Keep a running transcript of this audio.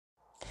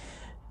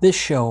This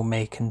show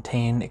may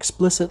contain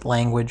explicit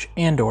language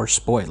and/or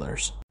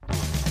spoilers.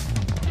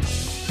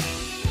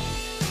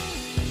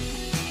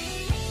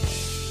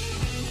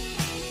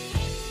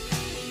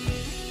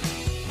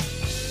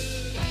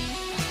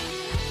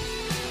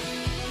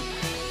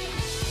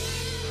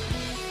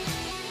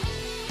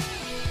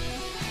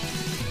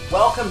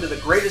 Welcome to the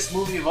Greatest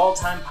Movie of All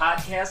Time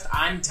podcast.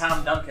 I'm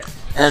Tom Duncan.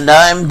 And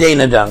I'm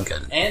Dana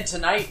Duncan. And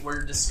tonight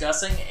we're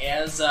discussing,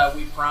 as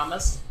we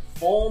promised,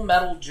 Full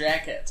Metal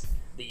Jacket,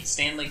 the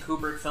Stanley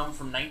Kubrick film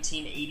from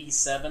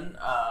 1987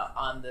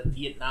 on the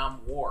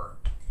Vietnam War.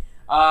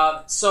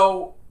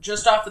 So,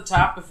 just off the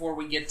top, before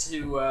we get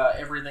to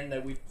everything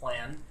that we've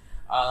planned,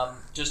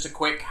 just a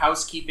quick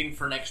housekeeping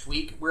for next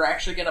week. We're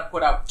actually going to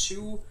put out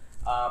two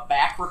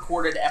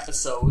back-recorded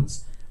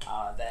episodes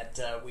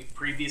that we've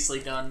previously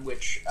done,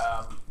 which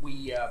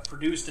we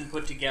produced and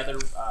put together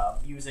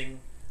using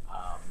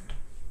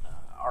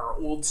our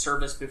old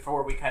service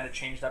before we kind of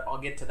changed up. I'll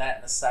get to that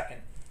in a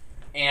second.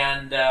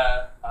 And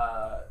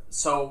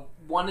so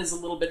one is a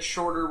little bit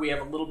shorter, we have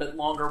a little bit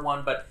longer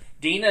one, but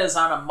Dana is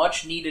on a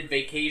much-needed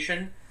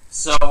vacation,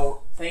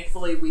 so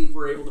thankfully we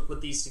were able to put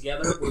these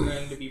together. We're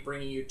going to be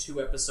bringing you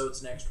two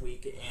episodes next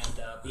week, and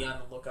be on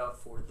the lookout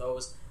for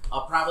those.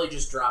 I'll probably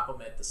just drop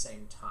them at the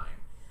same time.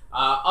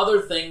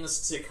 Other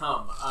things to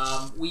come.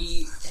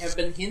 We have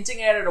been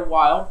hinting at it a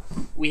while.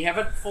 We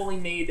haven't fully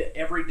made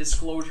every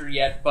disclosure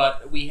yet,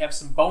 but we have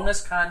some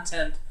bonus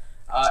content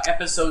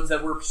episodes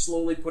that we're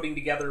slowly putting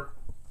together,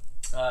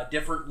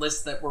 different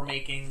lists that we're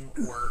making,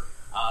 or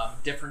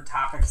different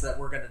topics that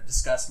we're going to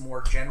discuss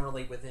more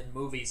generally within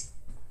movies.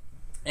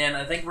 And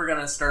I think we're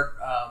going to start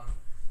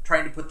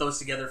trying to put those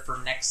together for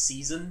next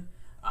season,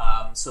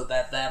 so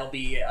that'll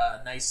be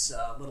a nice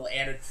little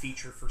added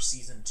feature for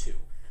season 2.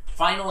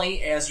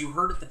 Finally, as you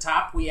heard at the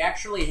top, we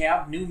actually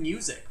have new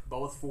music,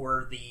 both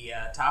for the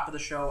top of the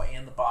show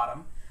and the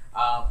bottom.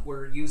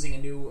 We're using a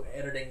new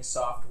editing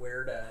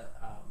software to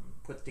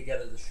put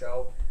together the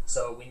show,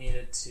 so we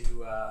needed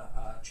to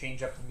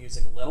change up the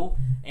music a little.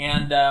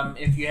 And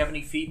if you have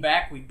any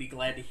feedback, we'd be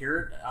glad to hear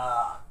it,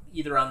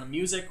 either on the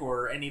music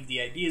or any of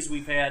the ideas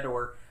we've had,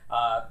 or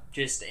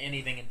just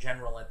anything in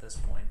general at this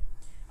point.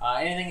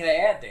 Anything to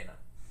add, Dana?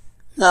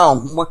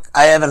 No,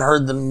 I haven't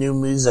heard the new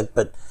music,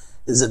 but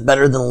is it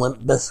better than Limp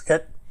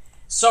Bizkit?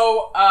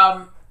 So,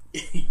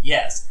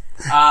 yes.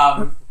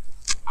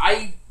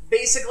 I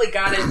basically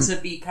got it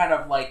to be kind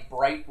of like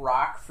bright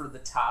rock for the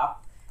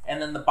top,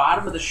 and then the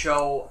bottom of the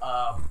show,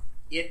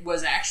 it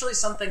was actually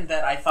something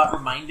that I thought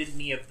reminded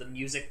me of the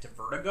music to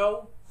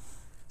Vertigo,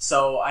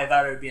 so I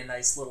thought it would be a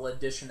nice little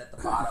addition at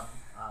the bottom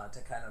to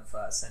kind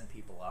of send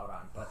people out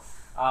on. But,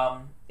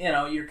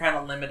 you're kind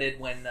of limited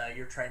when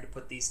you're trying to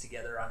put these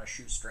together on a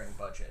shoestring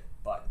budget,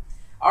 but...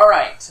 All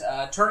right,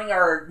 turning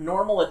our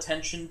normal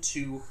attention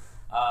to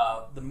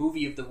the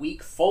movie of the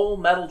week, Full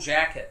Metal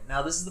Jacket.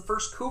 Now, this is the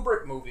first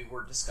Kubrick movie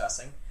we're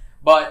discussing,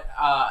 but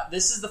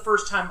this is the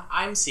first time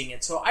I'm seeing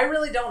it, so I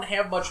really don't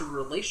have much of a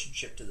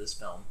relationship to this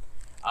film.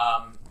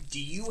 Do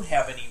you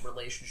have any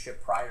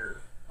relationship prior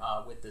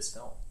with this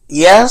film?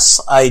 Yes,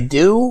 I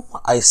do.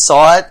 I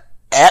saw it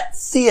at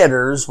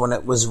theaters when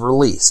it was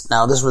released.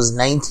 Now, this was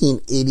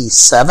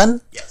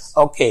 1987? Yes.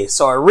 Okay,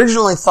 so I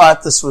originally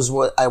thought this was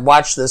what I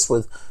watched this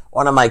with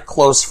one of my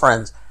close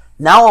friends.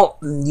 Now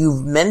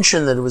you've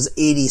mentioned that it was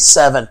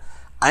 87.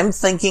 I'm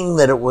thinking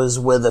that it was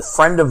with a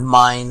friend of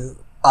mine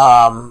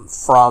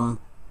from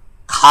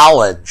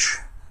college.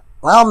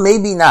 Well,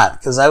 maybe not,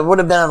 because I would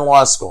have been in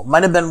law school.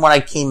 Might have been when I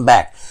came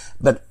back.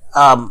 But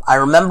I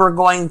remember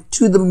going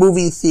to the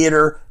movie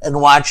theater and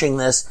watching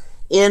this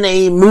in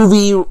a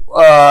movie room,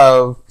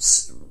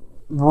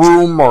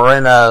 or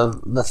in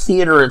the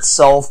theater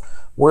itself,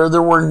 where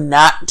there were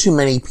not too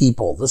many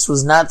people. This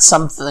was not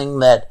something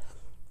that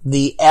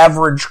the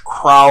average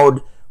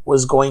crowd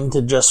was going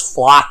to just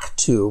flock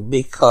to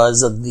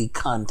because of the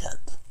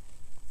content.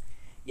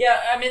 Yeah,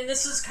 I mean,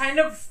 this is kind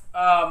of,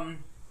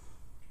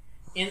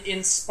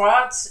 in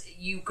spots,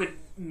 you could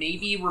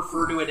maybe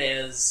refer to it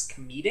as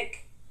comedic,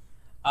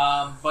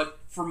 but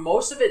for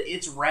most of it,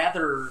 it's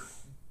rather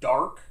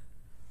dark.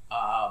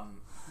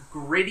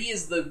 Gritty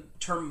is the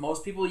term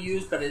most people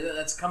use, but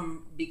that's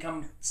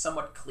become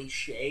somewhat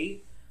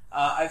cliche,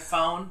 I've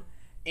found,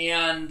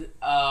 and,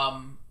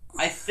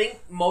 I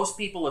think most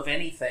people, if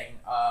anything,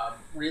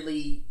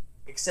 really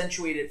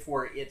accentuate it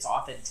for its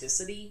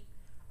authenticity,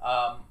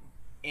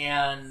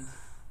 and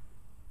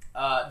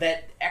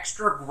that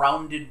extra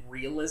grounded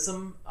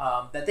realism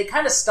that they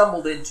kind of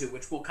stumbled into,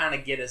 which we'll kind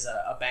of get as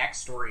a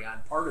backstory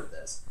on part of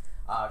this,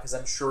 because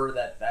I'm sure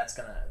that's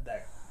going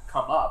to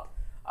come up,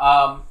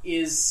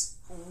 is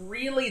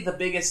really the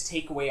biggest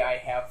takeaway I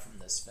have from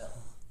this film.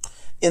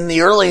 In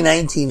the early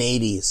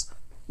 1980s,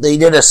 they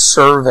did a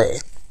survey.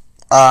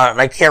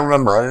 I can't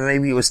remember,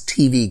 maybe it was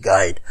TV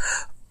Guide,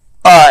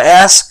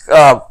 ask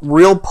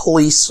real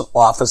police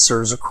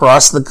officers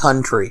across the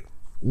country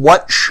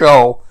what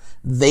show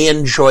they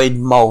enjoyed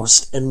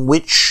most and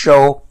which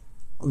show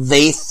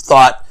they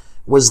thought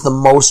was the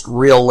most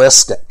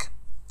realistic.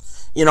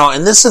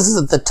 And this is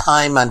at the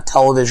time on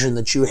television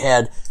that you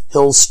had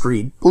Hill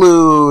Street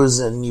Blues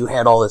and you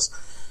had all this,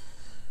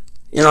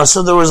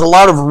 so there was a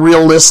lot of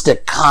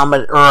realistic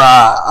comedy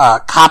or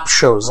cop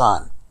shows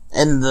on.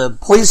 And the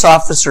police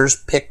officers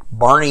picked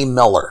Barney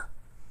Miller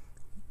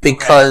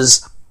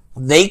because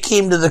they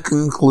came to the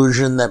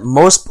conclusion that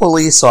most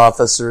police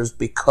officers,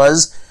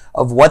 because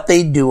of what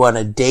they do on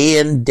a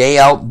day-in,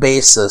 day-out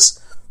basis,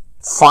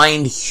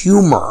 find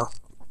humor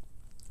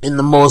in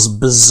the most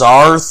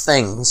bizarre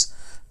things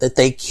that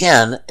they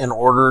can in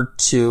order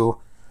to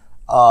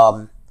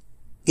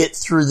get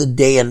through the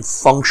day and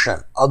function.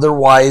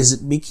 Otherwise,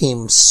 it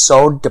became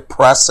so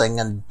depressing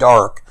and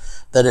dark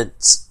that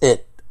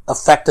it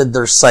affected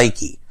their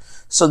psyche.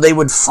 So they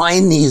would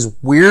find these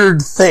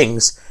weird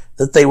things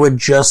that they would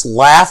just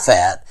laugh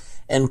at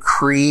and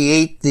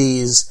create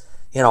these,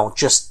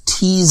 just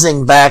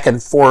teasing back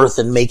and forth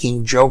and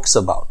making jokes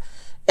about.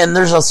 And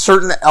there's a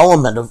certain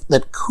element of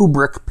that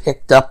Kubrick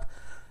picked up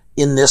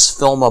in this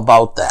film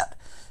about that.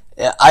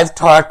 I've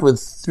talked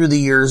through the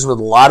years with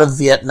a lot of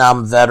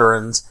Vietnam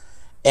veterans,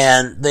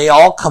 and they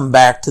all come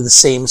back to the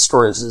same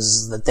stories,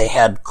 is that they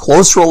had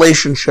close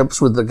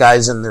relationships with the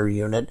guys in their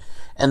unit,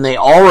 and they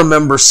all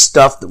remember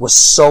stuff that was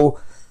so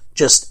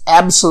just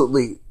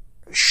absolutely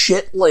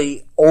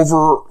shitly,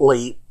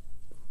 overly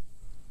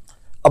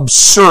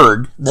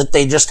absurd that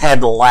they just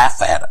had to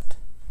laugh at it.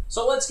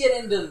 So let's get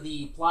into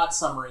the plot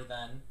summary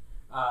then.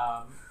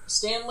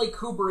 Stanley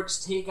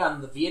Kubrick's take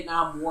on the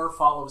Vietnam War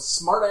follows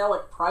smart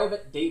aleck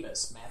Private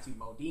Davis, Matthew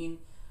Modine,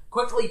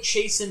 quickly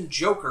christened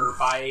Joker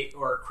by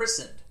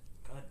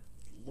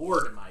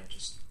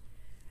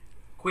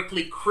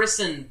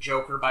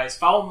his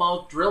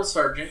foul-mouthed drill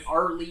sergeant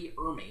R. Lee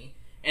Ermey,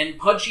 and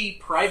pudgy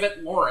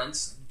Private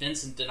Lawrence,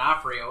 Vincent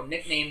D'Onofrio,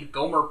 nicknamed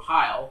Gomer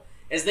Pyle,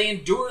 as they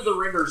endure the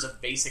rigors of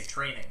basic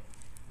training.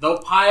 Though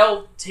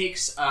Pyle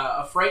takes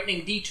a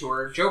frightening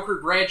detour, Joker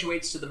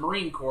graduates to the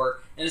Marine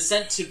Corps and is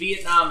sent to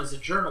Vietnam as a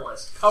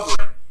journalist,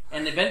 covering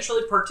and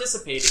eventually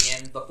participating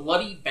in the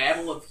bloody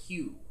Battle of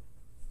Hue.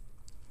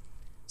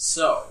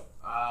 So,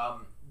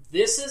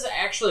 this is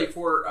actually,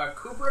 for a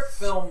Kubrick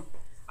film,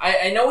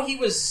 I know he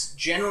was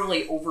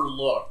generally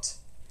overlooked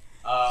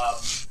by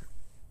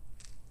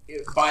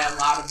a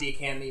lot of the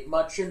Academy,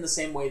 much in the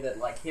same way that,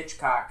 like,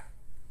 Hitchcock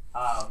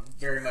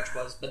very much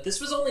was, but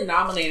this was only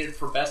nominated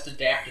for Best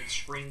Adapted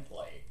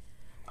Screenplay.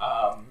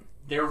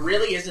 There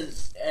really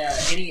isn't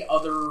any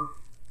other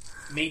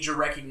major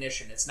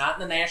recognition. It's not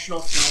in the National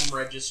Film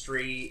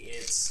Registry.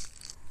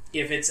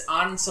 If it's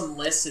on some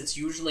lists, it's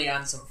usually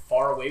on some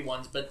faraway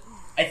ones, but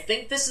I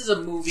think this is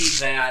a movie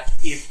that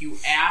if you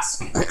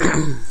ask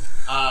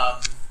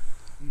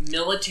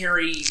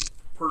military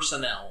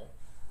personnel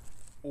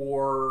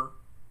or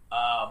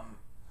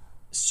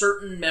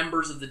certain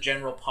members of the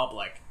general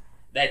public,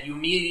 that you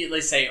immediately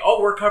say, oh,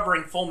 we're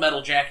covering Full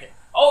Metal Jacket.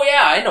 Oh,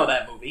 yeah, I know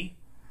that movie.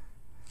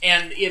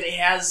 And it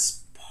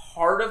has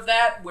part of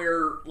that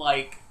where,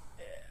 like,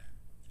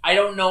 I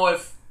don't know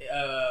if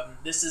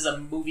this is a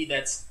movie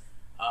that's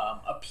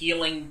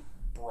appealing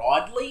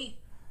broadly,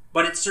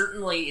 but it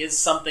certainly is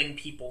something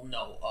people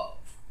know of.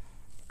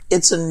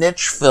 It's a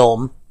niche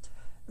film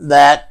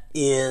that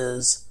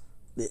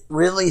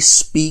really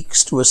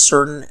speaks to a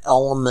certain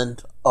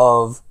element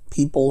of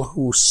people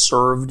who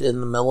served in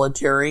the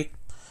military.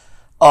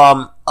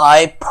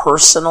 I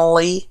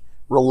personally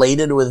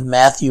related with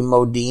Matthew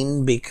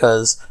Modine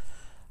because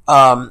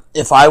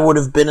if I would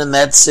have been in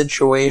that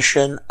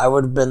situation, I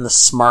would have been the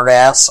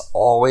smartass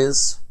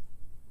always,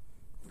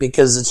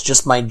 because it's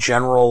just my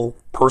general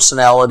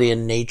personality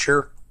and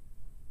nature.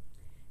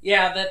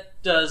 Yeah,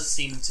 that does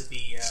seem to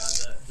be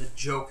the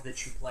joke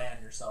that you play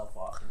on yourself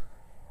often.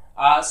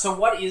 So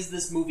what is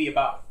this movie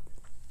about?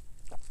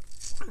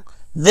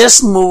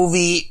 This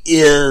movie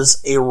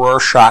is a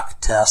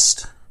Rorschach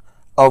test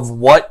of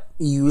what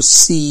you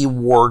see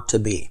war to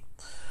be.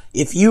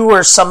 If you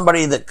are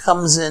somebody that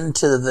comes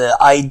into the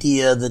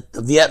idea that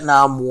the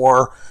Vietnam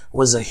War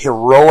was a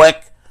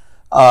heroic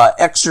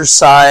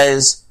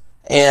exercise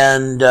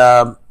and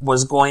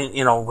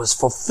was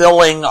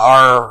fulfilling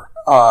our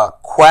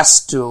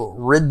quest to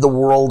rid the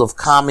world of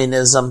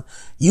communism,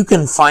 you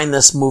can find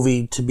this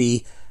movie to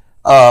be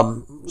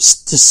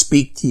to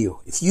speak to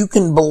you. If you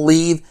can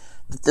believe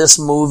that this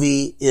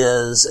movie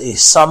is a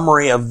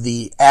summary of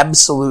the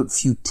absolute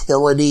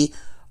futility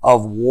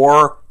of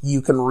war,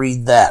 you can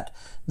read that.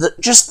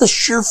 Just the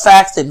sheer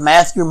fact that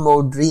Matthew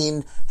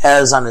Modine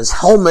has on his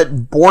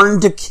helmet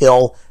 "Born to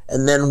Kill"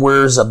 and then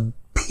wears a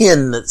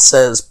pin that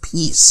says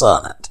peace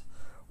on it,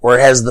 or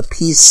it has the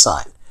peace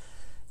sign.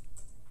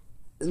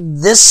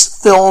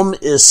 This film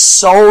is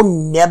so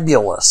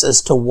nebulous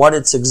as to what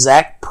its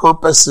exact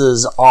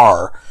purposes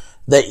are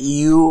that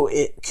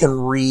it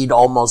can read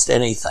almost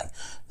anything.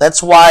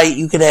 That's why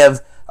you could have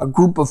a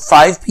group of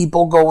 5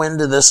 people go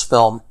into this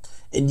film,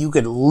 and you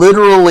could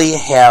literally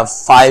have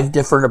 5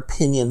 different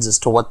opinions as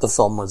to what the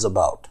film was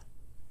about.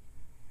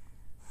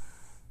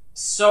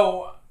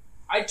 So,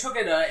 I took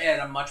it at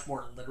a much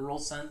more literal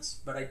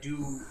sense, but I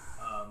do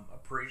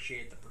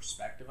appreciate the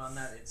perspective on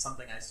that. It's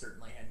something I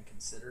certainly hadn't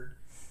considered.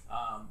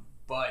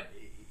 but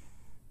it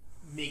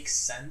makes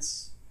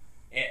sense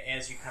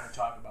as you kind of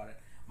talk about it.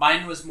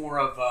 Mine was more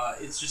of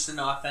it's just an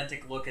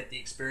authentic look at the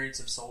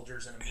experience of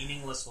soldiers in a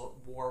meaningless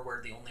war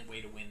where the only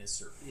way to win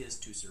is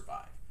to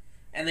survive.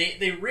 And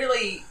they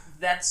really,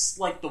 that's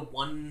like the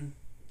one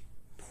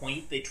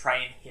point they try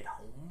and hit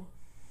home,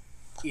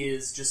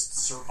 is just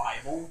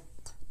survival.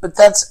 But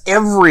that's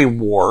every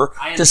war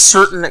to a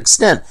certain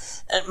extent.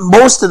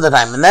 Most of the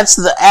time. And that's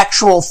the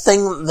actual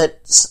thing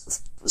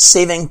that's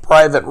Saving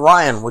Private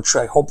Ryan, which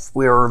I hope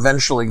we are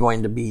eventually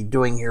going to be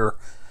doing here,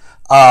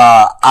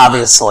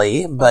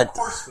 obviously. But, of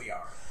course we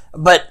are.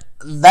 But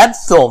that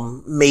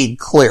film made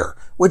clear,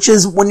 which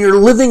is when you're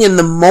living in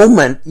the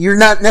moment, you're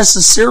not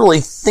necessarily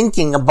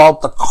thinking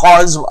about the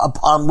cause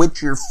upon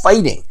which you're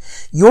fighting.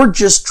 You're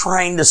just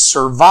trying to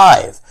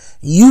survive.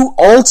 You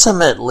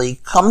ultimately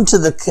come to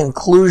the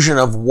conclusion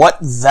of what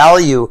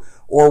value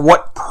or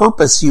what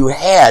purpose you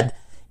had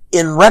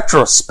in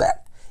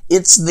retrospect.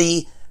 It's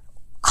the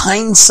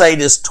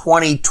hindsight is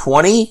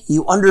 20/20.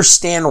 You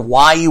understand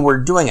why you were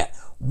doing it.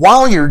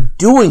 While you're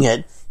doing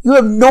it, you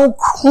have no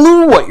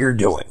clue what you're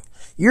doing.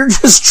 You're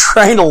just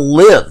trying to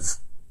live.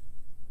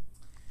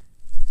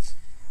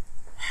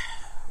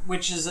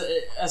 Which is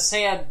a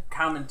sad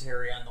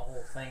commentary on the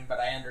whole thing, but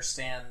I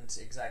understand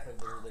exactly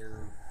where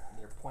they're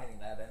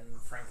pointing at,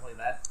 and frankly,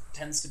 that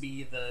tends to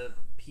be the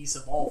piece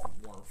of all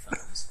war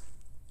films.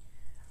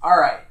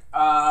 Alright,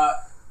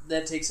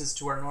 that takes us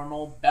to our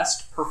normal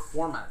best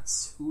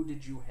performance. Who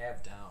did you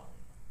have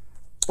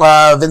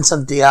down?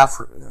 Vincent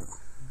D'Onofrio.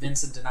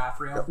 Vincent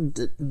D'Onofrio?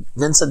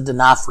 Vincent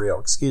D'Onofrio,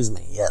 excuse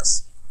me,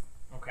 yes.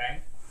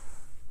 Okay.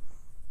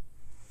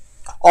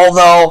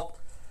 Although,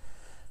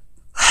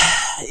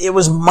 it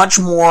was much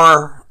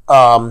more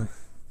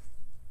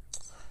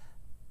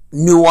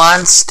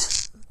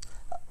nuanced,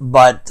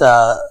 but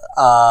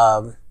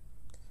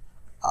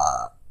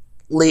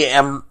Lee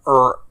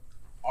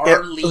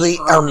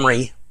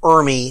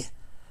Ermey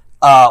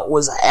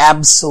was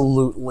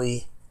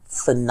absolutely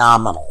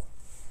phenomenal.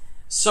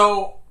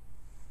 So,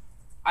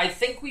 I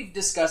think we've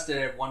discussed it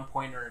at one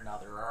point or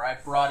another, or I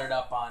brought it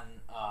up on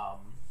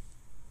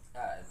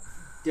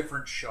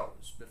different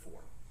shows before.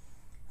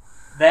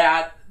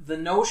 That the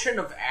notion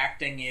of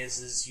acting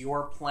is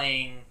you're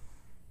playing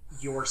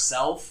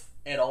yourself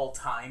at all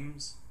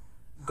times,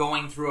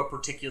 going through a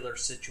particular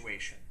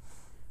situation.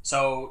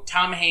 So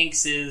Tom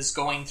Hanks is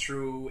going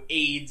through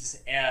AIDS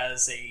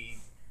as a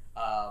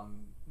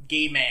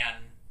gay man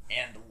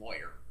and a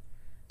lawyer.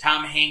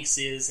 Tom Hanks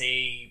is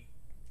a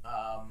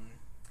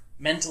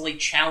mentally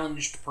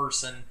challenged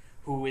person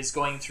who is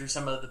going through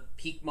some of the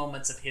peak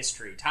moments of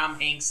history. Tom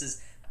Hanks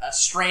is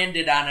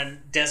stranded on a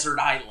desert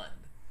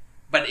island,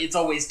 but it's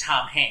always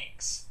Tom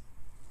Hanks.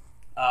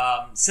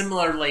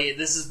 Similarly,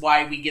 this is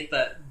why we get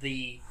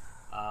the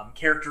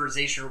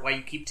characterization, or why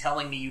you keep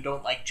telling me you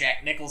don't like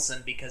Jack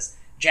Nicholson, because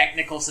Jack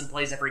Nicholson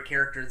plays every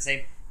character the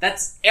same.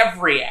 That's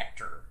every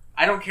actor.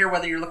 I don't care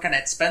whether you're looking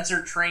at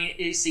Spencer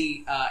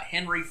Tracy,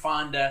 Henry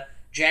Fonda,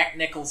 Jack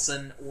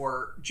Nicholson,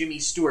 or Jimmy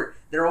Stewart.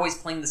 They're always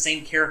playing the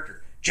same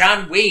character.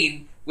 John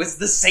Wayne was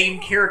the same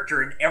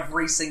character in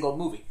every single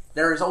movie.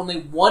 There is only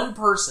one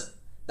person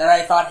that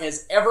I thought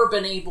has ever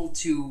been able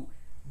to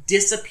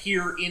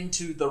disappear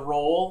into the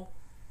role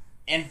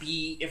and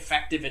be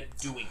effective at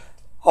doing it.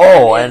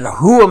 Oh, and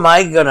who am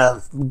I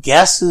gonna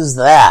guess is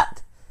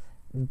that?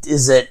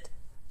 Is it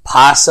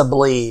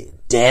possibly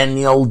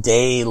Daniel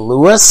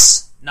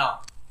Day-Lewis? No.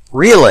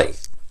 Really?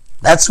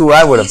 That's who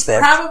I would have He's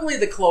picked. probably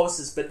the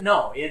closest, but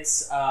no,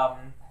 it's,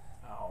 and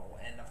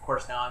of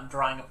course now I'm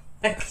drawing a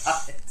blank on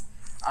it.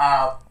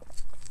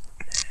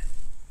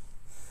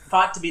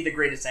 Thought to be the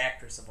greatest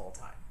actress of all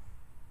time.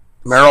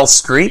 Meryl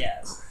Streep?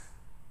 Yes.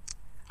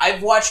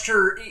 I've watched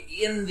her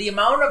in the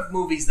amount of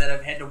movies that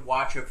I've had to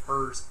watch of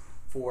hers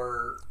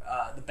for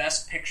the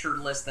Best Picture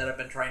list that I've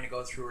been trying to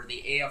go through, or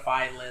the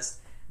AFI list,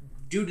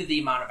 due to the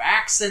amount of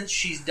accents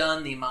she's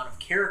done, the amount of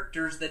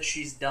characters that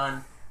she's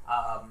done.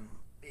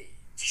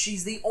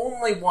 She's the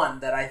only one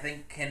that I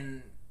think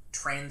can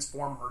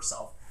transform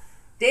herself.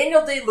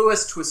 Daniel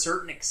Day-Lewis to a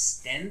certain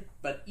extent,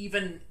 but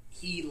even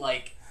he,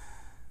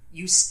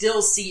 you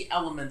still see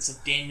elements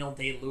of Daniel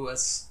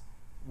Day-Lewis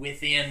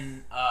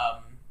within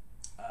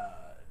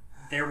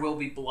There Will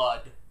Be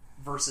Blood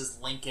versus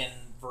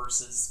Lincoln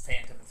versus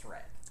Phantom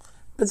Thread.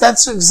 But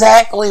that's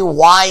exactly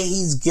why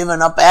he's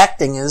given up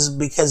acting, is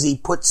because he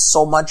puts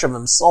so much of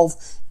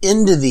himself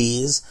into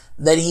these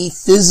that he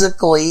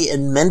physically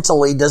and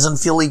mentally doesn't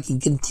feel he can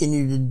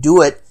continue to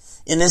do it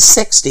in his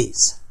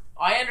 60s.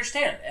 I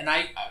understand, and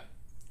I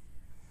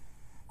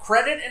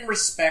credit and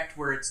respect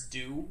where it's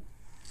due.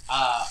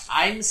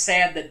 I'm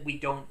sad that we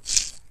don't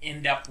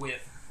end up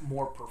with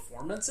more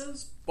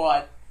performances,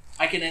 but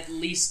I can at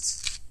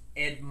least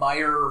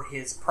admire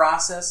his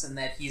process, and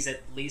that he's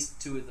at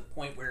least to the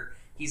point where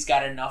he's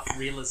got enough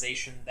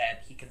realization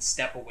that he can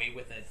step away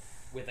with it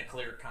with a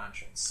clear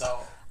conscience.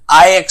 So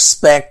I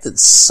expect that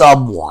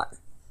someone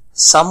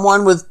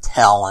with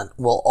talent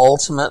will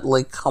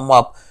ultimately come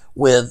up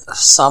with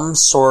some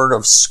sort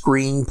of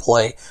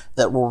screenplay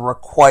that will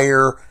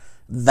require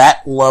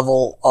that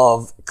level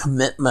of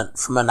commitment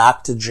from an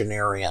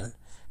octogenarian.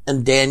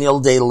 And Daniel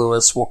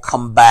Day-Lewis will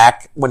come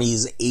back when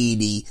he's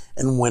 80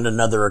 and win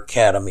another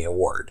Academy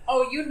Award.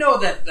 Oh, you know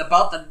that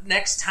about the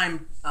next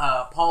time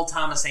Paul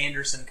Thomas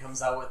Anderson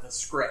comes out with a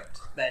script,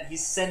 that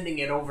he's sending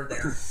it over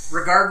there,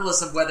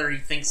 regardless of whether he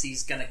thinks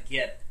he's going to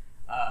get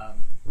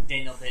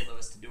Daniel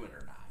Day-Lewis to do it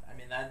or not. I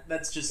mean,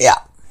 that's just... Yeah.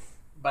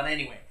 But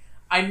anyway,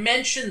 I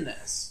mention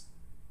this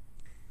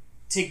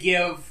to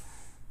give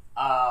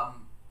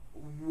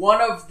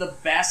one of the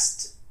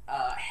best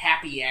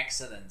happy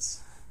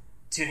accidents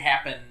to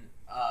happen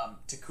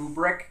to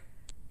Kubrick,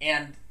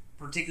 and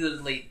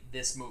particularly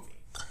this movie.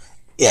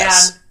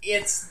 Yes. And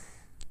it's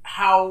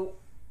how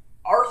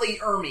R. Lee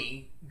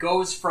Ermey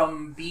goes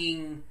from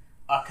being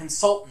a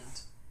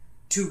consultant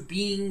to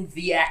being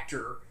the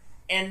actor,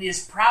 and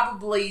is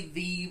probably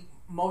the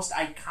most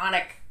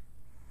iconic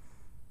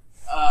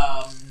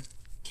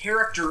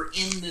character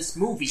in this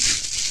movie.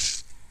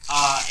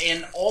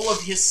 And all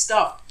of his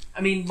stuff.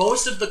 I mean,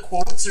 most of the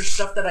quotes or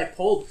stuff that I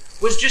pulled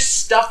was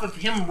just stuff of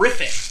him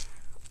riffing.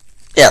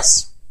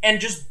 Yes. And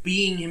just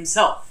being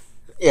himself.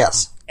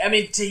 Yes. I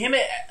mean, to him,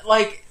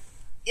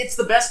 it's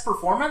the best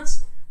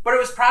performance, but it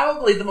was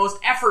probably the most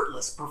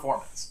effortless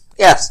performance.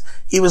 Yes.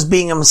 He was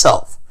being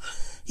himself.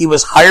 He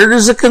was hired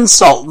as a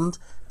consultant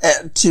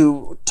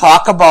to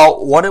talk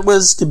about what it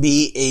was to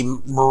be a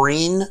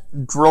Marine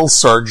drill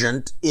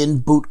sergeant in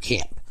boot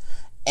camp.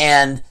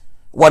 And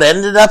what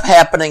ended up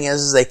happening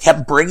is they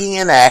kept bringing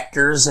in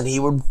actors, and he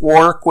would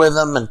work with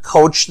them and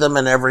coach them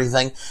and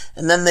everything.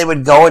 And then they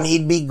would go, and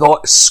he'd be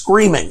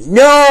screaming,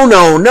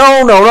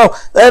 no,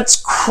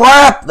 that's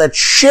crap, that's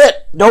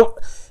shit,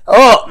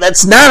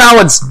 that's not how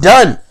it's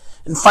done.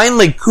 And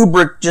finally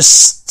Kubrick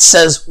just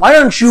says, why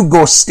don't you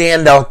go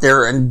stand out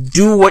there and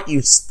do what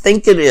you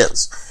think it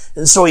is?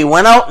 And so he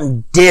went out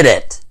and did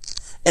it.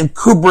 And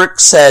Kubrick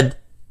said,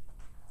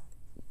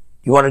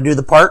 you want to do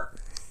the part?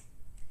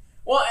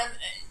 Well, and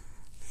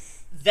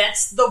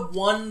that's the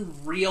one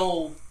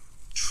real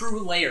true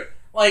layer.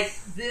 Like,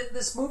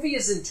 this movie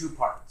is in two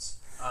parts.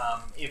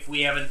 If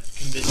we haven't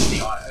convinced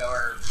the audience,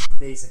 or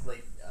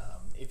basically,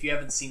 if you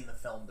haven't seen the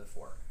film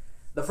before.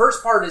 The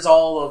first part is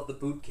all of the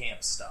boot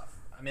camp stuff.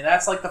 I mean,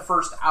 that's like the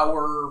first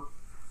hour,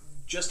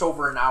 just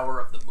over an hour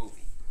of the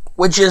movie.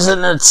 Which is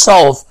in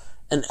itself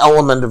an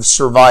element of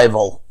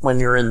survival when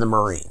you're in the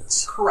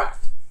Marines.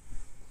 Correct.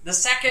 The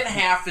second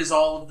half is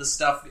all of the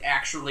stuff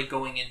actually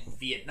going in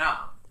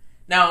Vietnam.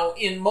 Now,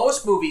 in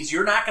most movies,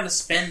 you're not going to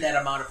spend that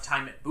amount of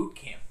time at boot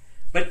camp.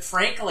 But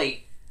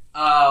frankly,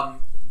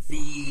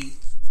 the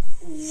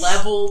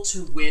level to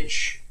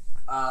which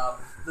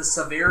the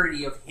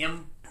severity of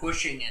him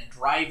pushing and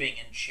driving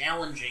and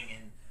challenging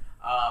and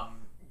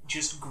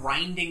just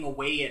grinding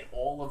away at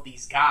all of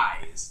these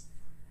guys,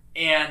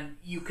 and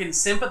you can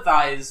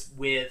sympathize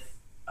with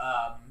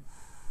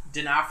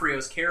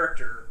D'Onofrio's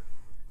character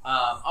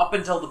up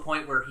until the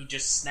point where he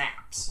just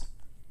snaps,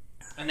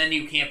 and then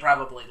you can't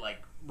probably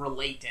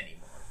relate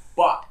anymore.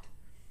 But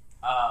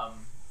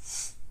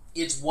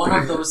it's one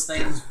of those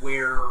things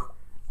where,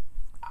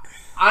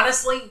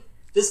 honestly,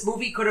 this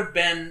movie could have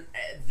been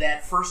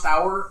that first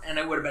hour, and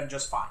it would have been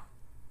just fine.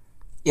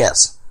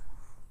 Yes.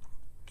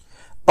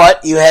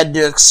 But you had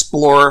to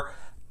explore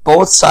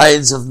both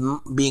sides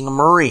of being a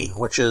Marine,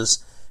 which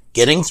is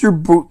getting through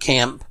boot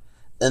camp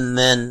and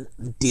then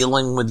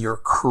dealing with your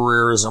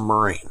career as a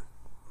Marine.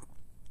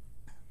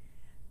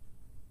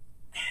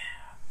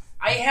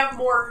 I have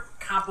more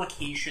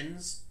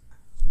complications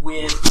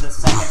with the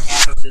second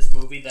half of this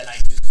movie than I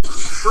do. The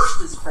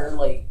first is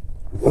fairly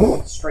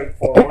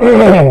straightforward,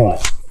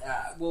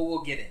 but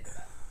we'll get into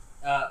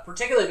that.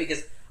 Particularly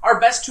because our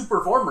best two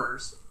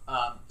performers,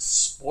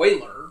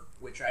 spoiler,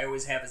 which I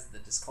always have as the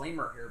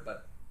disclaimer here,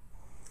 but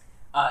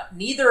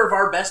neither of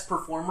our best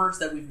performers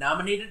that we've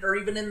nominated are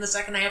even in the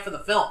second half of the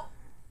film.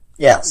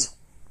 Yes.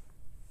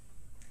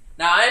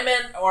 Now,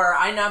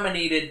 I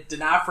nominated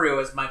D'Onofrio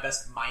as my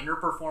best minor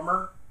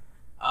performer,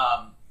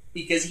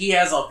 because he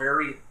has a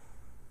very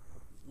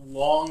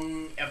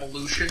long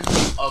evolution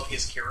of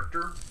his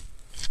character,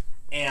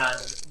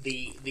 and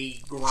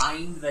the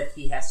grind that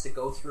he has to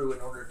go through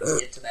in order to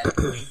get to that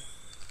point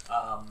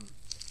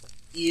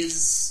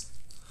is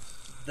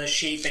the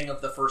shaping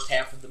of the first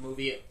half of the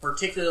movie,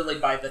 particularly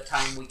by the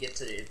time we get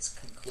to its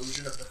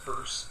conclusion of the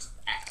first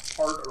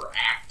part or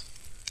act.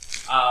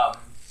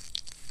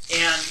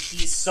 And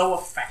he's so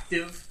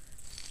effective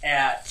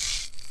at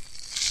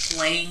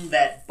playing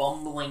that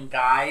bumbling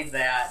guy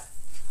that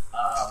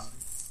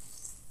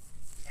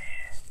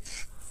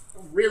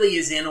really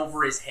is in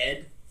over his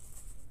head,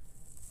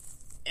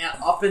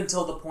 up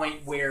until the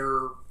point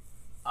where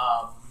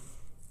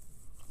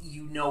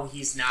you know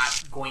he's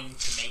not going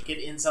to make it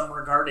in some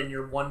regard, and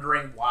you're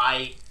wondering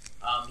why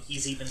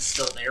he's even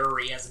still there, or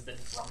he hasn't been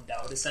drummed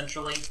out,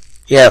 essentially.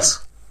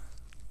 Yes.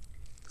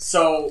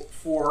 So,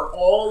 for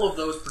all of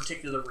those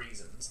particular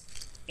reasons,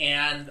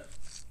 and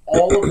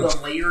all of the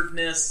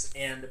layeredness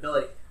and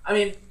ability, I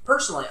mean,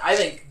 personally, I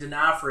think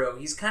D'Onofrio,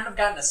 he's kind of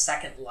gotten a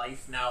second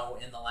life now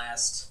in the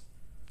last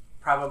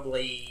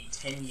probably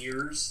 10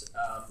 years.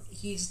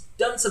 He's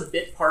done some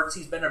bit parts.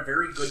 He's been a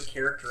very good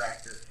character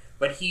actor,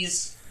 but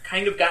he's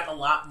kind of gotten a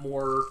lot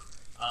more,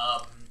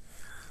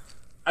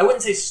 I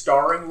wouldn't say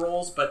starring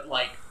roles, but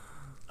like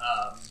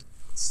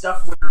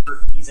stuff where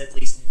he's at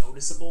least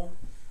noticeable.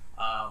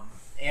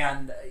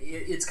 And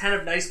it's kind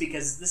of nice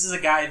because this is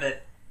a guy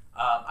that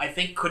I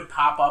think could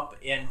pop up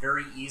and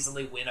very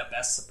easily win a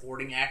Best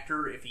Supporting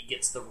Actor if he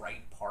gets the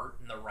right part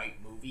in the right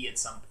movie at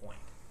some point.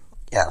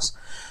 Yes.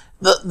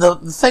 The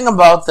thing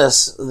about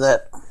this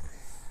that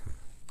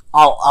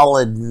I'll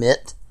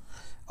admit,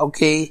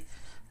 okay,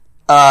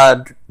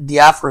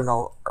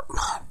 D'Onofrio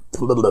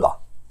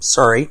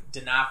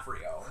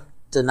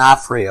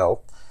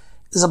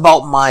is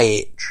about my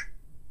age.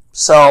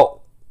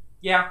 So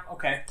yeah,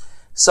 okay.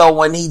 So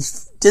when he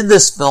did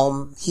this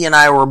film, he and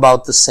I were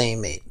about the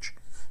same age.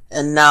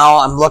 And now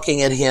I'm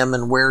looking at him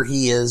and where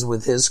he is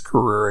with his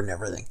career and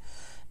everything.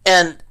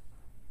 And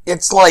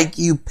it's like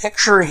you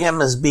picture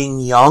him as being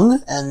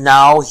young, and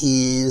now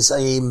he's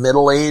a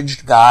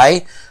middle-aged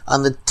guy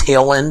on the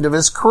tail end of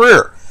his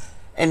career.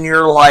 And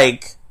you're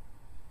like,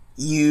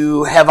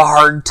 you have a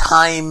hard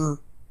time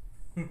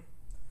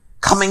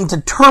coming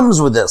to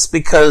terms with this,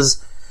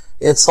 because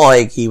it's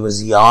like he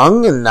was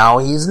young and now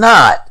he's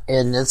not.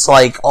 And it's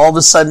like all of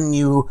a sudden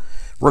you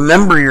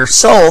remember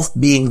yourself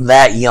being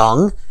that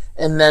young,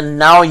 and then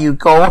now you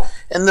go,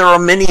 and there are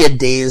many a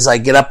days I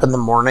get up in the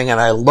morning and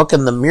I look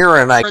in the mirror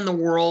and I in the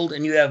world,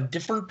 and you have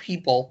different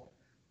people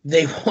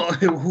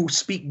who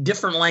speak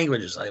different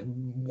languages. I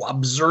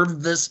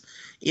observed this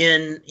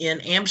in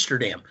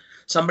Amsterdam.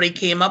 Somebody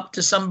came up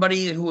to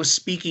somebody who was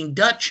speaking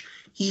Dutch.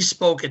 He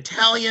spoke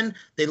Italian.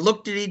 They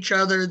looked at each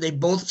other. They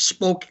both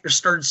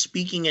started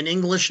speaking in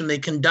English, and they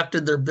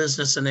conducted their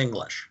business in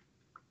English.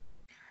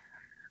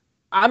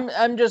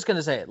 I'm just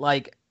gonna say it,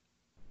 like,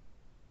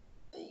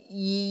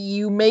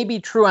 you may be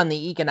true on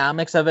the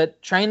economics of it.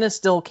 China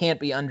still can't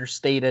be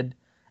understated,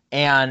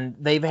 and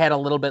they've had a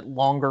little bit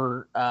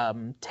longer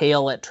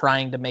tail at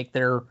trying to make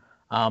their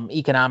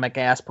economic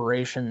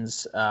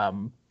aspirations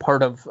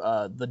part of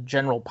the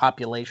general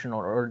population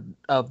or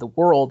of the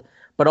world.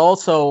 But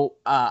also,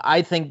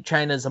 I think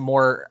China is a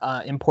more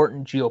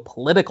important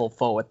geopolitical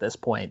foe at this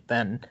point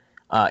than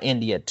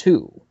India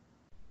too,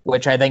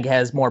 which I think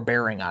has more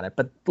bearing on it.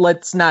 But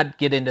let's not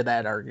get into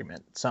that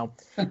argument. So,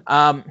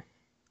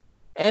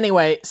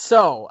 anyway,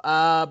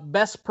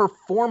 best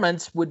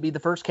performance would be the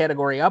first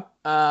category up.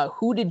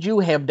 Who did you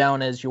have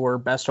down as your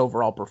best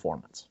overall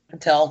performance?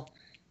 Patel.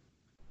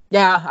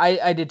 Yeah,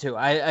 I did too.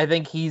 I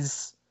think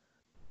he's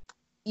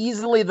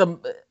easily the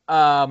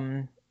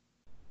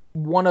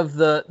one of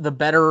the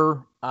better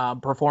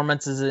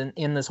performances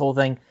in this whole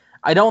thing.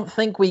 I don't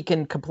think we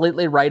can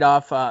completely write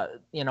off,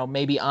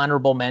 maybe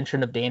honorable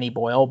mention of Danny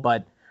Boyle,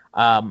 but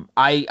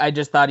I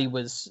just thought he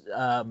was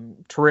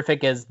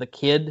terrific as the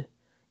kid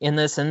in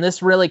this, and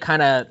this really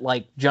kind of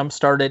like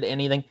jump-started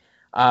anything.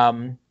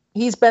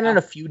 He's been in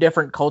a few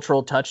different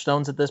cultural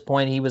touchstones at this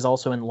point. He was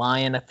also in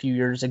Lion a few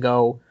years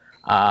ago.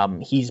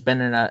 He's been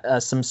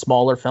in some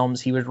smaller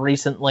films. He was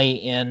recently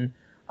in,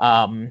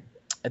 I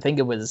think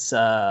it was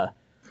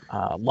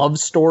Love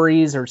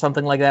Stories or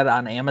something like that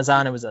on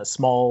Amazon. It was a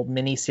small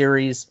mini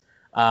series.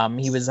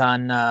 He was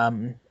on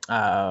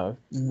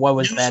what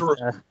was Newsroom.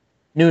 that?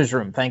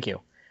 Newsroom. Thank you.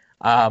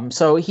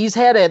 So he's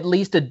had at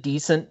least a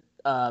decent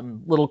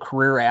little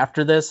career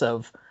after this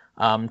of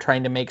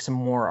trying to make some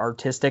more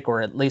artistic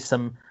or at least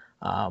some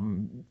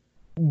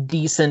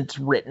decent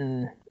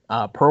written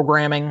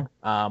programming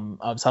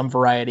of some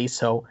variety.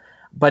 So,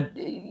 but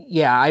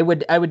yeah, I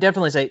would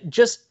definitely say,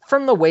 just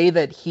from the way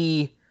that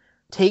he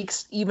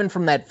takes, even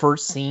from that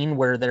first scene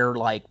where they're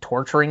like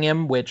torturing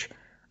him, which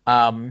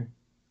I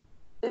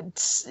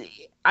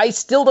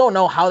still don't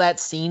know how that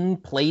scene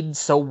played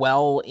so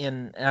well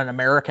in an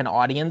American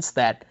audience,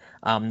 that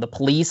the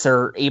police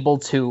are able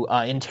to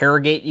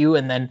interrogate you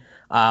and then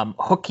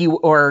hook you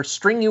or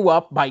string you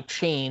up by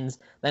chains,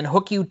 then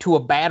hook you to a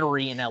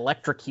battery and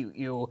electrocute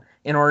you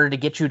in order to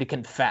get you to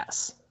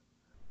confess.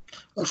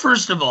 Well,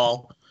 first of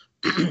all,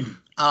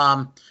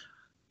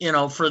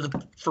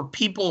 for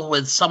people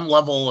with some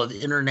level of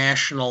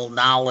international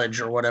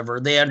knowledge or whatever,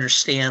 they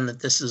understand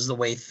that this is the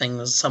way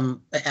things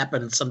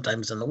happen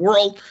sometimes in the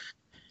world.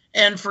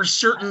 And for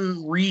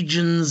certain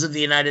regions of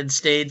the United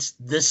States,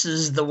 this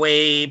is the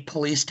way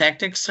police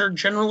tactics are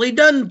generally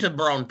done to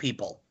brown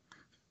people.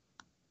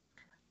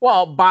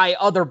 Well, by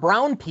other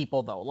brown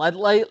people, though.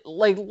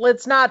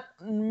 Let's not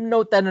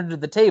note that under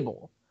the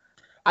table.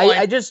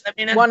 I just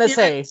want to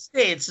say,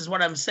 States is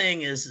what I'm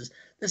saying is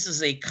this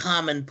is a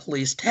common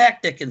police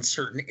tactic in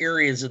certain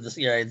areas of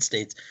the United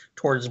States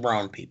towards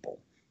brown people.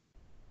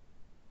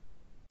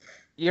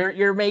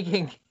 You're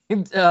making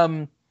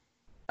some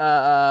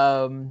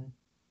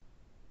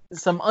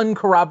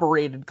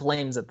uncorroborated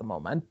claims at the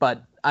moment,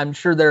 but I'm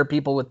sure there are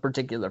people with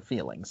particular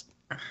feelings.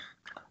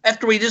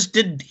 After we just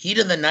did Heat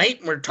of the Night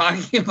and we're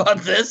talking about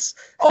this.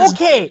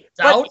 Okay,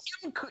 but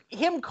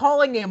him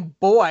calling him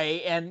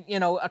boy and,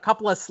 a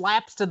couple of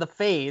slaps to the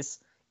face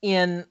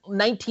in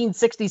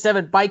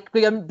 1967 by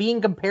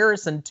being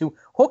comparison to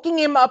hooking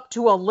him up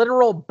to a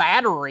literal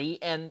battery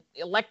and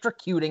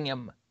electrocuting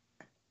him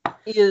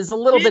is a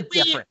little bit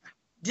different.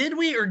 Did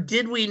we or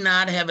did we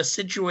not have a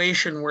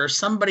situation where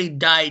somebody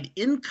died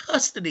in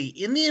custody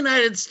in the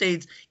United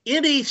States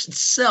in a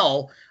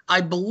cell,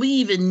 I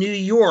believe in New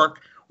York,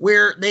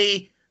 where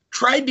they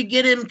tried to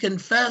get him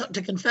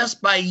to confess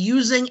by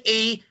using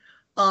a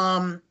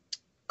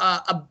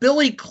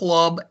billy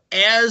club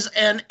as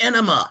an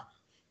enema?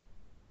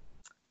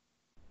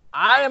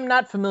 I am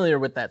not familiar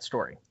with that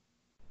story.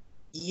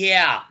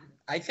 Yeah,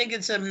 I think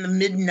it's in the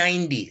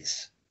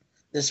mid-90s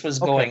this was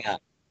going on.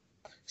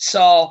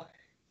 So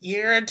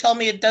you're going to tell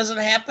me it doesn't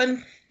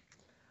happen?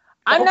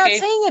 I'm not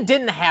saying it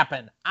didn't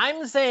happen.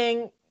 I'm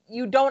saying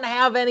you don't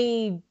have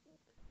any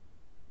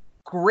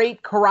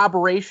great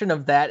corroboration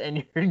of that,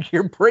 and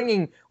you're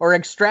bringing or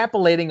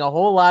extrapolating a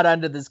whole lot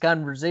onto this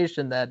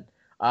conversation that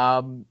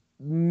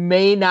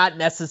may not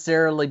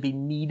necessarily be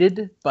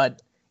needed,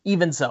 but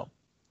even so.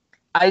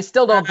 I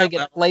still don't think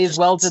it plays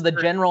well to the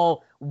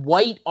general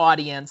white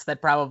audience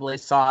that probably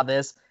saw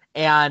this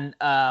and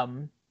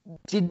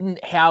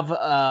didn't have,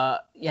 oh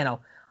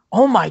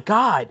my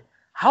God,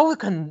 how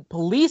can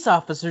police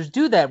officers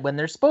do that when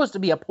they're supposed to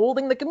be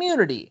upholding the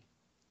community?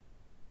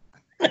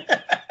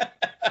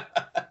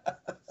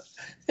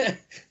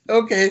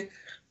 Okay.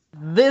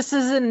 This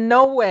is in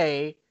no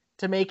way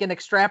to make an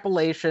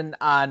extrapolation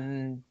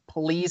on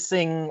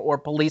policing or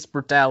police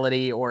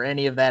brutality or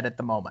any of that at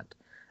the moment.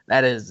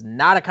 That is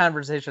not a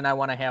conversation I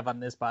want to have on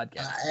this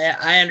podcast.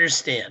 I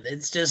understand.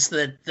 It's just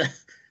that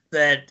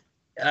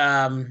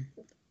I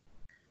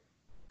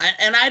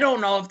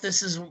don't know if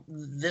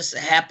this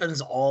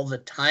happens all the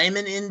time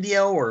in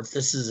India or if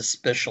this is a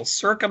special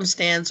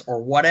circumstance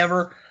or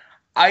whatever.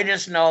 I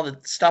just know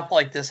that stuff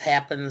like this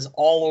happens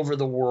all over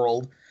the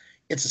world.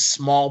 It's a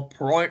small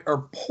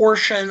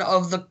portion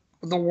of the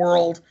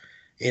world.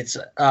 It's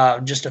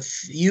just a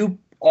few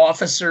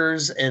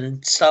officers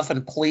and stuff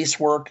in police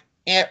work.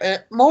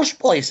 Most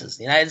places,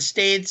 the United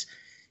States,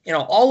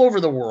 all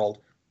over the world,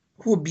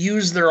 who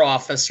abuse their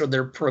office or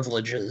their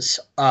privileges,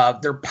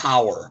 their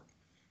power,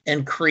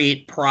 and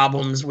create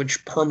problems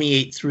which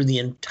permeate through the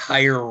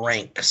entire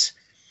ranks.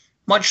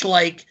 Much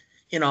like,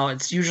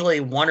 it's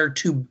usually one or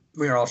two,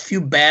 a few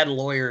bad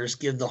lawyers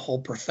give the whole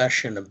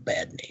profession a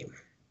bad name.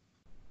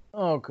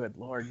 Oh, good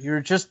Lord.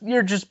 You're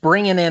just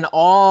bringing in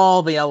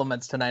all the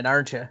elements tonight,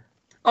 aren't you?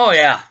 Oh,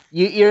 yeah.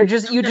 You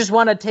just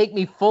want to take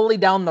me fully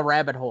down the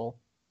rabbit hole.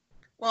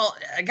 Well,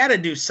 I got to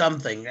do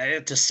something. I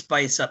have to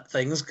spice up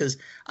things because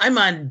I'm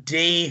on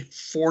day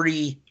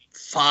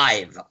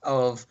 45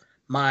 of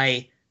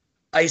my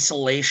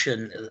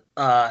isolation,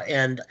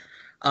 and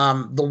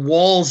the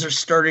walls are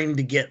starting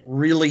to get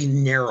really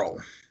narrow.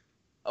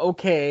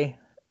 Okay,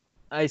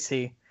 I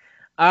see.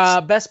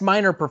 Best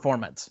minor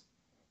performance.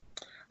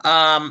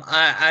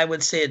 I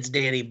would say it's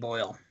Danny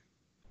Boyle.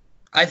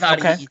 I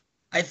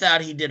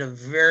thought he did a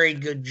very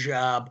good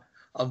job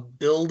of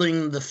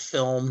building the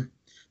film.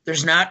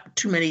 There's not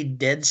too many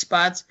dead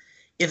spots.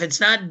 If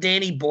it's not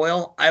Danny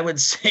Boyle, I would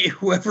say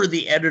whoever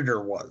the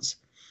editor was,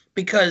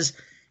 because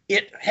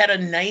it had a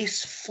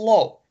nice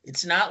flow.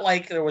 It's not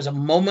like there was a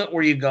moment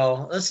where you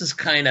go, this is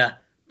kind of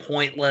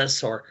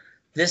pointless, or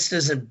this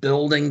isn't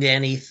building to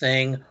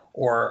anything,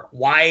 or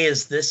why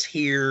is this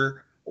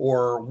here,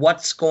 or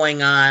what's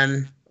going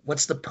on?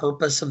 What's the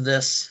purpose of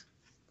this?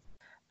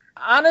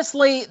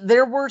 Honestly,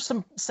 there were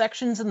some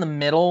sections in the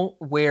middle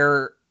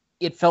where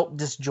it felt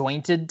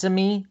disjointed to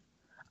me.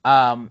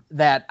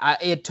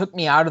 It took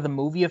me out of the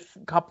movie a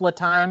couple of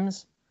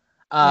times.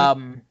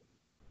 And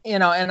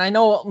I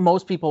know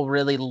most people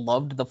really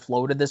loved the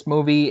flow to this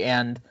movie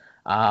and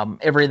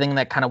everything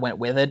that kind of went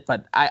with it,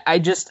 but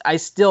I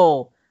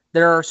still,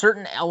 there are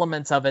certain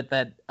elements of it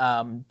that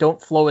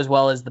don't flow as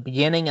well as the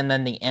beginning and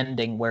then the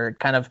ending, where it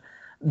kind of,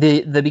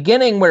 the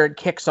beginning where it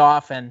kicks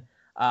off, and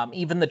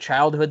even the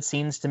childhood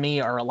scenes to me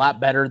are a lot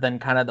better than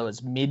kind of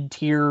those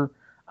mid-tier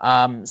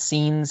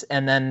scenes,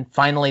 and then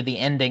finally the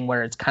ending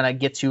where it's kind of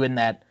gets you in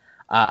that.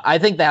 I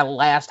think that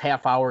last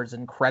half hour is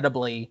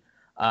incredibly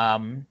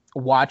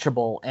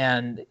watchable,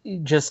 and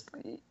just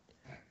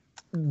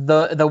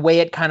the way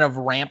it kind of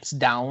ramps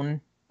down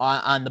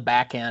on the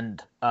back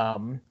end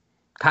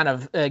kind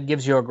of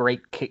gives you a great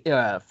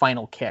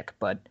final kick.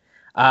 But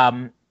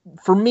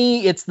for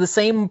me, it's the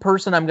same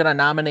person I'm going to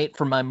nominate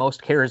for my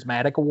most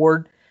charismatic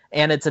award,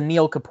 and it's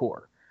Anil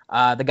Kapoor,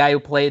 the guy who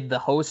played the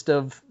host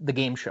of the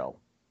game show.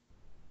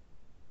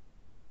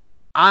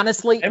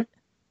 Honestly,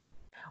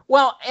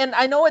 well, and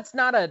I know it's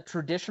not a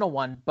traditional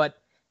one,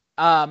 but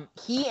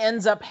he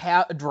ends up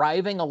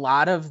driving a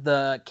lot of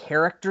the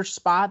character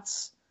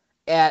spots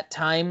at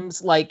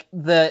times. Like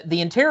the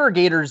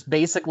interrogator's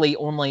basically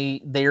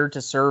only there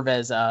to serve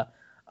as a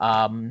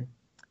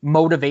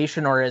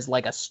motivation or as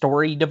like a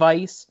story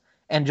device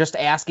and just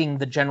asking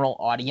the general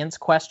audience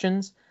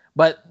questions.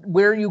 But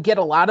where you get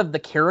a lot of the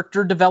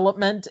character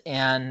development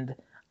and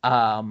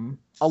a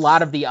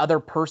lot of the other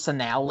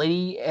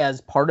personality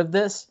as part of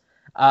this,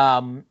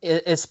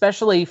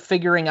 Especially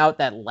figuring out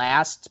that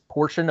last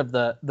portion of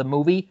the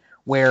movie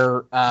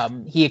where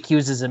he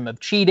accuses him of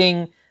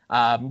cheating,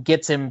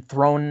 gets him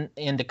thrown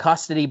into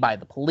custody by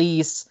the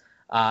police,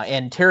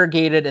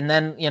 interrogated, and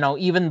then, you know,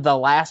 even the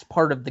last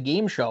part of the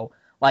game show,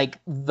 like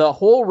the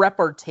whole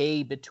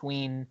repartee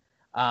between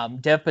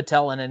Dev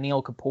Patel and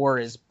Anil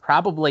Kapoor is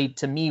probably,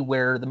 to me,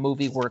 where the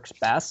movie works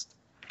best,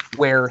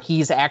 where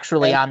he's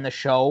actually on the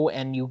show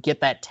and you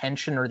get that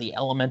tension or the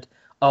element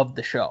of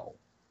the show.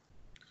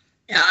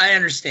 Yeah, I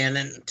understand.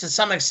 And to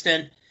some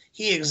extent,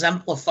 he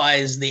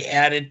exemplifies the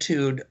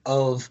attitude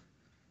of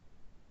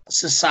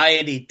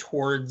society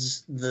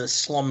towards the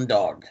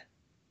slumdog.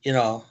 You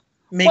know,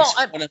 makes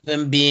fun of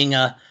him being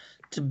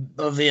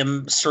of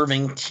him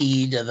serving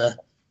tea to the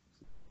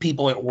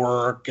people at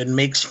work, and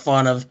makes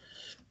fun of,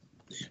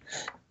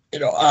 you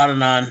know, on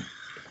and on.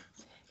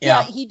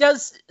 Yeah, he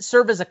does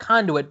serve as a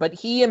conduit, but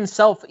he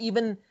himself,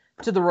 even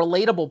to the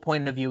relatable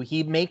point of view,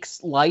 he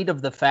makes light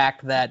of the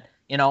fact that,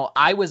 you know,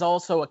 I was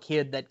also a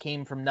kid that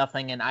came from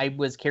nothing and I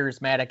was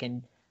charismatic,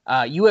 and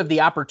you have the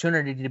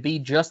opportunity to be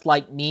just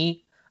like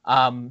me,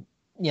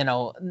 you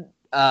know,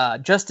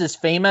 just as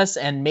famous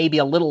and maybe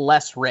a little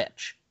less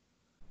rich.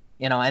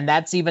 You know, and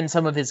that's even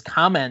some of his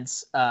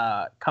comments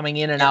coming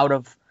in and out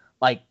of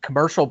like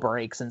commercial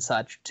breaks and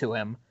such to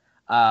him.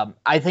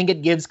 I think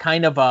it gives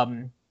kind of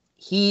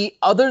he,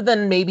 other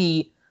than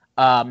maybe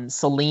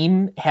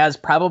Salim, has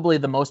probably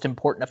the most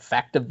important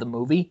effect of the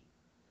movie.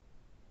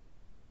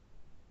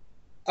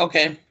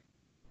 Okay.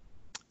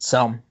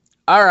 So,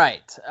 all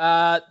right.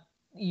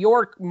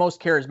 Your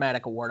most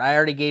charismatic award. I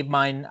already gave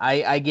mine.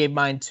 I gave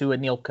mine to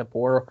Anil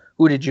Kapoor.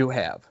 Who did you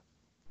have?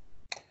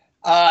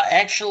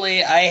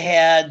 Actually, I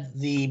had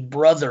the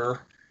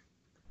brother.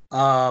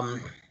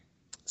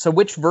 So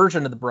which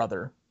version of the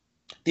brother?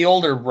 The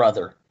older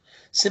brother.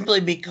 Simply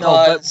because...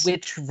 No, but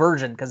which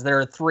version? Because there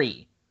are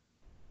three.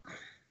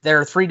 There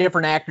are three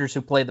different actors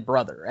who play the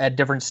brother at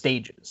different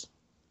stages.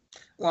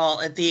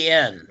 Well, at the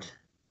end.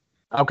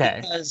 Okay.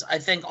 Because I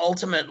think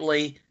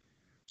ultimately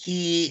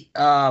he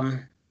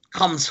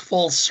comes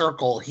full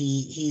circle.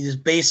 He's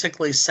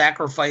basically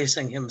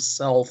sacrificing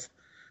himself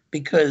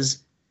because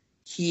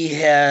he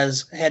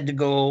has had to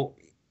go...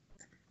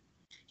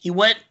 He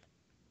went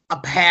a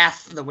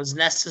path that was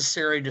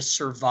necessary to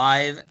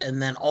survive,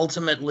 and then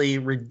ultimately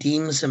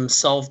redeems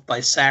himself by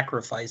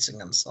sacrificing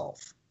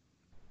himself.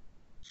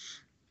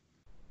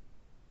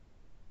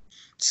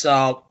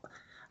 So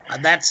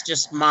that's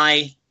just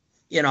my,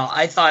 you know,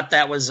 I thought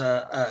that was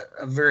a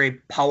very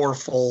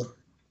powerful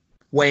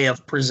way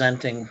of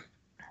presenting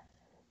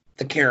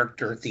the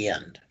character at the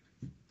end.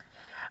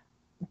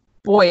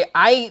 Boy,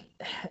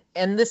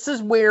 and this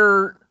is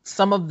where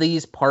some of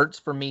these parts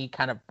for me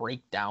kind of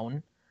break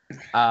down.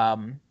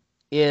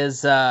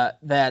 Is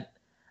that,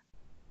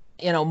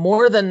 you know,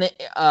 more than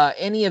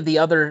any of the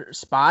other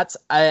spots,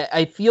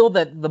 I feel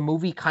that the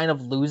movie kind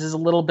of loses a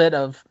little bit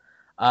of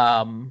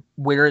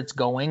where it's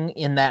going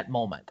in that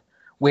moment,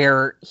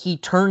 where he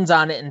turns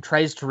on it and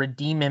tries to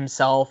redeem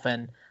himself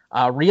and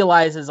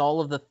realizes all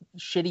of the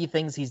shitty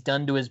things he's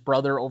done to his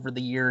brother over the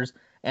years,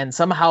 and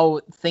somehow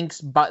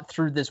thinks but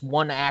through this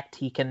one act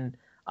he can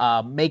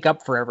make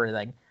up for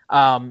everything.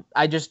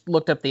 I just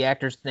looked up the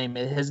actor's name.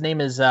 His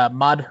name is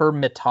Madhur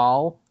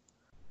Mittal.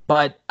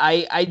 But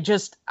I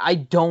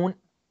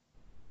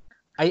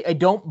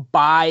don't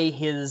buy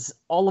his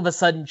all of a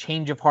sudden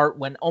change of heart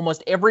when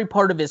almost every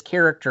part of his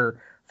character,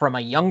 from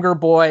a younger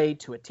boy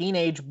to a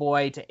teenage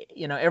boy to,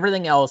 you know,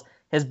 everything else,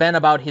 has been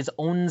about his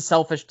own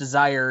selfish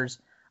desires,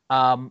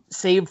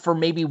 save for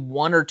maybe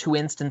one or two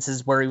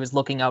instances where he was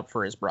looking out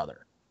for his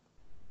brother.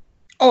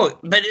 Oh,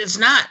 but it's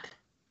not.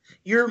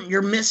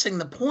 You're missing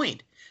the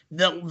point.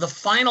 The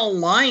final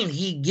line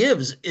he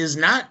gives is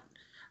not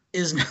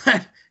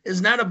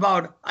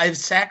about I've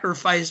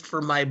sacrificed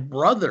for my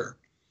brother.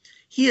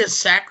 He has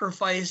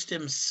sacrificed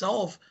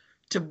himself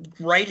to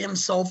right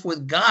himself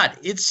with God.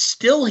 It's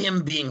still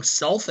him being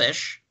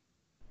selfish.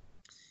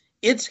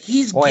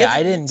 Boy,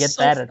 I didn't get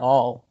that at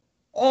all.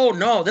 Oh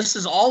no, this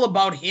is all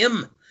about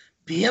him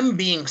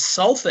being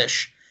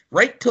selfish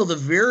right till the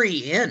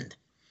very end.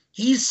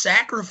 He's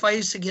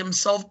sacrificing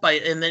himself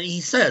and then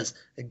he says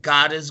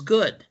God is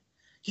good.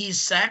 He's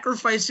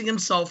sacrificing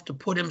himself to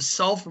put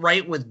himself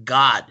right with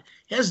God.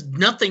 It has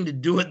nothing to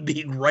do with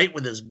being right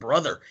with his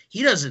brother.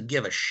 He doesn't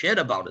give a shit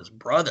about his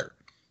brother.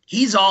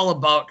 He's all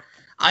about,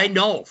 I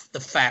know the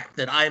fact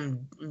that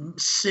I'm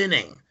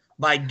sinning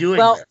by doing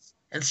this.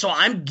 And so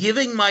I'm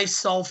giving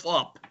myself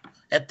up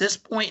at this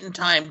point in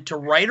time to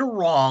right or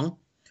wrong,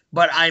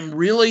 but I'm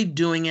really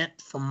doing it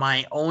for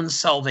my own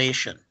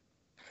salvation.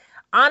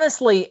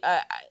 Honestly,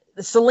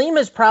 Salim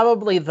is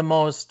probably the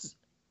most...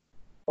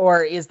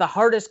 or is the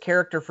hardest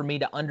character for me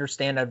to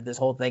understand out of this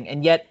whole thing.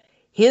 And yet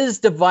his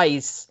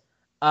device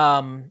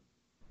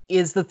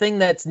is the thing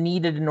that's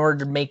needed in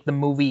order to make the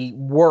movie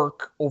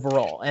work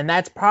overall. And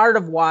that's part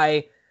of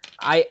why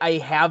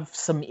I have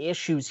some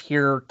issues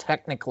here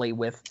technically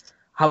with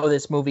how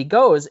this movie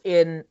goes.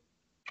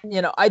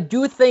 I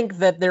do think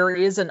that there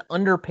is an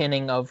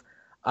underpinning of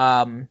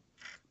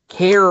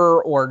care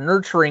or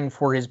nurturing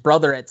for his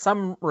brother at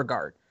some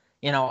regard.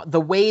 You know,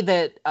 the way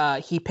that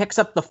he picks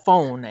up the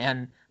phone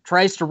and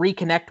tries to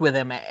reconnect with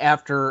him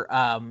after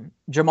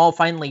Jamal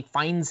finally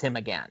finds him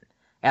again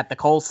at the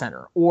call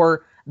center,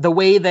 or the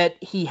way that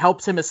he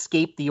helps him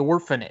escape the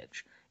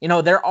orphanage. You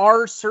know, there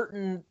are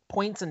certain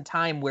points in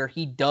time where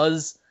he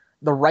does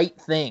the right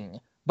thing,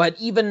 but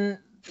even,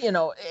 you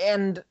know,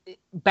 and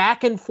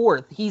back and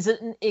forth, he's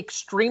an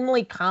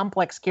extremely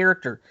complex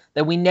character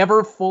that we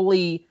never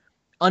fully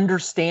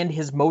understand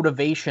his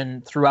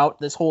motivation throughout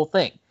this whole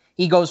thing.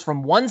 He goes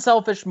from one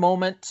selfish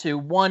moment to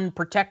one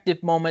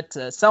protective moment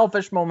to a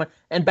selfish moment,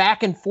 and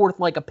back and forth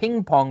like a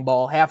ping pong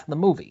ball half the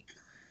movie.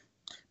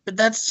 But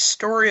that's the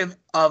story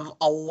of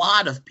a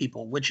lot of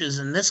people, which is,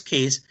 in this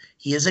case,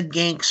 he is a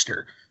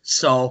gangster.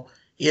 So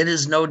it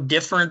is no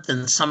different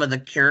than some of the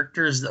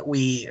characters that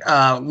we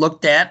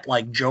looked at,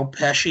 like Joe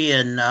Pesci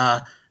in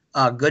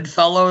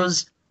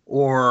Goodfellas,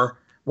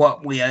 or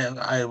what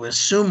I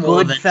assume will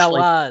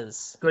eventually...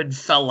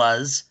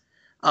 Goodfellas.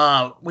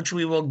 Which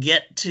we will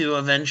get to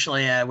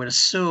eventually, I would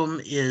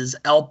assume, is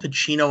Al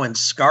Pacino and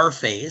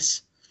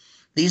Scarface.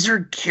 These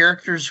are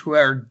characters who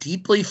are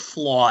deeply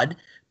flawed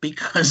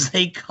because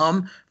they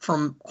come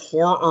from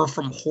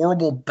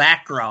horrible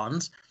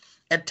backgrounds.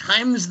 At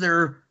times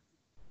they're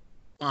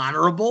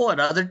honorable, at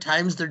other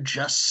times they're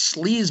just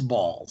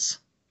sleazeballs.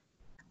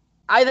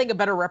 I think a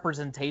better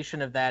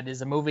representation of that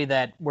is a movie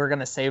that we're going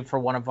to save for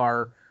one of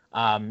our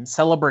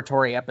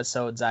celebratory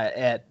episodes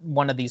at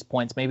one of these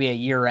points, maybe a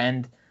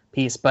year-end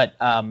piece, but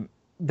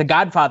the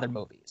Godfather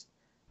movies,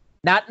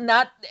 not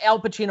Al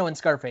Pacino and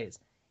Scarface,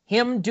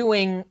 him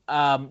doing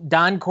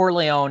Don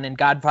Corleone in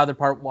Godfather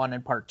Part 1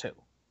 and Part 2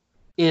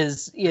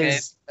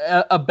 is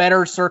a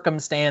better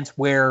circumstance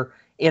where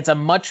it's a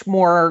much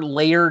more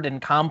layered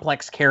and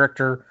complex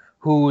character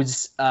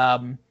who's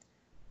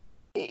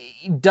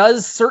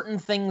does certain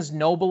things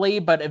nobly,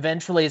 but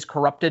eventually is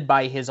corrupted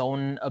by his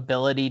own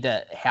ability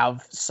to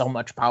have so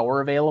much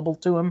power available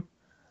to him.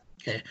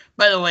 Okay.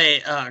 By the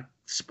way,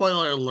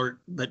 spoiler alert,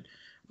 but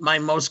my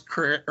most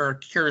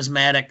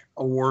charismatic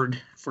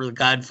award for The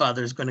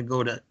Godfather is going to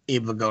go to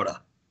Abe Vigoda.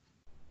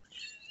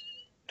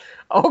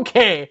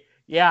 Okay.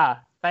 Yeah.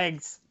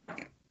 Thanks.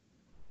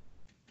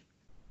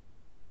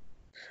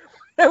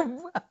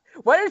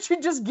 Why don't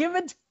you just give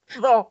it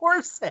to the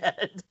horse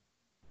head?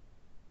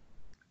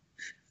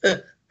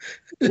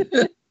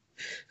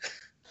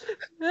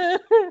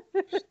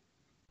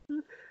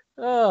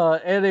 Oh,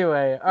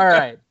 anyway. All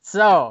right.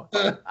 So,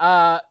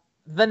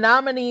 the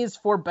nominees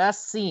for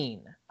best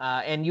scene,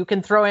 and you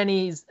can throw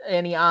any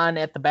on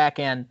at the back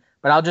end,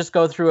 but I'll just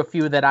go through a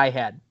few that I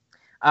had.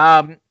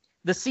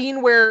 The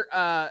scene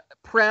where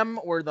Prem,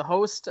 or the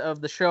host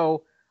of the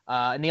show,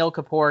 Anil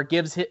Kapoor,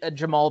 gives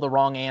Jamal the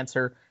wrong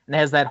answer and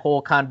has that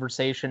whole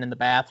conversation in the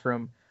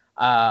bathroom,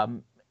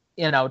 trying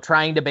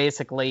to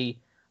basically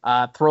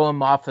throw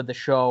him off of the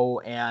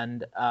show,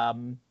 and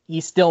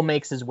he still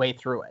makes his way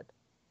through it.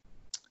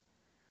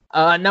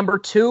 Number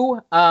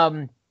two,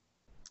 for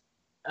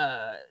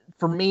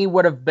me,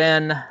 would have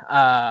been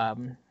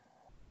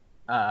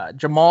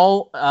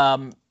Jamal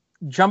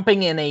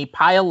jumping in a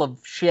pile of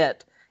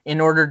shit in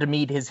order to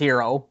meet his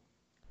hero.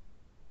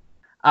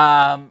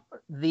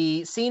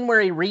 The scene where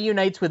he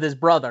reunites with his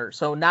brother.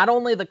 So not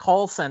only the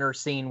call center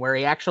scene where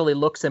he actually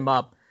looks him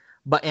up,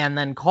 and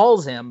then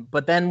calls him,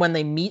 but then when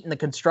they meet in the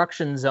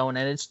construction zone,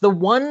 and it's the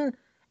one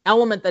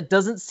element that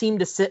doesn't seem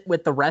to sit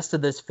with the rest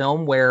of this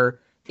film, where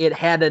it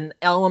had an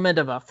element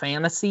of a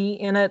fantasy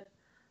in it,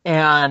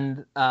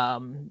 and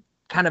kind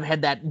of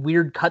had that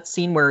weird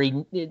cutscene where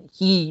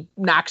he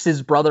knocks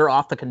his brother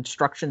off the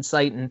construction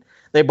site, and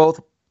they both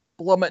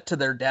plummet to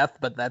their death,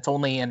 but that's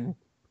only in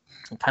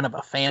kind of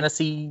a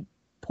fantasy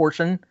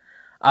portion.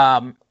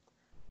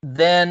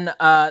 Then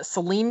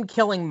Salim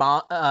killing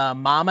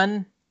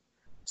Maman.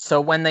 So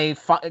when they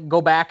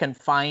go back and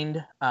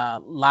find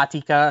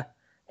Latika,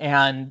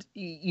 and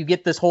you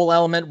get this whole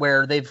element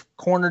where they've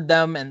cornered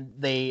them, and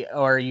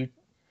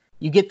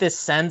you get this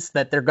sense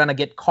that they're going to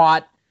get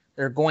caught,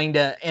 they're going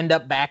to end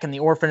up back in the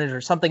orphanage, or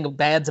something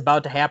bad's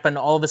about to happen.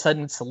 All of a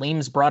sudden,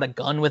 Salim's brought a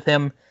gun with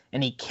him,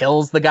 and he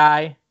kills the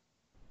guy.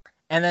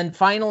 And then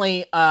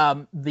finally,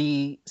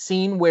 the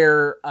scene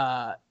where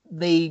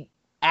they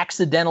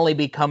accidentally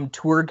become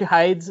tour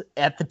guides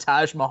at the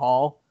Taj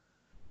Mahal.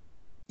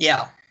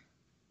 Yeah.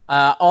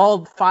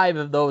 All five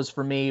of those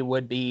for me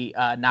would be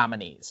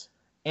nominees.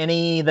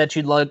 Any that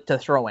you'd like to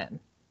throw in?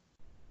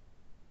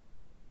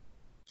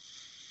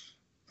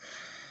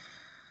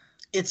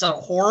 It's a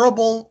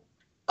horrible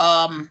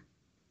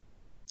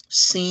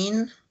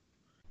scene,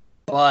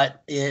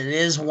 but it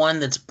is one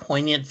that's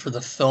poignant for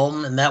the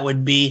film, and that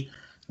would be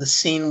the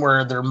scene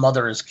where their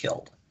mother is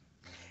killed.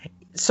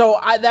 So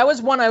that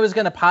was one I was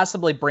going to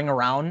possibly bring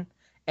around,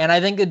 and I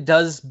think it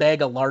does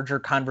beg a larger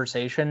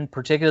conversation,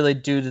 particularly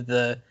due to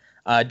the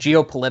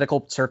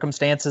geopolitical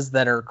circumstances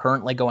that are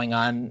currently going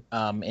on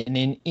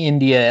in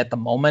India at the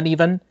moment.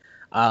 Even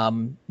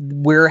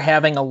we're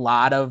having a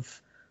lot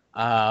of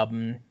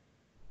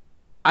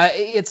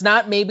It's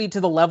not maybe to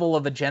the level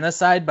of a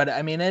genocide, but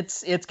I mean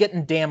it's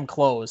getting damn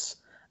close.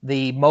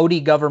 The Modi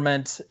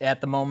government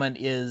at the moment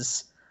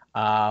is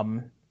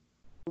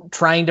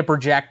trying to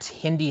project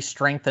Hindi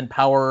strength and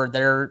power.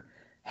 They're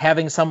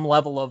having some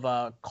level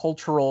of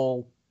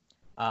cultural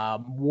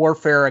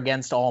warfare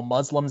against all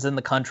Muslims in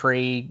the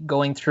country,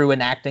 going through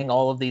enacting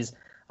all of these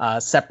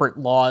separate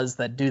laws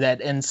that do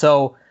that. And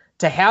so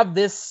to have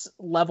this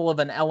level of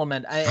an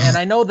element, and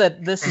I know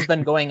that this has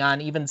been going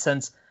on even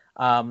since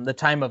the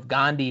time of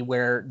Gandhi,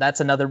 where that's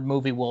another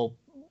movie we'll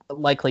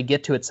likely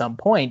get to at some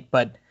point,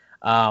 but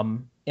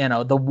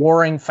the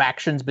warring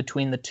factions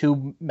between the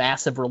two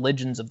massive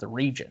religions of the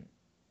region.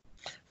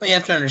 Well, you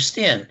have to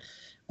understand,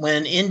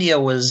 when India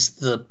was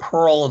the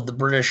pearl of the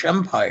British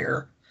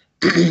Empire,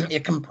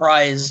 it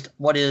comprised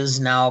what is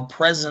now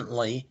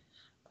presently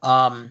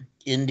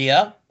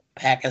India,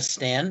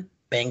 Pakistan,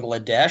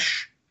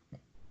 Bangladesh,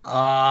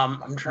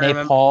 I'm trying to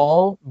remember.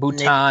 Nepal,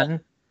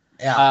 Bhutan,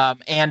 Yeah.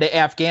 and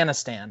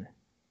Afghanistan.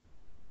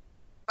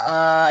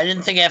 I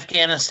didn't think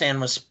Afghanistan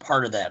was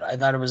part of that. I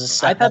thought it was a I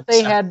separate. thought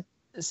they had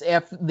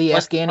the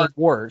Afghani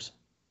wars.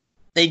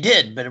 They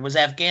did, but it was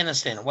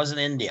Afghanistan. It wasn't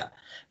India.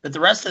 But the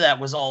rest of that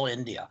was all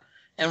India.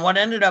 And what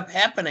ended up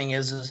happening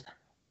is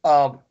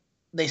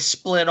they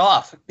split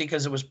off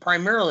because it was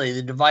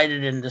primarily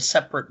divided into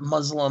separate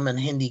Muslim and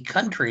Hindi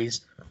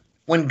countries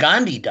when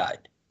Gandhi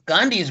died.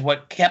 Gandhi is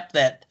what kept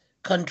that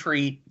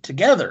country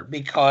together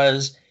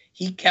because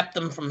he kept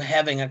them from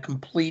having a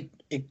complete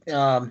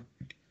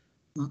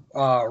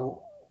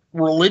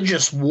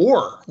religious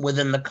war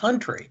within the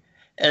country.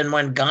 And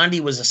when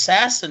Gandhi was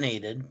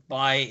assassinated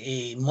by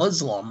a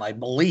Muslim, I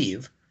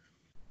believe,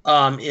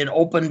 it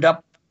opened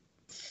up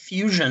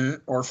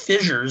fusion or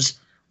fissures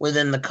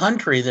within the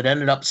country that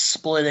ended up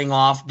splitting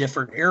off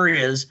different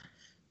areas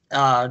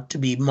to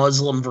be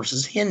Muslim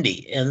versus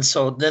Hindi. And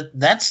so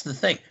that's the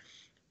thing.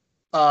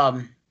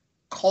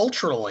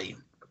 Culturally,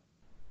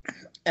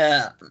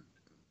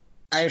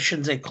 I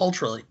shouldn't say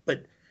culturally,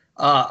 but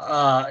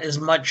as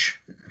much,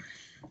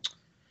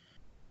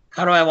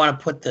 how do I want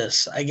to put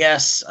this? I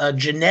guess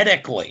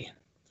genetically,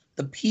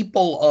 the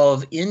people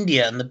of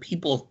India and the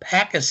people of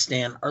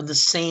Pakistan are the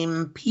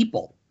same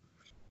people.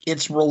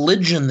 It's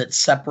religion that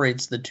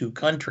separates the two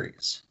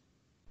countries.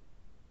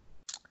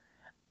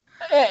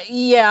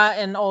 Yeah,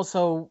 and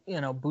also,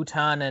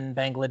 Bhutan and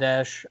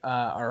Bangladesh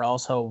are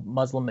also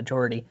Muslim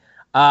majority.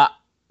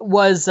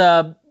 Was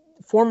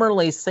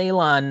formerly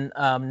Ceylon,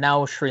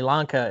 now Sri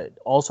Lanka,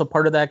 also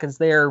part of that? Because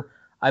they're,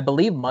 I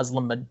believe,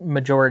 Muslim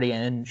majority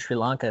in Sri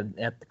Lanka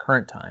at the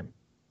current time.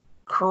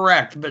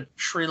 Correct, but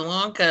Sri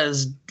Lanka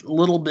is a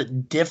little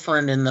bit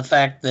different in the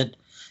fact that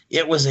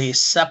it was a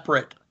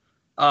separate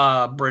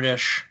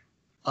British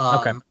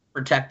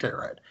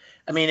protectorate.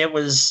 I mean, it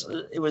was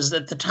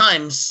at the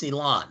time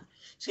Ceylon.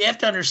 So you have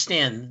to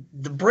understand,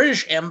 the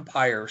British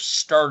Empire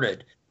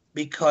started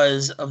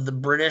because of the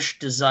British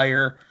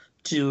desire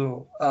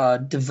to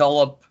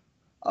develop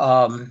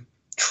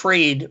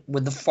trade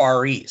with the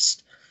Far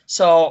East.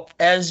 So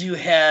as you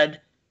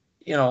had,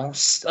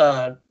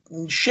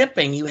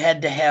 shipping, you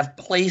had to have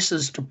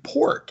places to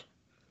port.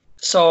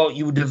 So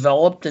you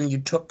developed and you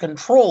took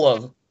control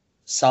of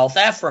South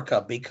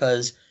Africa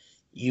because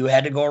you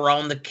had to go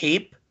around the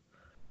Cape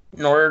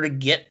in order to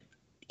get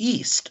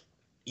east.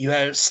 You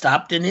had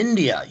stopped in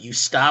India. You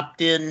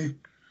stopped in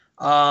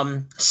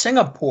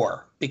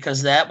Singapore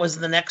because that was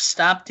the next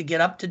stop to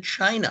get up to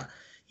China.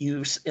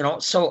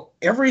 So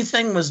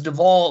everything was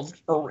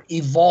evolved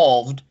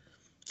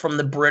from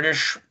the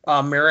British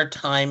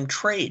maritime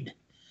trade,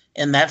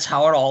 and that's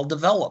how it all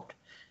developed.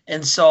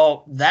 And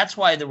so that's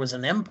why there was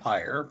an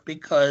empire,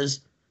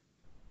 because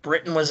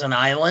Britain was an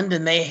island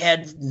and they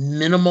had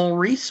minimal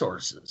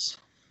resources.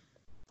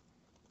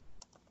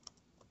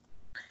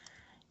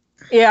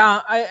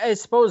 Yeah, I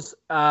suppose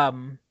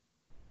that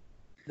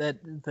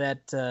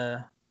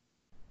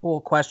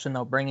whole question,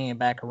 though, bringing it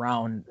back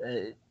around,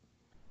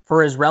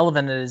 for as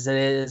relevant as it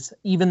is,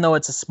 even though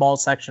it's a small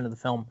section of the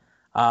film,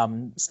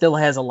 still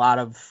has a lot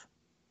of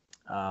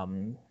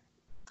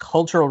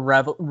cultural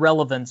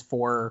relevance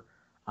for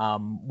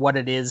what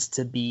it is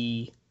to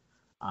be,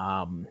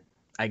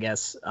 I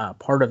guess,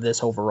 part of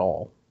this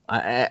overall.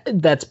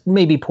 That's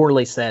maybe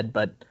poorly said,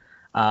 but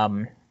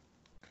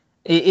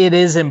it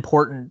is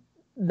important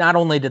not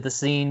only to the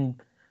scene,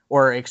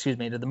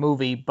 to the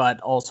movie, but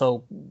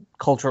also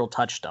cultural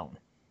touchstone.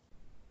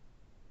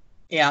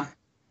 Yeah.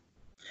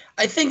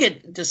 I think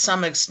it, to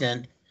some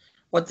extent,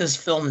 what this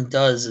film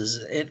does is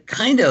it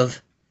kind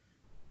of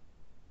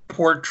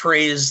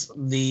portrays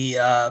the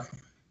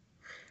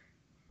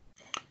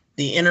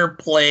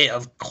interplay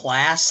of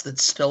class that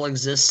still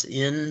exists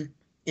in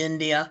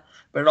India,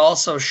 but it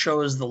also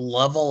shows the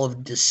level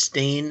of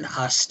disdain,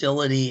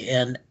 hostility,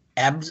 and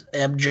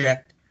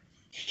abject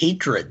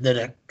hatred that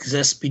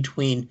exists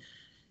between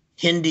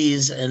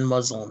Hindus and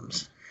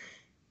Muslims.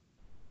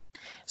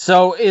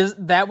 So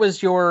that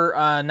was your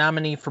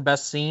nominee for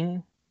best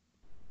scene?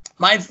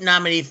 My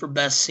nominee for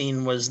best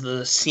scene was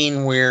the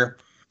scene where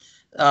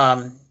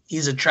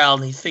he's a child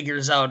and he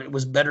figures out it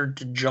was better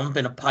to jump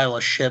in a pile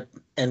of shit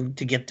and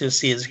to get to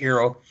see his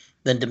hero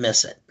than to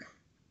miss it.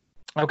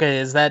 Okay,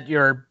 is that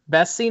your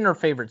best scene or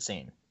favorite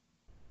scene?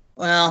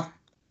 Well,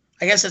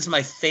 I guess it's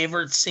my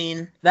favorite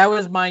scene. That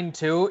was mine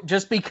too,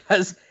 just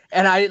because,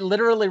 and I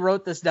literally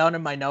wrote this down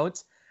in my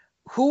notes.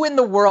 Who in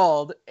the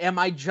world am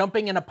I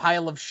jumping in a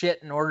pile of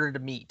shit in order to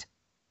meet?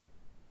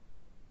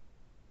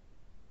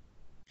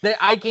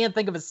 I can't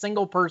think of a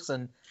single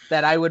person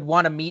that I would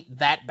want to meet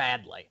that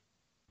badly.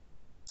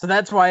 So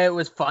that's why it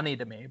was funny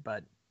to me,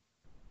 but...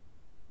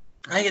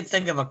 I can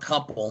think of a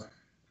couple.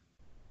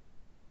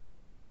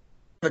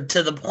 But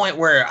to the point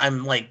where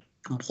I'm, like,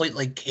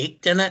 completely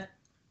caked in it?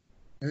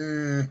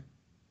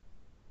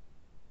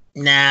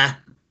 Nah,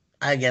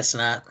 I guess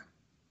not.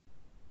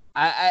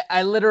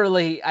 I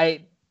literally,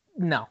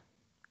 no.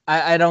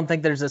 I don't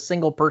think there's a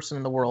single person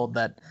in the world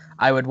that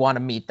I would want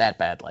to meet that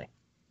badly.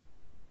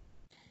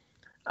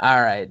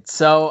 All right,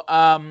 so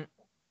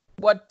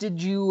what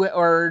did you,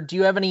 or do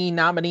you have any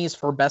nominees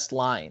for best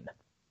line?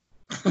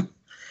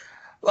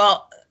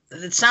 Well,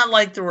 it's not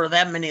like there were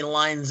that many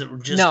lines that were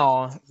just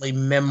really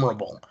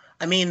memorable.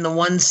 I mean, the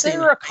one scene,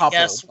 there were a couple,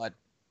 I guess, but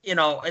you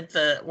know, at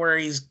the where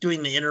he's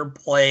doing the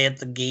interplay at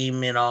the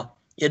game, you know,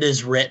 it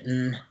is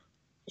written,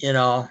 you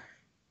know.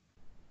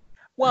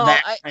 Well,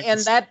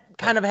 that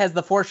kind of has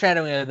the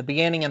foreshadowing at the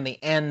beginning and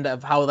the end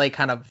of how they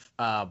kind of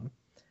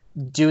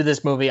do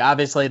this movie.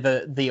 Obviously,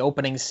 the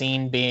opening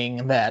scene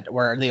being that,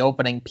 where the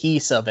opening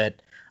piece of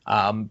it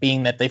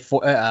being that they,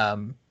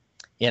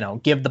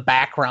 give the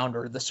background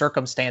or the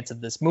circumstance of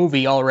this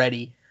movie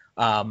already.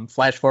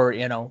 Flash forward,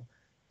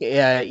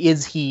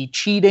 is he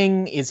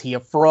cheating? Is he a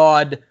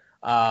fraud?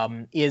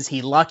 Is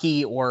he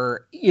lucky,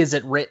 or is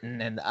it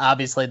written? And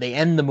obviously, they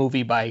end the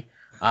movie by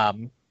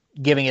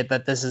giving it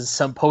that this is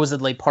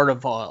supposedly part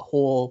of a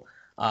whole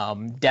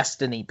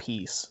destiny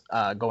piece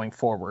going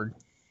forward.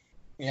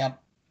 Yep.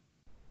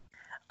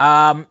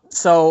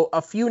 So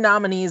a few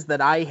nominees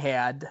that I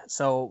had.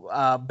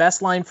 So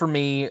best line for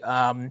me,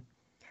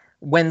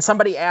 when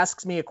somebody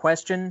asks me a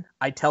question,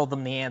 I tell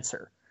them the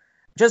answer.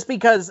 Just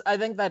because I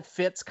think that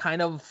fits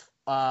kind of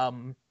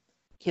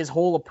his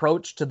whole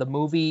approach to the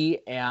movie,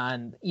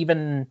 and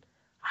even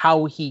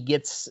how he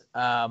gets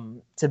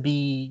to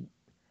be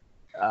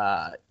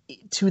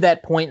to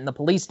that point in the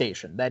police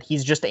station, that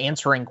he's just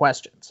answering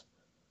questions.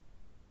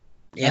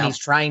 Yeah. And he's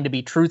trying to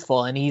be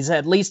truthful, and he's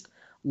at least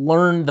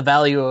learned the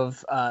value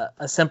of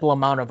a simple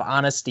amount of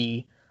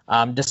honesty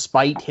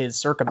despite his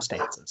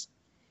circumstances.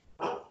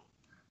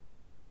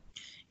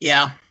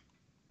 Yeah.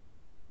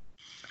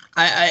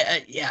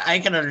 I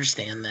can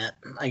understand that,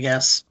 I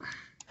guess.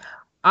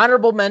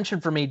 Honorable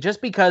mention for me, just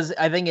because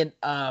I think it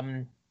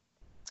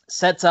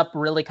sets up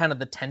really kind of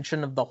the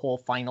tension of the whole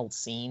final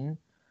scene.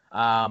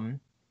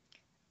 Prem,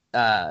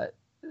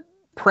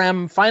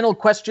 final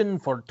question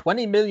for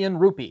 20 million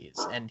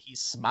rupees, and he's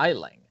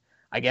smiling.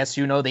 I guess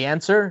you know the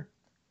answer?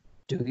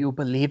 Do you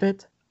believe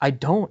it? I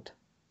don't.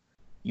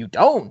 You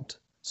don't?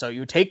 So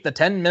you take the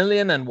 10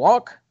 million and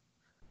walk?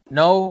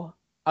 No,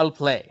 I'll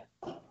play.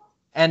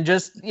 And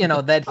just,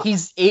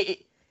 that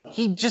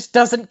he just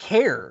doesn't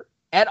care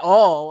at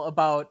all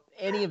about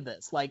any of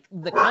this. Like,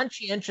 the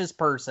conscientious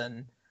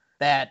person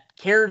that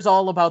cares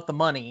all about the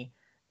money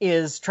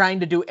is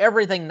trying to do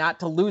everything not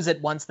to lose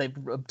it once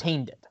they've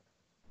obtained it.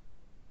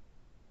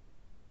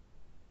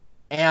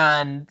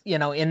 And,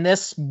 in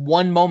this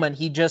one moment,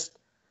 he just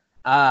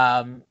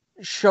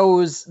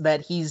shows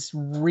that he's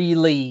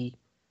really...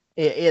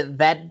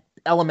 that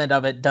element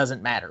of it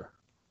doesn't matter.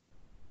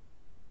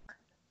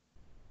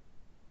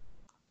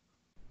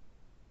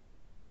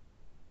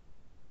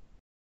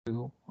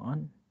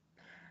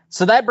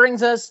 So that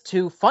brings us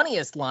to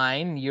funniest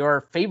line,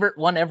 your favorite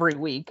one every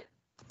week.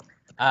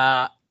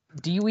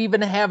 Do you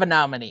even have a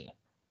nominee?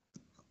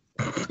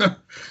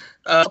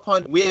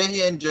 We are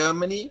here in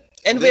Germany.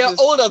 And we are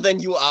older than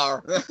you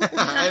are.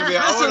 And we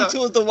are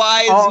Listen to the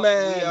wise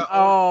man.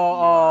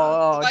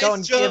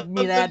 Don't give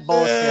me that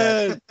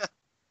bullshit.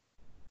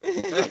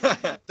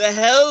 The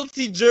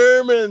healthy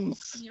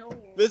Germans. No.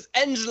 With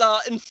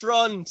Angela in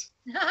front.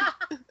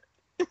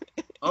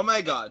 Oh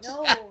my God.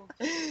 No.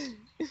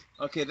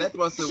 Okay, that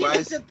was the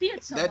wise.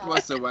 That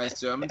was the wise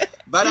German.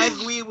 But I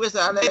agree with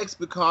Alex,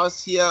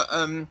 because here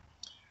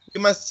you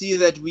must see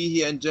that we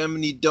here in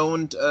Germany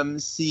don't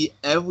see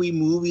every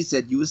movies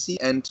that you see,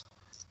 and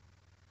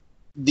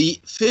the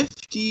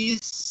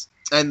 50s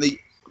and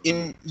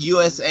in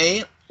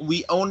USA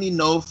we only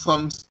know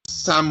from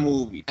some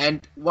movie.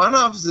 And one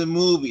of the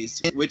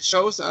movies which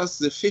shows us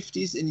the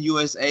 50s in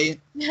USA,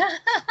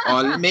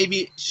 or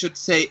maybe should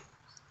say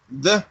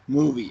the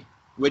movie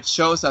which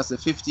shows us the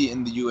 50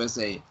 in the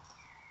USA,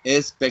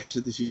 is Back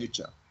to the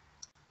Future.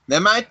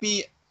 There might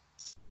be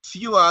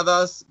few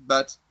others,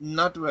 but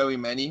not very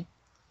many.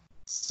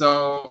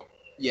 So,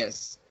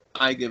 yes,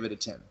 I give it a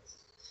 10.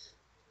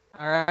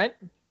 All right.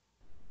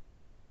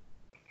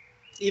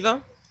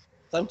 Eva,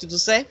 something to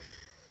say?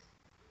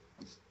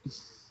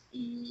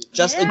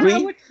 Just agree?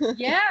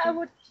 I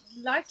would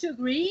like to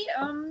agree.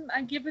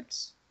 I give it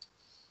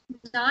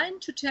 9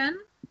 to 10.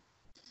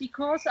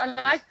 because I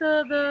like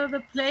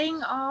the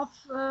playing of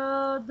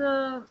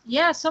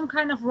some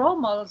kind of role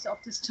models of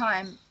this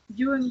time,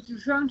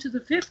 referring to the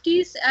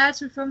 50s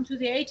as referring to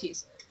the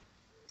 80s.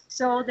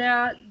 So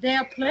they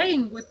are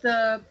playing with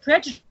the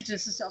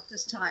prejudices of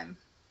this time.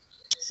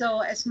 So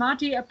as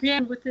Marty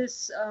appearing with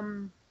his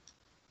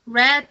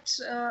red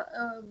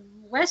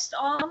vest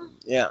on,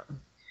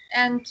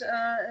 and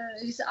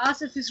he's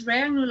asked if he's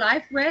wearing a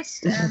life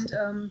vest,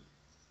 and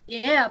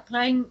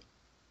playing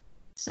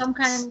some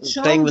kind,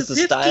 showing the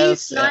 50s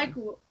styles, like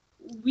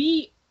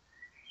we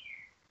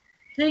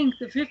think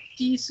the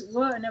 50s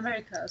were in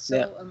America. So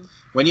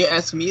when you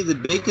ask me, the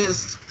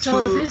biggest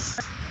this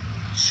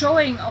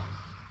showing of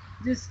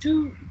these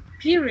two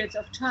periods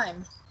of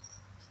time,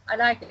 I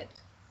like it.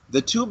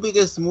 The two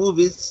biggest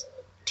movies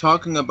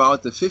talking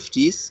about the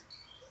 50s,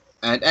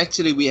 and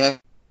actually we have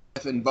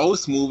in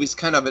both movies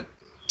kind of a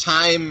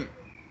time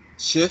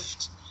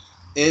shift,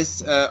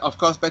 is of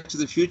course Back to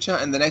the Future,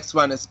 and the next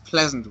one is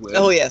Pleasantville.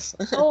 Oh yes.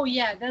 Oh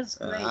yeah, that's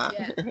great.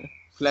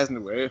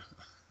 Pleasantville.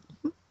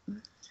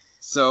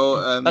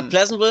 So, but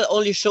Pleasantville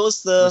only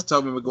shows the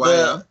Tobey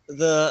Maguire,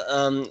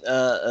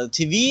 the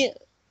TV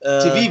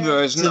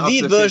version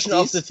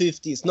of the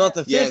 50s, not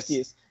the 50s.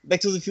 Yes.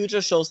 Back to the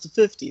Future shows the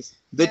 50s.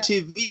 The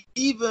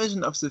TV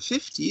version of the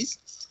 50s,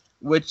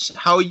 which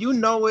how you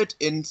know it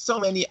in so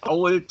many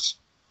old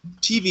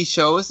TV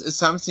shows, is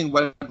something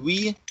what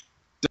we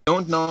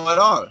don't know at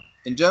all.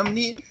 In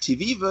Germany,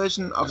 TV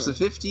version of the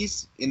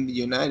 50s in the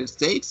United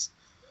States,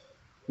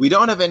 we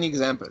don't have any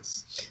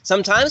examples.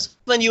 Sometimes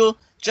when you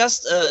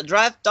just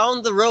drive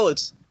down the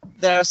road,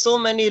 there are so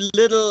many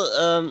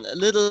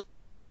little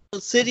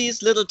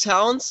cities, little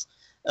towns.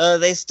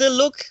 They still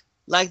look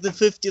like the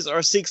 50s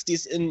or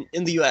 60s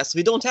in the US.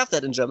 We don't have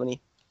that in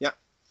Germany. Yeah.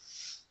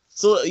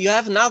 So you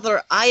have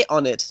another eye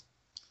on it,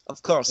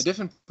 of course. A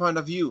different point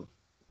of view.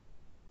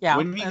 Yeah,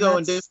 when we go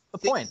into the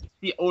point.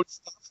 The old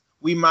stuff,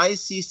 we might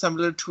see some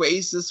little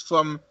traces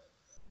from,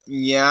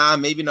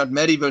 maybe not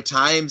medieval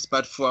times,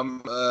 but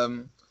from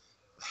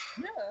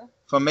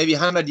maybe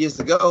 100 years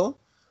ago,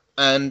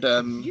 and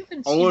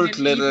old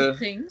little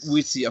things.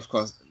 We see, of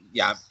course,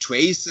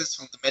 traces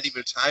from the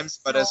medieval times,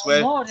 but as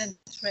well more than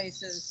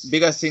traces,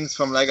 bigger things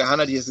from like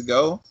 100 years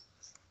ago.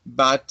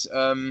 But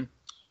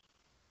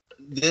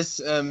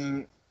this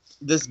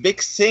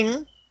big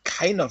thing,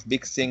 kind of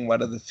big thing,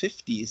 what are the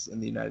 50s in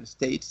the United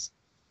States?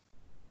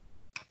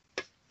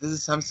 This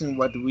is something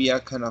what we are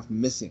kind of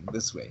missing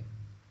this way,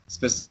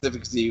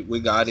 specifically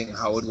regarding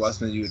how it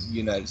was in the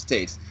United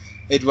States.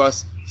 It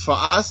was for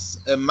us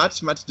a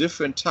much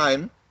different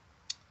time,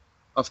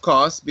 of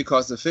course,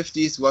 because the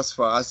 50s was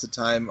for us a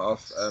time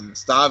of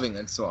starving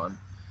and so on.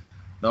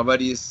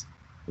 Nobody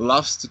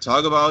loves to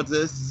talk about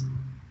this.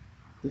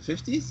 The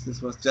 50s?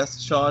 This was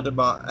just short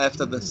about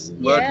after the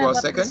World War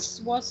II.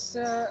 This was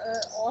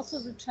also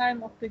the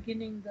time of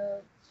beginning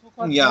the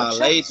so-called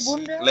late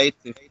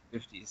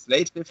 50s.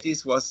 Late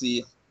 50s was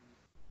the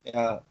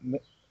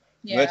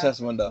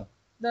Wirtschaftswunder.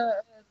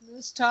 The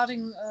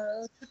starting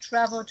to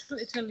travel to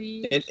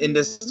Italy.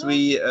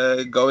 Industry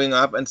going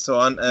up and so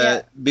on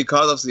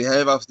because of the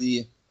help of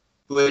the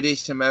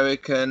British,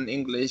 American,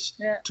 English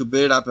to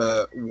build up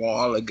a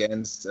wall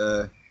against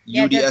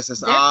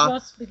UdSSR. That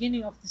was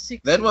beginning of the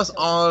 60s. That was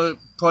all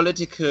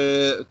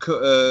political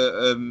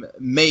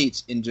made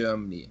in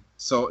Germany,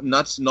 so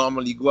not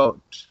normally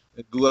grown.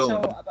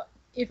 So,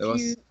 if it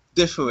was you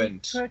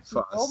different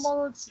for us.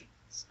 Normal, it's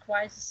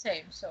quite the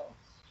same. So,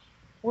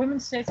 women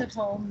stays at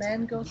home,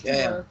 men goes to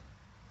work.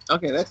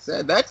 Okay, that's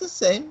the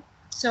same.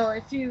 So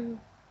if you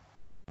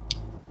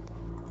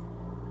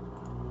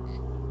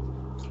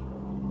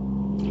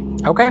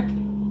Okay.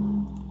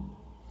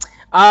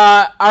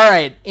 All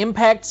right.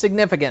 Impact,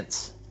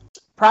 significance.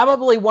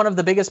 Probably one of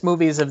the biggest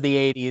movies of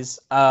the 80s,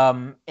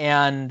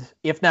 and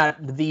if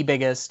not the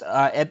biggest,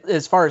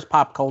 as far as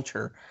pop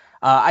culture.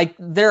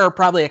 There are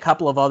probably a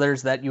couple of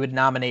others that you would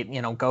nominate,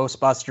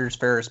 Ghostbusters,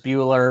 Ferris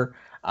Bueller,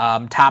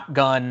 Top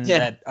Gun,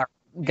 that are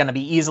going to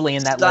be easily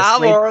in that Star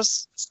list.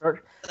 Wars.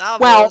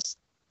 Well,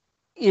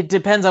 it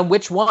depends on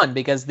which one,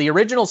 because the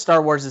original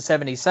Star Wars is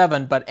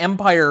 77, but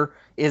Empire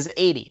is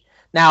 80.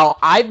 Now,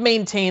 I've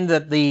maintained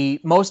that the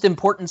most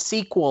important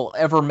sequel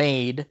ever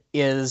made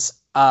is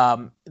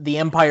The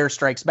Empire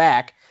Strikes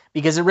Back,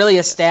 because it really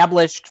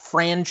established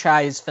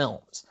franchise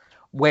films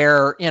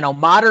where,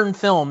 modern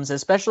films,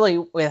 especially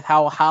with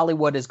how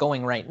Hollywood is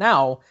going right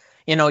now,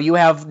 you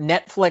have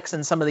Netflix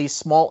and some of these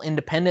small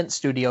independent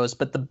studios,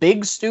 but the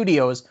big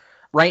studios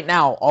right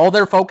now, all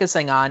they're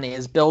focusing on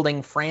is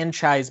building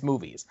franchise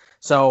movies.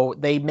 So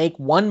they make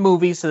one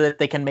movie so that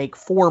they can make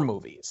 4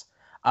 movies.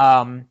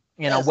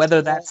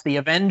 Whether that's the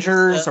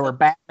Avengers or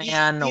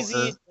Batman.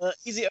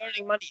 Easy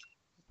earning money.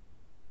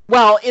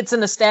 Well, it's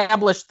an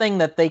established thing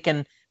that they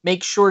can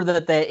make sure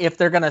that if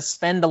they're going to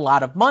spend a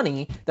lot of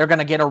money, they're going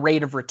to get a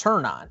rate of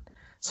return on.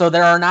 So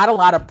there are not a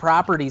lot of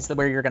properties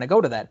where you're going to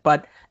go to that.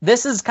 But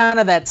this is kind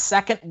of that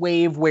second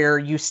wave where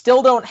you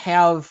still don't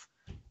have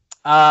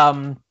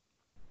the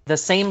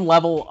same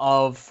level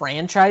of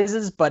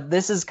franchises, but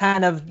this is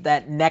kind of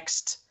that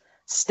next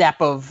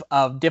step of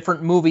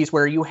different movies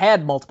where you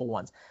had multiple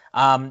ones.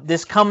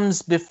 This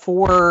comes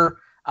before,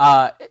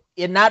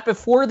 not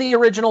before the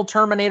original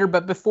Terminator,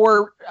 but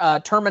before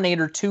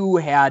Terminator 2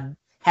 had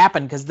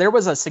happened, because there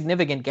was a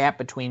significant gap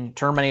between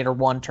Terminator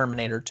 1,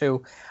 Terminator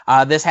 2.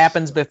 This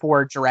happens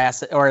before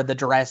the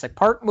Jurassic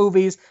Park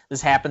movies.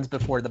 This happens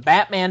before the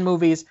Batman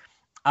movies.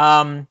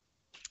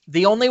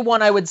 The only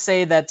one I would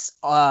say that's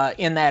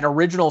in that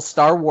original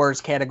Star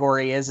Wars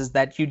category is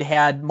that you'd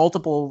had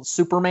multiple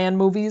Superman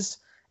movies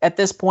at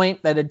this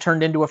point that had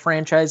turned into a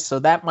franchise, so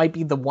that might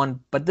be the one.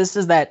 But this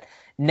is that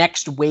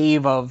next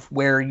wave of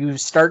where you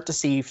start to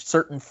see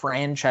certain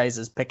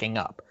franchises picking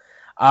up.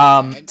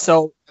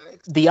 So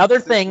the other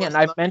thing, and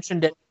I've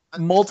mentioned it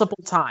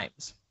multiple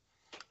times,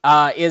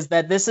 is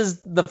that this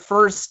is the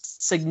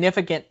first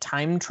significant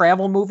time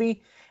travel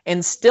movie,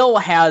 and still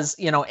has,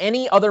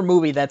 any other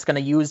movie that's going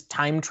to use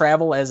time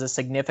travel as a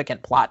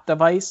significant plot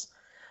device.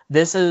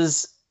 This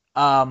is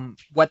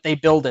what they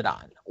build it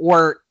on.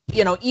 Or,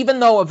 even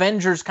though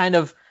Avengers kind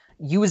of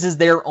uses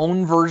their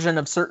own version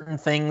of certain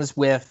things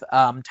with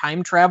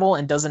time travel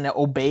and doesn't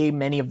obey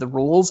many of the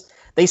rules,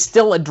 they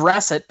still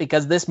address it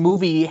because this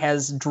movie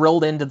has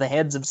drilled into the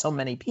heads of so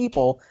many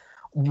people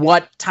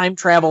what time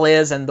travel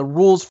is and the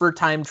rules for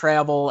time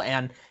travel,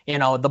 and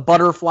the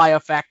butterfly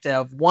effect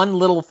of one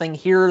little thing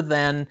here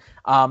then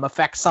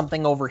affects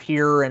something over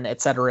here, and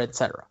et cetera, et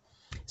cetera.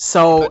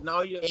 So but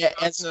now you're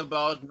talking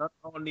about not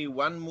only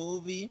one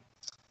movie,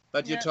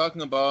 but you're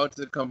talking about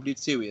the complete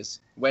series.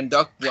 When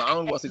Doc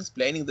Brown was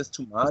explaining this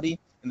to Marty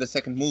in the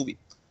second movie,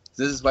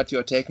 this is what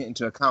you're taking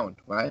into account,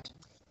 right?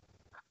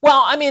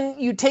 Well, I mean,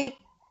 you take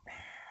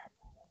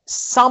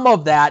some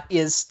of that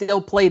is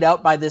still played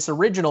out by this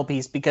original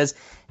piece, because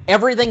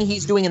everything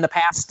he's doing in the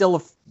past still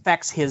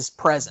affects his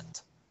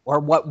present, or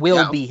what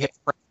will be his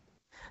present.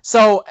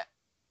 So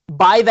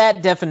by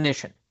that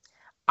definition,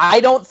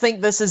 I don't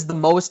think this is the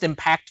most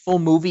impactful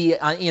movie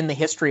in the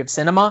history of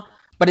cinema,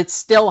 but it's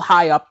still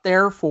high up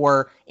there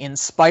for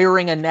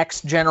inspiring a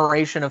next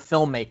generation of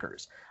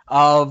filmmakers,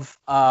 of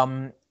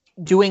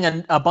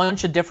doing a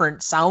bunch of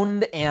different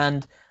sound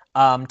and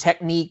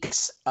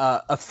techniques,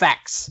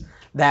 effects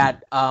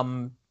that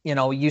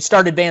you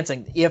start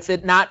advancing. If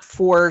it not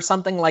for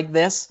something like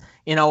this,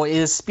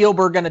 is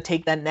Spielberg going to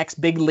take that next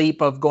big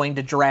leap of going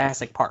to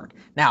Jurassic Park?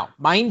 Now,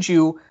 mind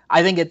you,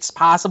 I think it's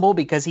possible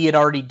because he had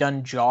already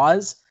done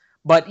Jaws,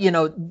 but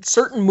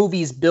certain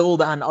movies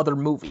build on other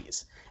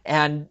movies,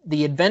 and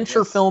the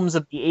adventure films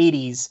of the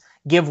 80s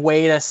give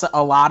way to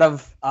a lot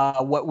of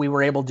what we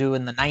were able to do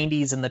in the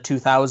 90s and the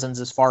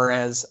 2000s as far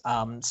as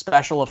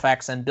special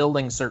effects and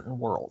building certain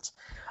worlds.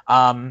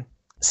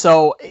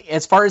 So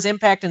as far as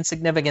impact and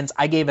significance,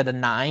 I gave it a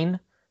 9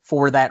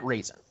 for that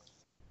reason.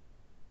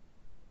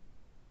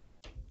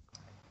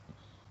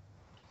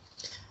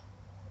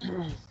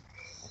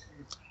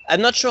 I'm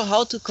not sure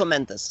how to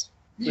comment this,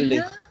 really.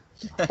 Yeah.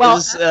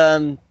 Well,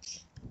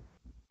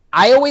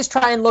 I always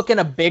try and look in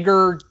a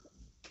bigger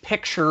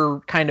picture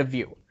kind of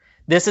view.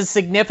 This is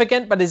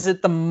significant, but is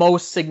it the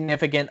most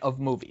significant of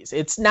movies?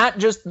 It's not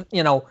just,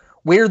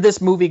 where this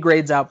movie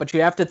grades out, but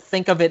you have to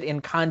think of it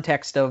in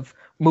context of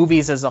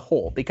movies as a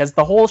whole, because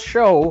the whole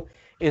show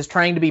is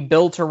trying to be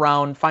built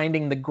around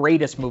finding the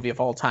greatest movie of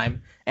all time.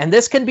 And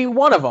this can be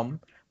one of them,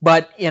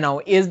 but,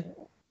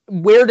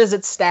 where does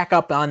it stack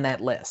up on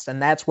that list?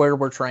 And that's where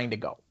we're trying to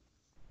go.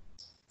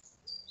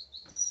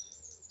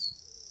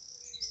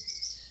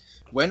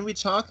 When we're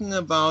talking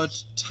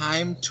about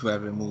time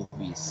travel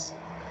movies,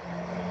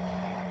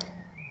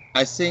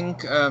 I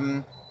think,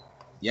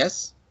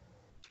 yes,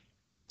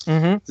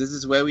 this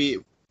is very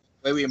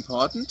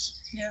important.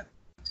 Yeah.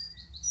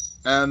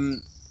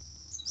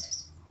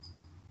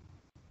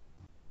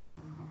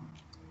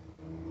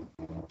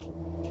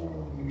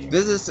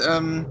 This is,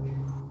 should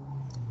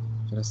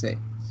I say,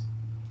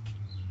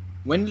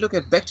 when you look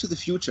at Back to the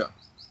Future,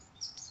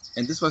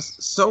 and this was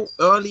so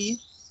early,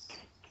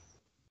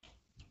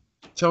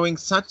 showing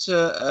such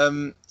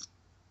a,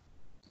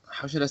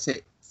 how should I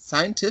say,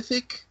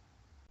 scientific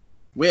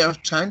way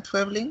of time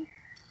traveling,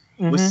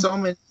 with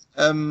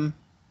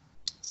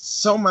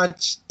so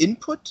much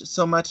input,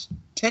 so much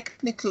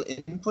technical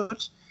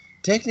input,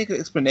 technical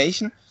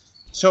explanation,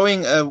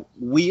 showing a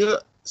real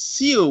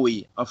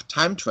theory of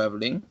time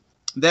traveling.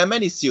 There are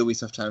many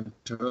theories of time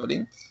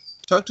traveling.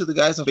 Talk to the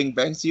guys of Big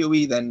Bang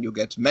Theory, then you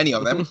get many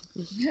of them.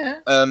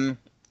 Yeah.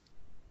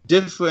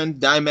 Different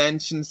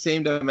dimensions,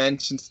 same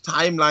dimensions,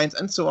 timelines,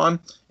 and so on.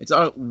 It's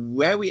all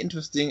very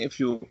interesting if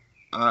you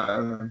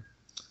are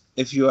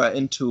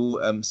into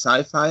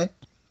sci-fi.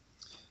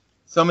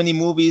 So many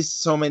movies,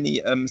 so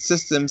many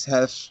systems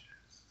have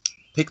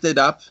picked it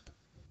up,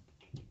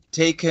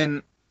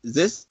 taken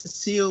this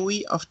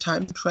theory of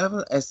time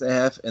travel as they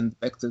have in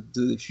Back to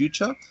the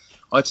Future,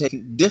 or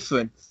taking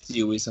different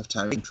theories of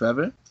time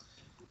travel.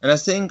 And I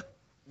think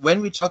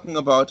when we're talking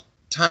about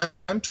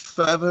time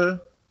travel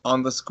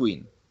on the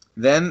screen,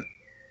 then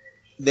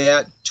there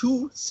are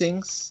two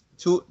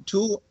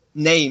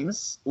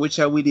names which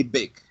are really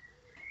big,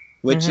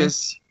 which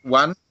is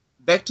one,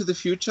 Back to the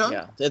Future.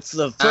 Yeah, that's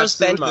the first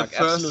benchmark.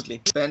 Absolutely.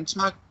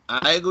 Benchmark.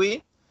 I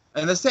agree.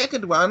 And the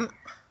second one,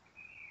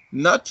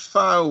 not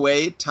far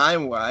away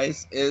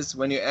time-wise, is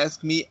when you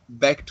ask me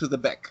Back to the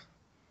Back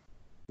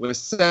with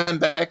Sam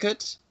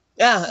Beckett.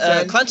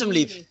 Yeah, Quantum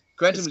Leap.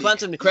 Quantum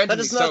Leap. But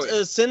it's not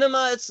a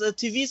cinema, it's a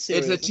TV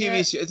series.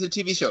 It's a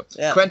TV show.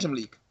 Yeah. Quantum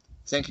Leap.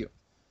 Thank you.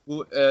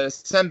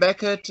 Sam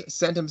Beckett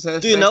sent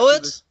himself. Do you know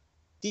it?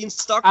 Dean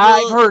Stockwell?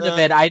 I've heard of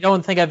it. I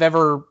don't think I've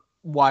ever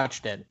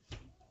watched it.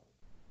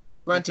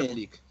 Quantum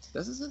Leap.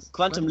 This is it?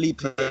 Quantum Leap.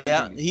 Quantum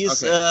Yeah, Leap.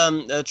 he's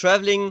Okay.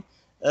 traveling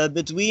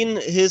between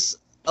his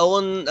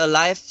own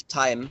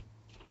lifetime.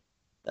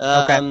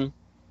 Okay.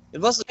 It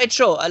was a great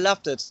show. I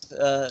loved it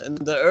in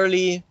the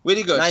early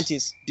Really good.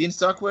 90s. Dean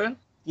Stockwell.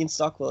 Dean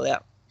Stockwell, yeah.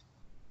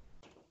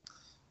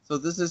 So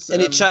this is.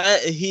 And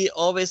he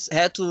always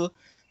had to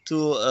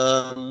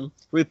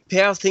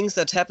repair things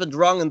that happened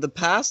wrong in the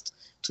past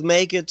to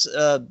make it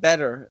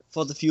better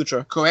for the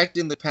future. Correct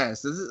in the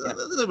past. This is a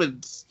little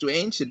bit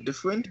strange and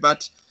different,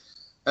 but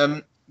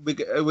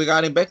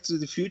regarding Back to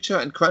the Future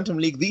and Quantum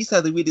League, these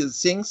are really the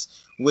things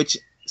which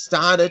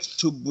started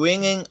to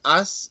bringing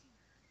us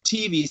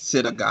TV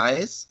sitter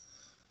guys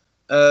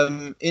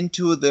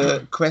into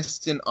the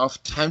question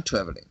of time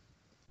traveling.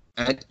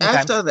 And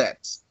after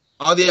that,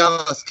 all the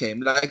others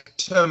came, like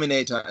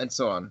Terminator and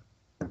so on.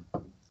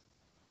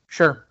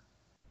 Sure.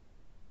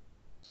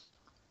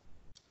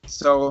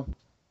 So,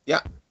 yeah.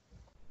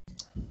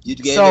 You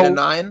gave it a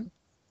 9.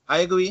 I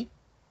agree.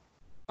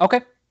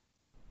 Okay.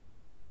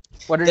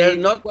 What are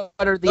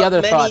the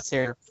other thoughts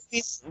here?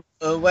 Movies,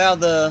 where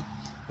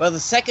the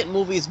second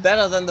movie is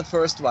better than the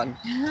first one.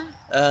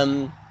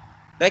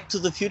 Back to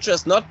the Future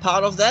is not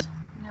part of that.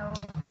 No.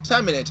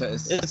 Terminator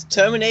is.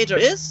 Terminator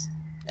is,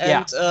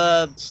 and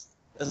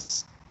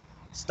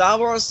Star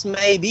Wars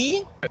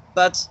maybe,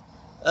 but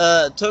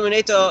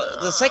Terminator,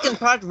 the second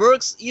part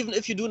works even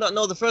if you do not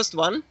know the first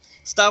one.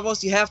 Star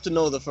Wars, you have to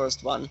know the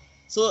first one.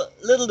 So,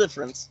 little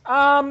difference.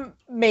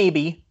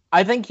 Maybe.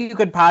 I think you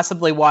could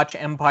possibly watch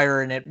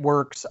Empire and it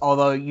works,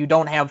 although you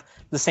don't have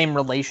the same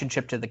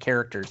relationship to the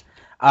characters.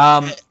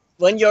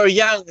 When you're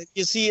young,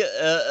 you see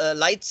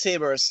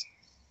lightsabers.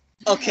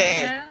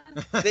 Okay,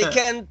 they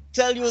can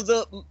tell you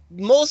the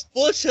most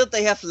bullshit.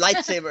 They have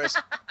lightsabers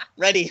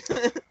ready.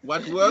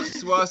 What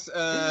worked was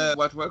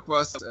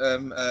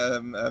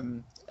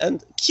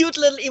and cute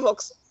little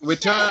Ewoks.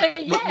 Return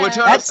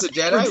of the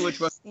Jedi, which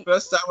was the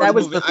first Star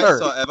Wars movie I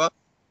saw ever.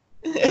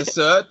 The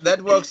third,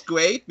 that works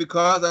great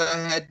because I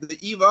had the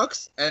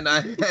Ewoks and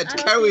I had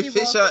Carrie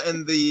Fisher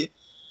in the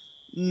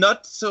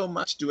not so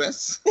much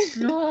dress.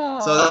 No.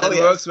 So that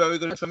works very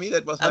good for me.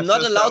 That was my I'm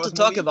not first allowed Star to Wars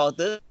talk movie. about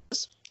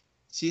this.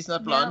 She's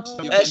not blonde.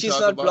 No. You can She's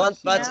talk not about blonde,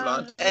 it. but She's not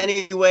blonde.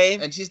 anyway,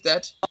 And she's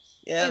dead.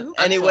 yeah. Who?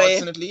 Anyway,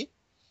 Unfortunately.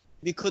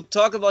 we could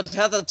talk about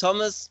Heather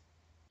Thomas.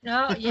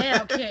 No,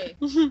 yeah, okay.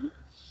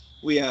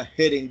 We are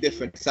hitting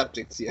different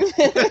subjects here.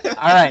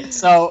 All right.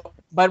 So,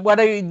 but what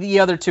do the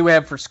other two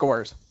have for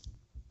scores?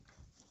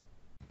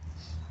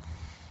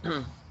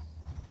 Or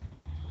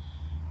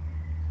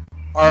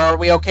are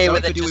we okay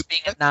with it just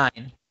being a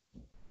 9?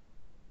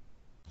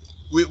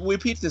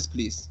 Repeat this,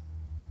 please.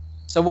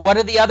 So what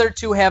do the other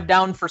two have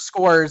down for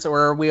scores, or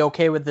are we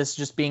okay with this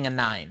just being a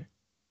 9?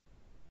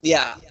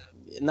 Yeah,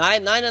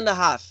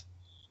 9.5.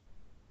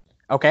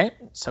 Okay,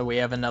 so we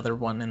have another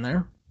one in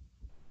there.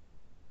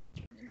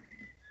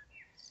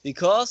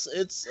 Because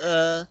it's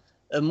a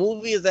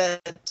movie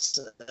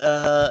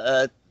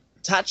that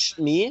touched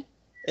me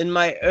in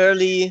my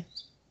early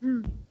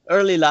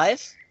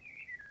life,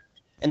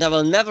 and I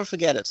will never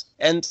forget it.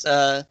 And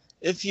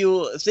if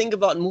you think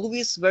about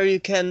movies where you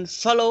can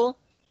follow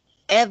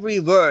every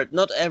word,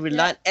 not every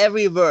line,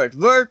 every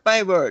word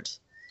by word,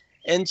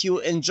 and you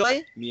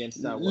enjoy Me and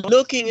Star Wars.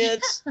 looking at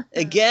it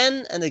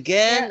again and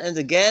again and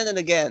again and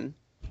again,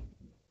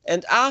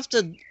 and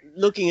after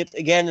looking it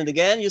again and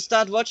again, you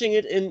start watching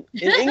it in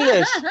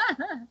English,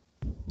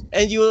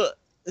 and you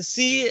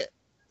see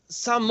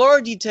some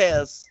more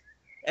details,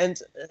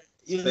 and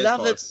you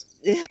love it.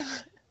 You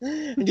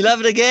love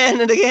it again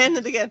and again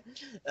and again.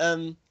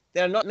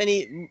 There are not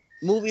many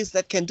movies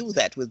that can do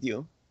that with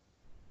you,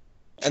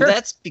 and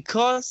that's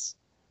because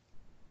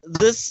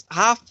this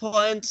half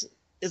point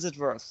is it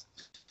worth.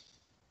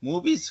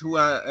 Movies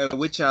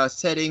which are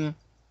setting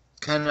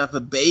kind of a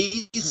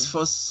base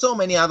for so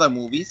many other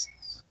movies.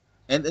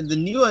 And in the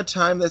newer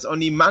time, there's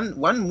only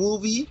one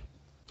movie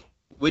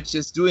which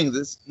is doing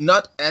this,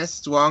 not as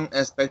strong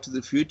as Back to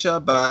the Future,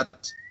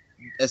 but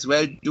as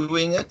well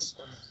doing it,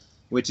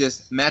 which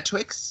is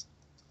Matrix.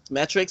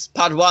 Matrix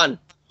Part 1.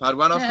 Part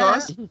 1, of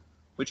course,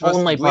 which was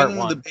Only Part bringing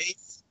 1. the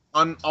base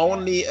on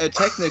only a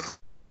technical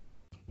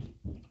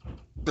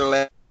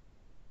level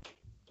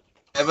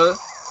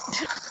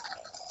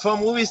for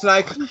movies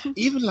like,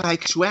 even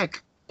like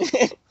Shrek.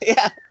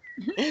 Yeah.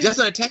 Just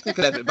on a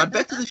technical level, but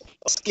Back to the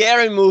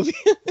Scary movie.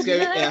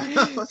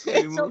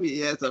 Scary movie,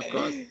 yes, of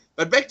course.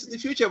 But Back to the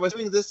Future was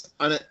doing this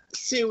on a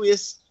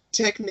serious,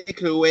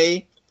 technical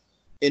way,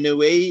 in a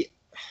way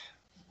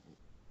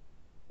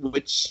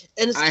which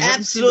And it's I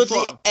haven't seen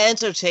absolutely before.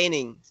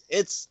 entertaining.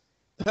 It's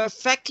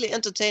perfectly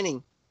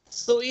entertaining.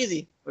 So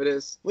easy. It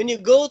is. When you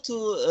go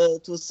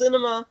to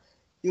cinema,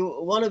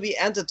 you want to be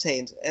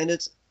entertained, and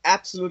it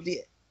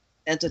absolutely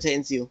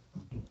entertains you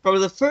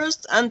from the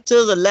first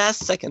until the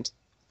last second.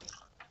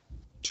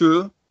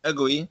 True.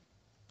 Agree.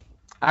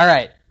 All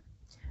right.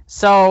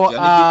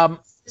 So,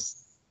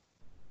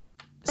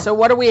 so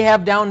what do we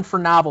have down for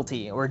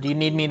novelty, or do you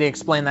need me to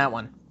explain that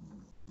one?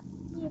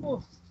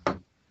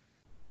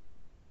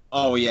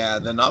 Oh yeah,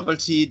 the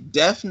novelty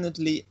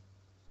definitely.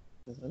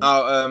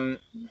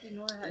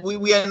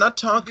 We are not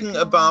talking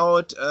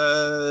about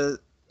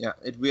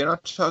we are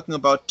not talking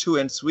about 2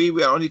 and 3.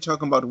 We are only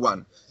talking about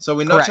 1. So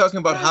we're not talking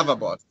about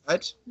hoverboard,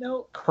 right?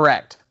 No.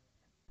 Correct.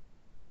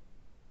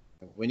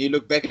 When you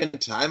look back in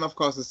time, of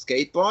course, a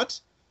skateboard,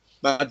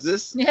 but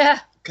this Yeah.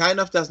 kind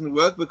of doesn't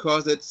work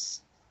because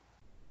it's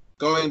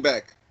going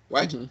back,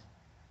 right? Mhm.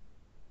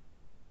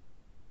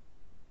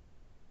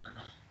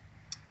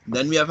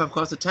 Then we have, of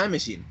course, a time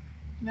machine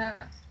Yeah.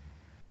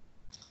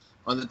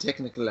 on the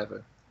technical level.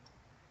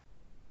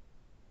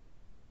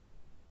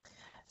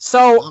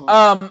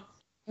 So,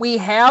 we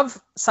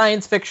have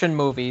science fiction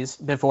movies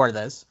before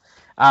this.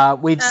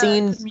 We've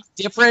seen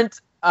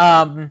different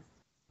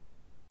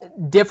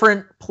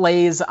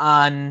plays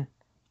on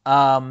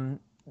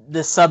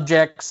the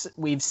subjects.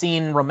 We've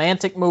seen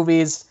romantic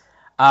movies.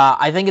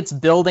 I think it's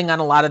building on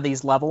a lot of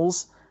these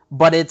levels,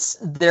 but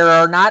there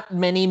are not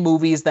many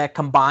movies that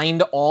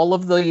combined all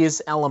of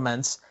these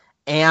elements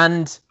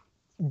and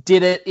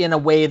did it in a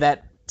way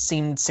that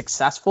seemed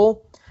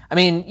successful. I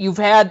mean, you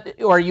had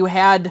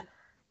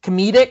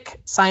comedic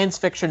science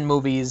fiction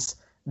movies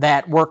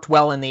that worked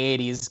well in the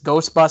 80s.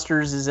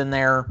 Ghostbusters is in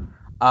there.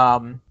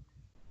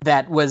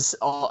 That was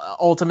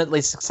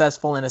ultimately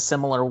successful in a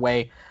similar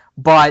way.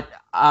 But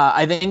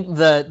I think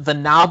the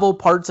novel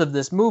parts of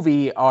this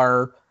movie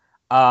are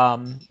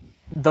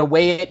the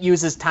way it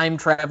uses time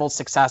travel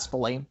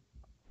successfully,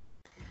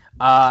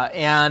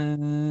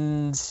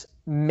 and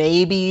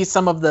maybe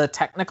some of the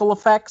technical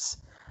effects.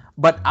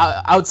 But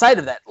outside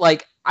of that,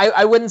 like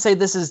I wouldn't say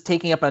this is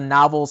taking up a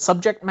novel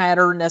subject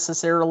matter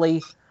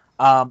necessarily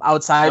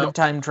outside of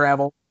time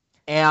travel.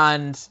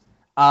 And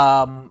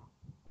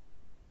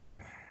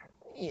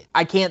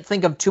I can't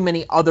think of too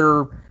many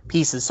other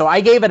pieces. So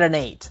I gave it an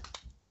 8.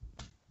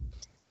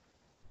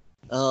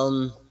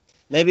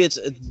 Maybe it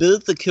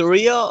built the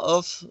career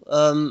of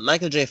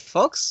Michael J.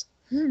 Fox,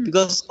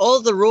 because all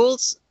the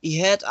roles he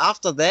had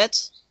after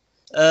that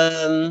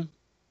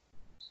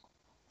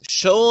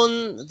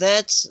shown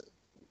that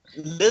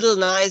little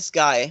nice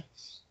guy.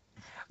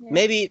 Yeah.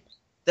 Maybe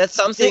that's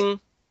something.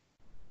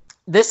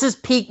 This is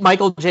peak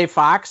Michael J.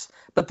 Fox,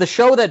 but the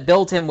show that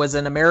built him was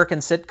an American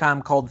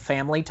sitcom called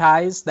Family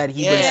Ties that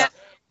he was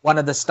one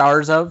of the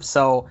stars of.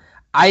 So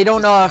I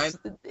don't know if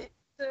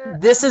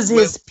this is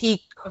his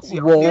peak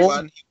role.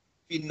 One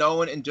be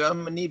known in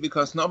Germany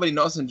because nobody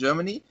knows in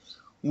Germany.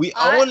 We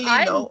only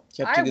know.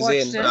 Captain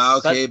Gesehen.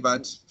 Okay,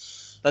 but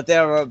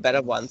there were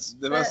better ones.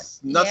 There was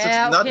not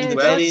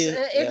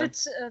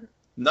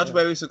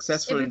very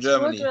successful in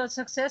Germany. If it's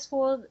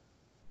successful.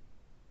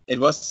 It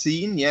was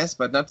seen, yes,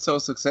 but not so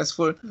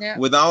successful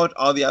without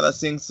all the other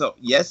things. So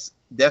yes,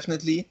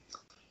 definitely,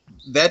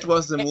 that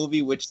was the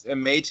movie which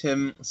made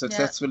him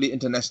successfully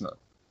international.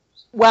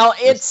 Well,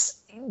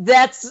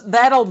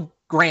 that'll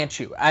grant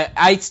you.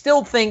 I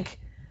still think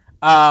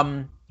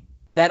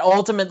that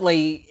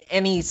ultimately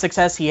any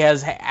success he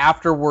has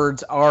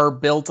afterwards are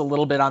built a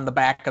little bit on the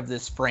back of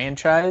this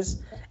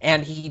franchise,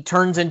 and he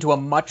turns into a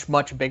much,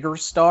 much bigger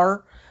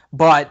star.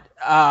 But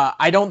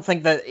I don't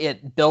think that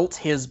it built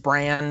his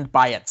brand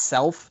by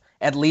itself,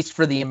 at least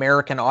for the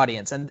American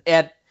audience. And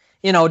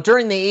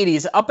during the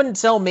 80s, up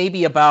until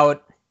maybe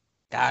about,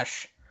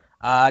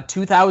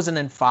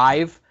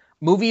 2005,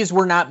 movies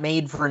were not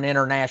made for an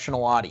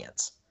international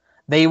audience.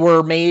 They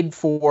were made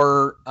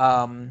for,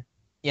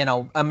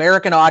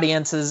 American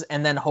audiences,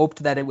 and then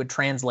hoped that it would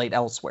translate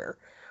elsewhere.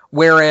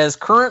 Whereas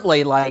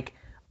currently,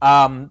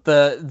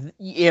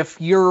 if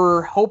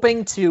you're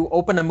hoping to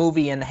open a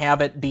movie and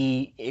have it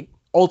be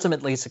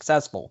ultimately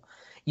successful,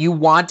 you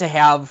want to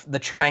have the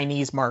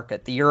Chinese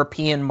market, the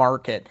European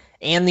market,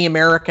 and the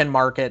American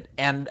market,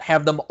 and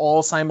have them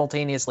all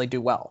simultaneously do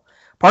well.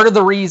 Part of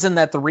the reason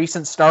that the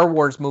recent Star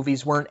Wars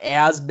movies weren't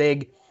as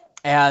big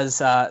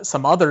as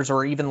some others,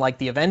 or even like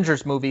the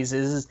Avengers movies,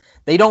 is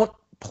they don't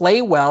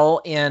play well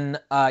in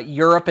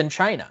Europe and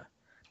China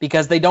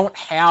because they don't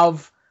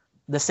have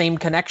the same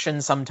connection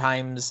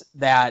sometimes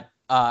that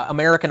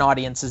American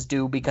audiences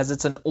do, because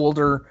it's an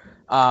older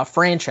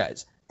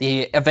franchise.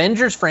 The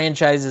Avengers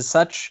franchise is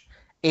such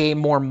a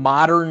more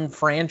modern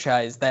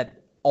franchise that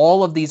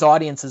all of these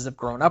audiences have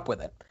grown up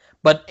with it.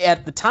 But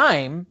at the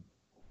time,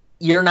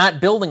 you're not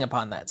building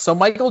upon that. So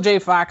Michael J.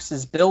 Fox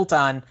is built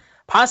on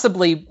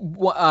possibly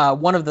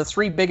one of the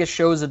 3 biggest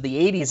shows of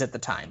the 80s at the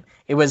time.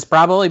 It was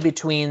probably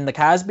between The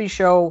Cosby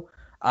Show,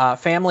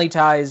 Family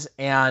Ties,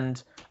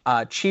 and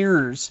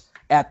Cheers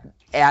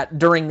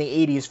during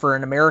the 80s for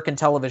an American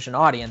television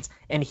audience,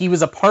 and he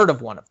was a part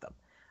of one of them.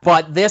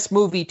 But this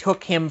movie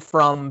took him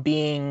from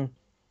being,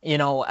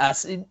 a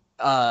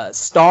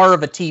star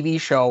of a TV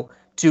show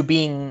to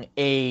being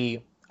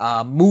a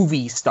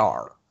movie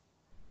star.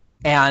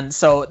 And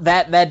so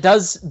that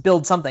does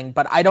build something,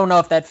 but I don't know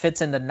if that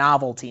fits into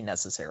novelty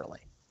necessarily.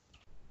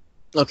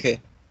 Okay.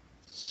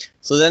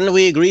 So then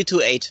we agree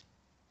to 8.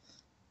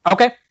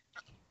 Okay.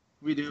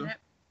 We do.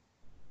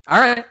 All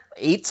right.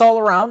 8's all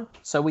around,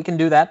 so we can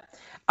do that.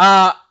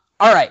 All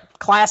right.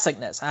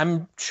 Classicness.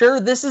 I'm sure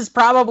this is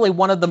probably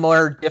one of the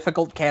more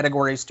difficult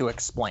categories to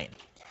explain.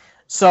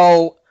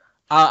 So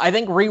I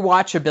think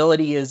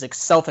rewatchability is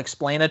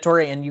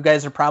self-explanatory, and you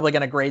guys are probably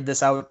going to grade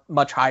this out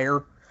much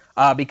higher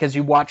because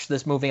you watched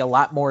this movie a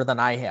lot more than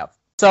I have.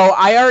 So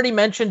I already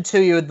mentioned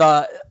to you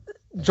the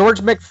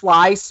George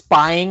McFly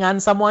spying on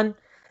someone.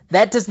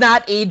 That does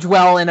not age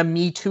well in a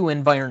Me Too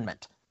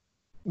environment.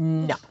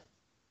 No.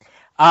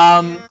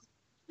 Them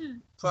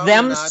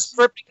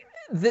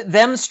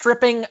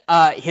stripping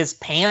his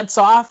pants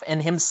off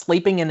and him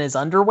sleeping in his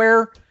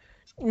underwear,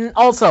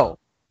 also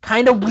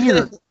kind of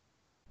weird.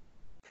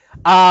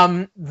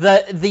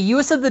 The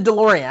use of the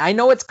DeLorean, I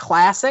know it's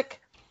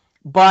classic,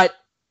 but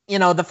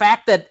the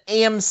fact that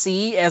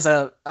AMC as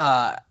a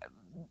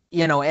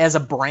as a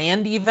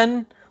brand,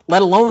 even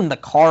let alone the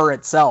car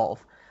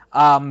itself,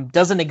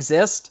 doesn't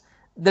exist.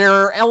 There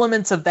are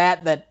elements of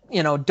that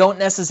don't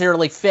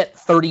necessarily fit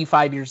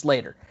 35 years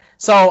later.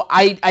 So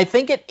I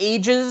think it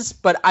ages,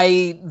 but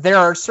there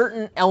are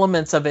certain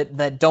elements of it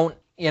that don't,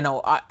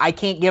 I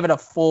can't give it a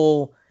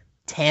full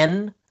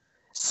 10.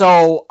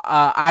 So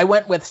I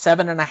went with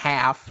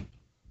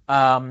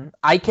 7.5.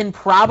 I can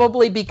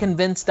probably be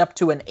convinced up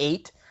to an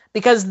 8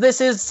 because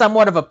this is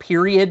somewhat of a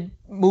period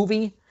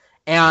movie.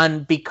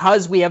 And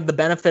because we have the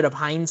benefit of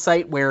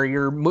hindsight where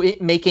you're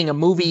making a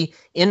movie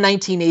in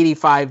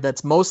 1985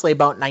 that's mostly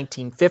about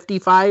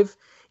 1955,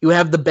 you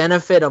have the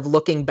benefit of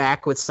looking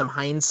back with some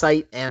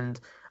hindsight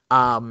and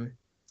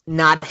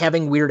not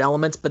having weird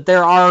elements. But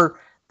there are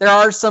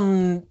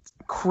some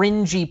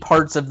cringy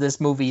parts of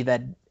this movie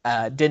that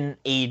didn't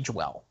age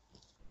well.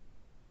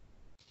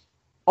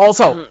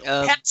 Also,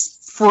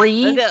 Pepsi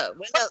free?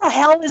 What the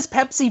hell is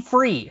Pepsi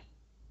free?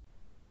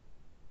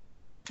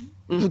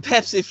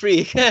 Pepsi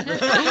free.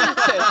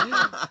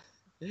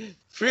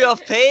 Free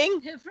of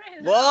paying?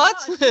 What?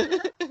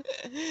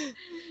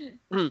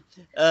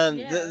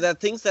 The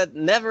things that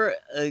never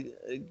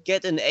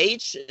get an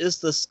age is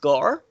the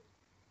score.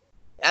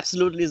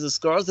 Absolutely the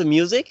score, the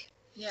music.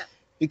 Yeah.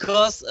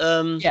 Because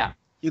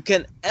you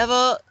can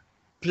ever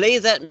play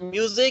that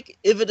music,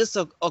 if it is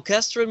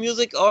orchestral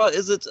music or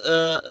is it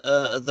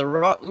the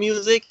rock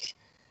music,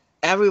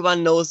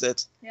 everyone knows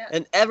it. Yeah.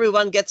 And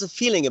everyone gets a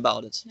feeling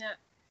about it. Yeah.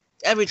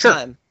 Every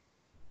time.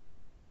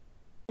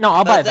 No,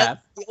 I'll buy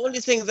that. The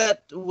only thing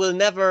that will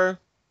never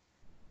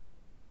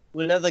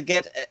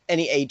get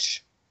any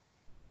age.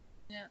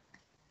 Yeah.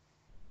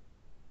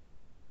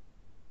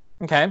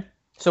 Okay.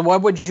 So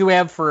what would you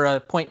have for a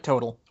point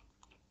total?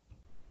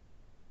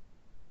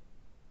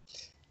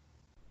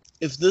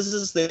 If this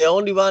is the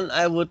only one,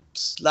 I would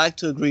like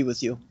to agree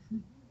with you.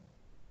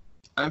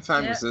 I'm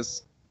fine with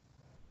this.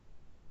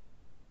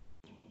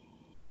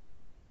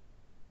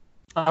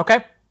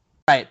 Okay.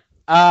 Right.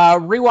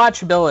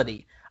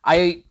 Rewatchability.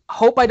 I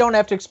hope I don't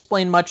have to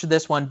explain much of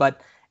this one,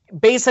 but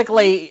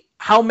basically,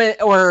 how many,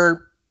 do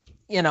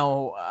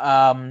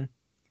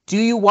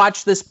you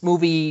watch this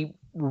movie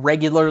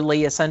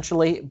regularly,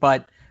 essentially,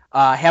 but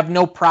have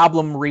no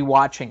problem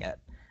rewatching it?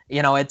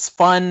 It's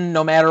fun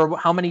no matter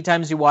how many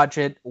times you watch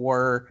it,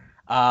 or,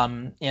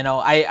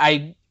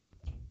 I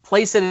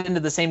place it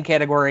into the same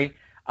category.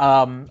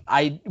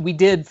 We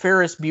did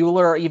Ferris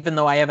Bueller, even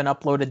though I haven't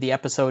uploaded the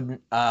episode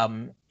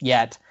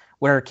yet.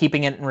 We're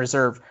keeping it in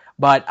reserve.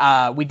 But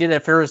we did a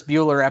Ferris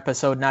Bueller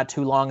episode not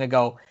too long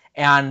ago,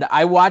 and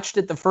I watched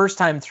it the first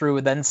time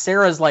through. Then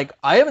Sarah's like,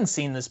 I haven't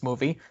seen this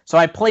movie. So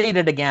I played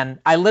it again.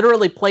 I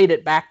literally played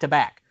it back to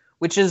back,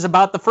 which is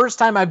about the first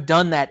time I've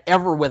done that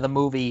ever with a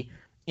movie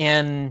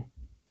in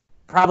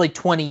probably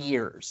 20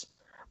 years.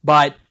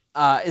 But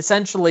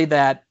essentially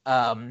that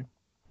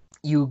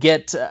you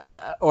get,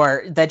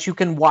 or that you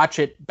can watch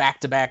it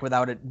back to back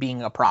without it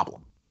being a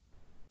problem.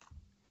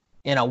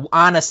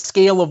 On a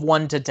scale of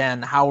 1 to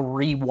 10, how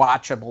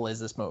rewatchable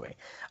is this movie?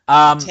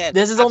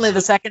 This is only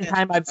the second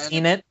time I've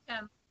seen it.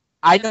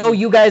 I know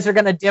you guys are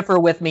going to differ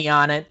with me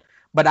on it,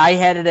 but I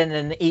had it in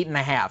an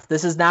 8.5.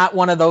 This is not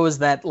one of those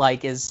that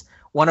is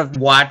one of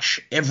watch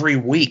every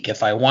week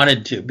if I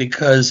wanted to,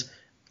 because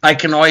I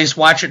can always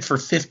watch it for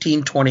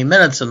 15, 20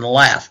 minutes and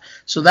laugh.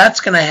 So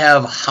that's going to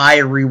have high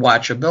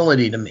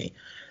rewatchability to me.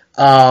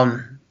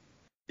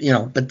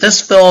 But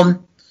this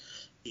film,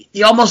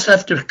 you almost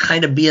have to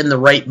kind of be in the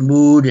right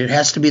mood. It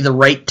has to be the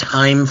right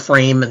time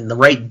frame and the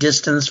right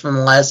distance from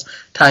the last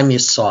time you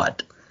saw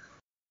it.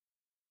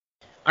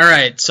 All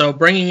right, so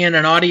bringing in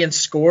an audience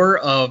score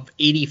of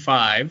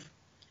 85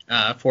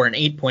 for an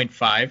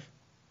 8.5.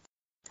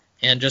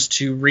 And just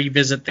to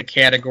revisit the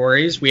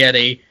categories, we had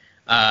a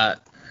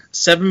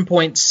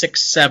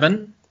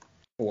 7.67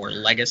 for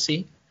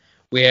legacy.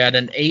 We had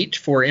an 8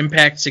 for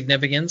impact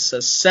significance,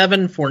 a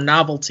 7 for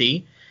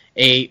novelty,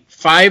 a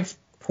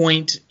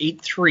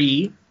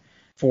 5.83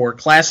 for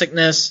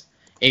classicness,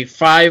 a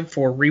 5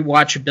 for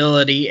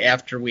rewatchability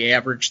after we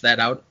averaged that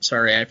out.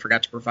 Sorry, I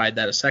forgot to provide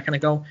that a second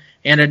ago.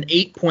 And an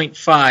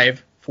 8.5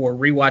 for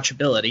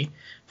rewatchability,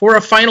 for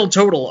a final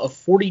total of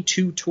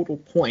 42 total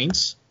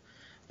points,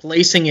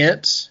 placing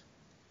it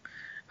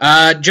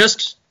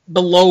just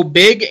below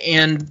Big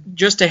and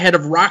just ahead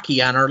of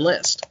Rocky on our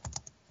list.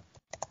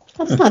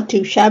 That's not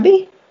too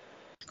shabby.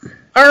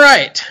 All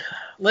right.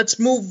 Let's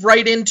move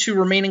right into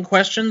remaining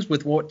questions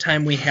with what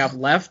time we have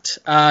left.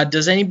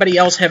 Does anybody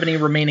else have any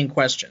remaining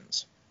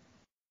questions?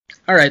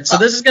 All right, so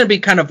this is going to be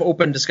kind of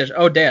open discussion.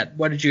 Oh, Dad,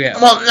 what did you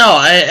have? Well,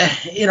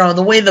 no,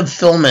 the way the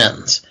film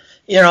ends,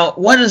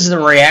 what is the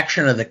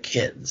reaction of the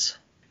kids?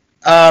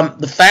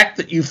 The fact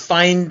that you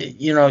find,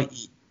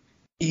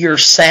 you're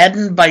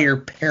saddened by your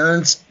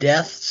parents'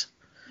 deaths.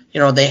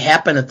 They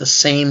happen at the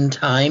same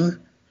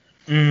time.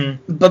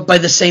 Mm-hmm. But by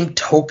the same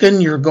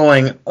token, you're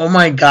going, oh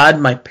my God,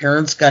 my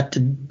parents got to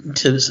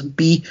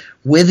be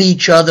with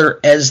each other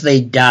as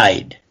they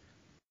died.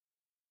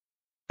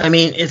 I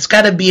mean, it's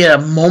got to be a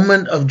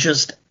moment of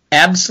just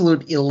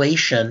absolute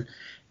elation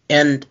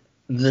and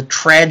the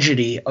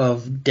tragedy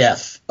of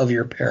death of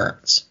your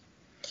parents.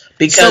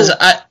 Because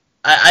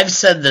I've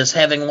said this,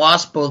 having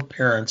lost both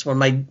parents. When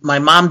my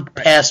mom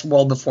passed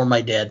well before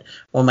my dad.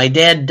 When my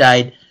dad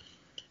died,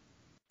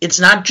 it's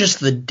not just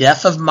the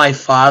death of my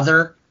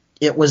father,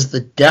 it was the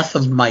death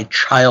of my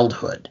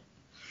childhood.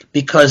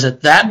 Because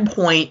at that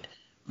point,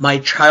 my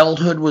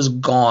childhood was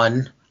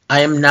gone.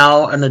 I am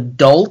now an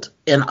adult,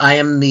 and I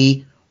am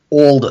the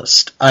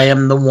oldest. I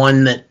am the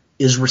one that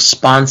is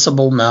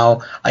responsible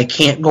now. I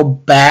can't go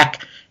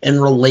back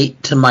and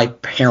relate to my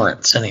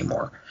parents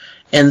anymore.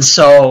 And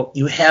so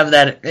you have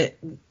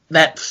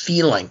that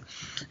feeling.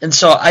 And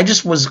so I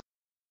just was,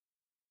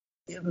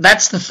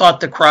 that's the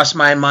thought that crossed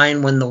my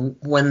mind when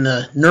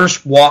the nurse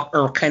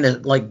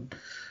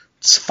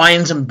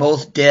finds them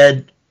both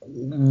dead,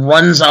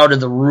 runs out of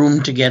the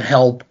room to get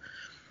help,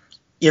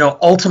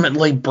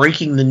 ultimately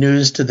breaking the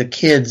news to the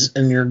kids,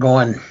 and you're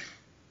going,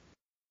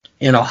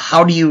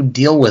 how do you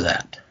deal with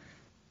that?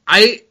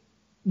 I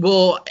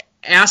will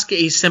ask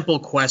a simple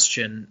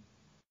question.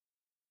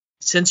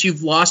 Since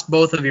you've lost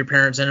both of your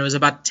parents, and it was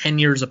about 10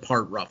 years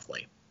apart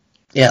roughly.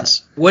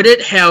 Yes. Would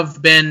it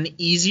have been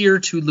easier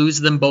to lose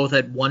them both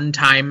at one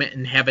time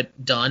and have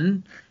it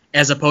done,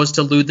 as opposed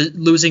to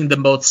losing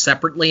them both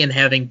separately and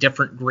having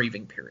different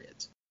grieving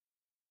periods?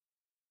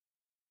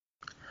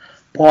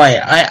 Boy,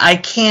 I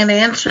can't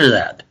answer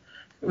that,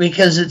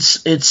 because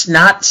it's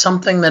not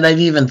something that I've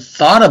even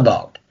thought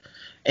about.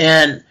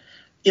 And,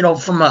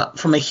 from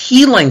a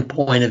healing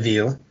point of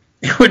view,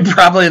 it would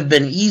probably have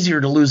been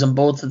easier to lose them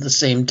both at the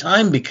same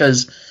time,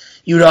 because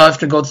you'd have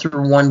to go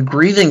through one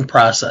grieving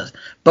process.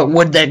 But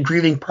would that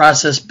grieving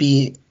process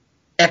be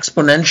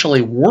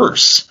exponentially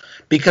worse?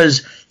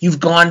 Because you've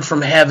gone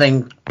from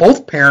having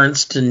both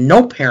parents to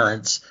no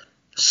parents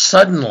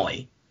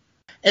suddenly.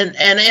 And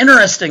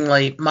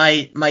interestingly,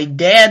 my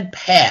dad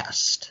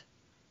passed.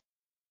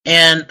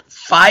 And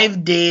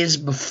 5 days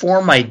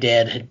before my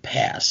dad had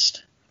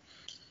passed,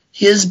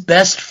 his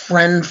best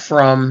friend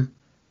from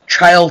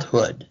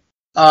childhood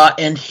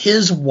and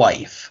his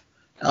wife,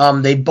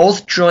 they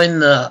both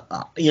joined the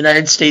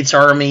United States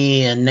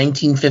Army in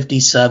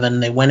 1957.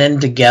 They went in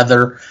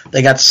together.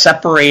 They got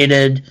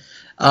separated.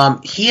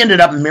 He ended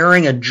up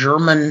marrying a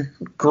German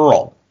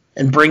girl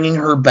and bringing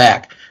her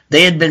back.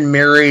 They had been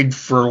married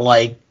for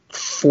like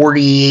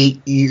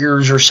 48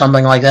 years or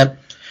something like that.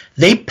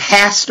 They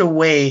passed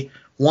away,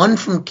 one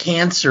from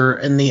cancer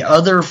and the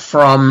other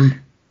from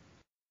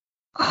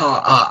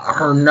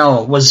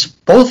it was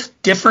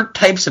both different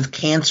types of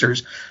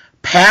cancers,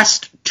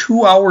 passed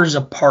 2 hours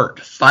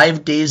apart,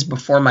 5 days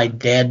before my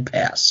dad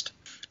passed.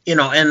 And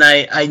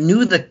I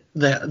knew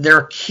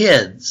their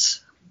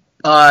kids,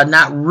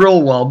 not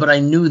real well, but I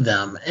knew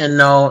them. And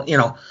now,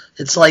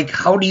 it's like,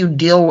 how do you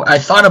deal? I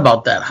thought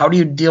about that. How do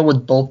you deal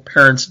with both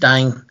parents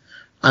dying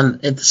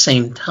at the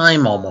same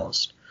time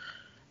almost?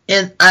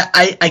 And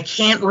I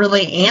can't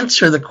really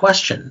answer the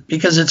question,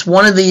 because it's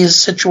one of these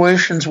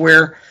situations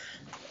where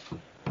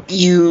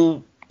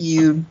you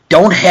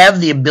don't have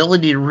the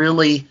ability to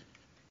really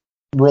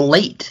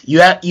relate.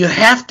 You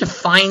have to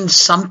find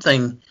some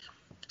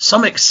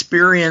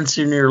experience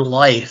in your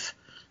life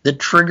that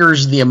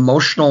triggers the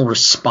emotional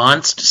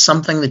response to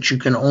something that you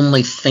can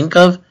only think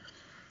of.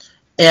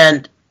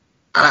 And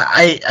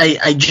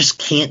I just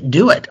can't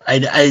do it.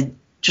 I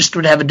just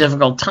would have a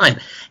difficult time.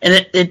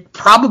 And it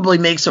probably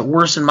makes it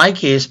worse in my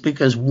case,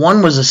 because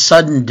one was a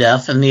sudden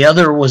death and the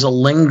other was a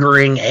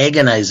lingering,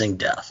 agonizing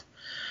death,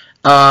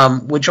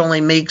 which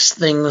only makes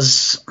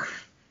things,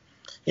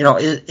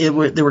 they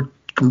were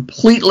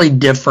completely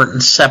different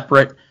and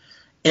separate,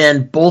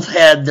 and both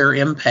had their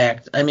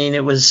impact. I mean,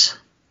 it was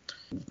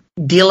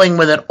dealing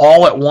with it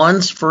all at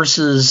once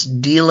versus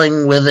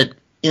dealing with it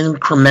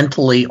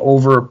incrementally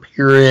over a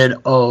period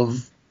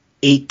of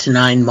 8 to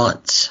 9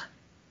 months.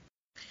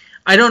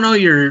 I don't know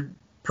your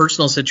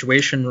personal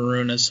situation,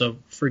 Maruna, so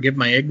forgive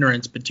my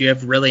ignorance, but do you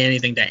have really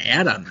anything to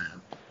add on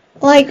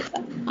that? Like,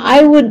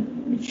 I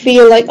would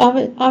feel like,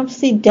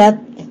 obviously death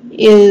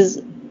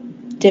is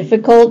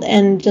difficult.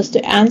 And just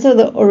to answer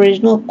the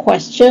original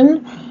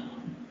question,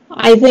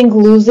 I think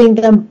losing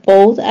them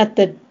both at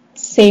the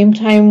same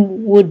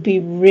time would be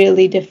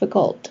really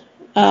difficult.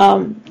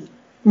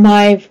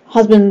 My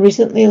husband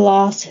recently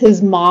lost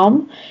his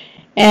mom,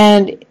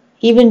 and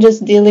even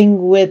just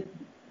dealing with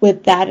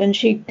that, and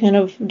she kind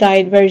of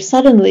died very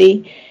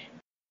suddenly.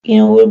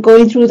 We're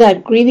going through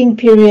that grieving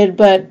period,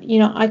 but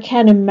I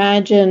can't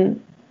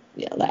imagine,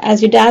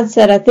 as your dad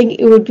said, I think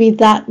it would be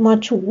that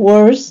much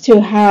worse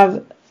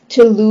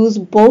to lose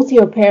both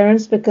your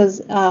parents,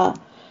 because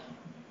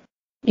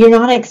you're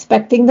not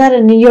expecting that,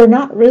 and you're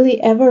not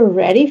really ever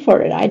ready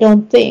for it, I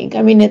don't think.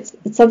 I mean, it's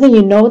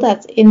something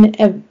that's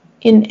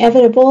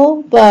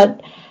inevitable,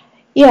 but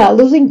yeah,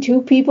 losing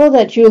two people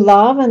that you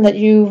love and that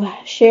you've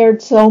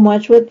shared so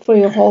much with for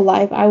your whole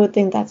life, I would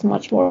think that's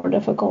much more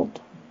difficult.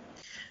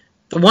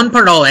 The one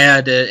part I'll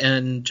add,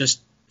 and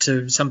just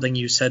to something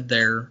you said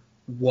there,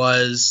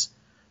 was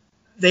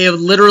they have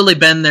literally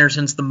been there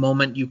since the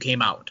moment you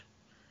came out.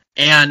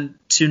 And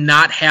to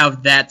not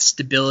have that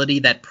stability,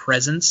 that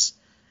presence,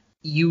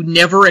 you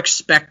never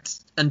expect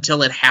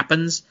until it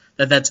happens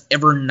that that's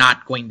ever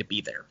not going to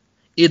be there.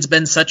 It's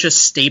been such a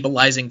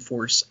stabilizing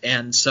force.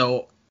 And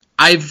so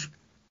I've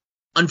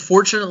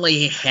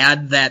unfortunately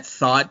had that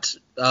thought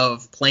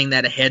of playing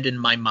that ahead in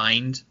my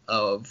mind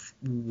of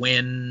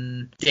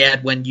when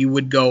you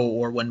would go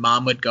or when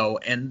Mom would go.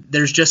 And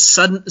there's just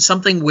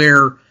something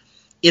where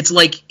it's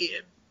like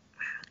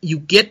you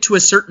get to a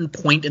certain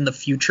point in the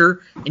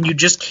future and you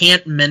just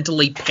can't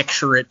mentally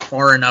picture it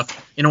far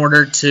enough in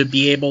order to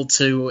be able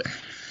to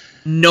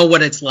know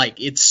what it's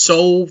like. It's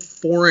so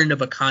foreign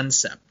of a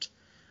concept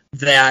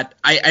that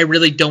I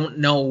really don't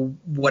know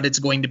what it's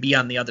going to be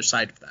on the other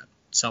side of that.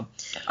 So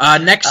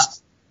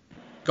next,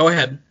 go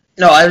ahead.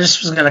 No, I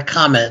just was going to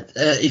comment.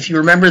 If you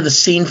remember the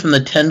scene from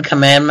the Ten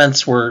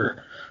Commandments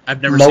where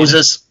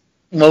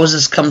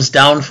Moses comes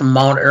down from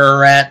Mount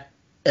Ararat,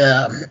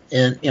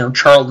 in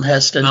Charlton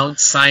Heston, Mount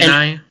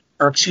Sinai,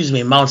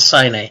 Mount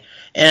Sinai,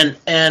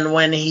 and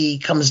when he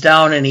comes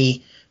down and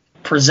he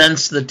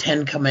presents the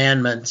Ten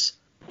Commandments,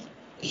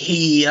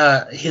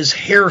 his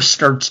hair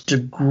starts to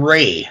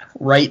gray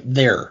right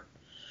there.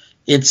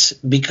 It's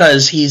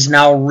because he's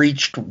now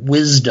reached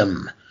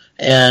wisdom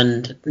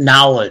and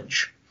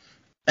knowledge.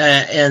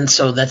 And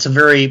so that's a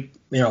very,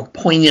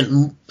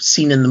 poignant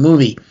scene in the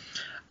movie.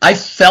 I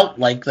felt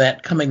like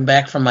that coming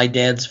back from my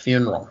dad's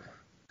funeral.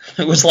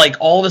 It was like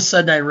all of a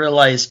sudden I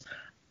realized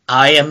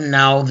I am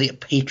now the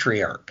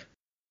patriarch.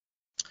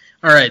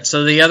 All right,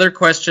 so the other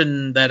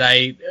question that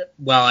I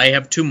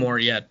have two more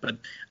yet, but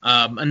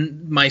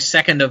my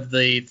second of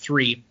the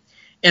three,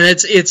 and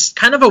it's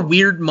kind of a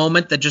weird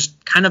moment that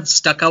just kind of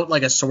stuck out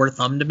like a sore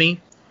thumb to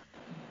me.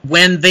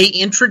 When they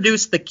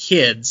introduced the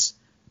kids,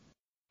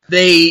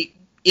 they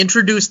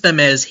introduce them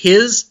as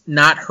his,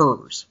 not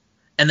hers.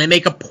 And they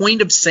make a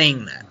point of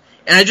saying that.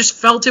 And I just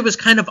felt it was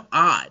kind of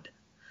odd.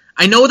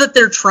 I know that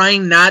they're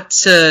trying not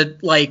to,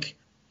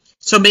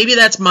 so maybe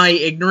that's my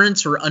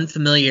ignorance or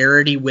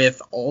unfamiliarity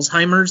with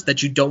Alzheimer's,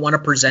 that you don't want to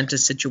present a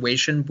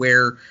situation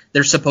where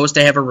they're supposed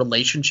to have a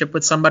relationship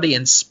with somebody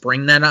and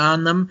spring that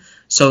on them,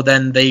 so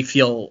then they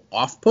feel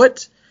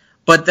off-put.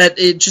 But that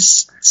it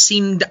just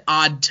seemed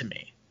odd to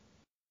me.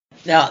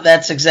 Now,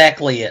 that's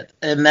exactly it.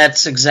 And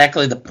that's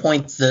exactly the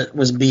point that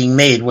was being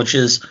made, which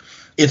is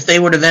if they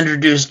would have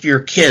introduced your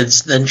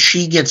kids, then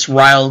she gets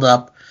riled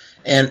up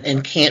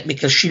and can't,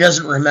 because she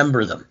doesn't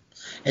remember them.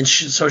 And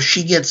so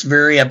she gets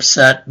very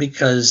upset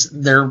because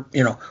they're,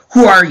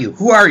 who are you?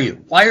 Who are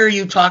you? Why are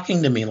you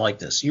talking to me like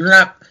this? You're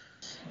not.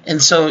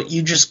 And so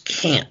you just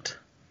can't.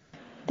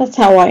 That's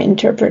how I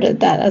interpreted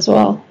that as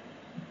well.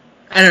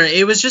 I don't know.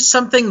 It was just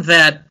something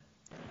that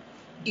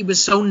it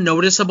was so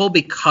noticeable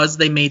because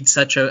they made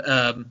such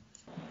a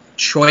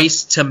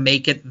choice to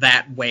make it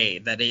that way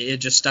that it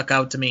just stuck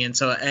out to me. And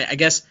so I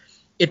guess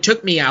it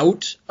took me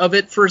out of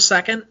it for a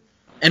second,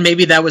 and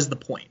maybe that was the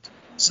point.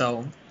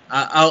 So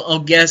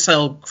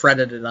I'll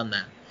credit it on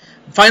that.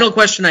 Final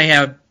question I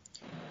have: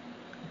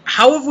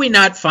 how have we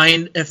not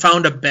found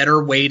a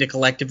better way to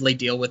collectively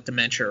deal with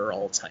dementia or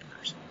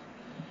Alzheimer's?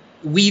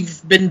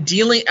 We've been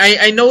dealing.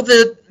 I know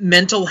that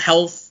mental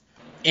health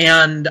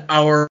and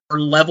our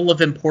level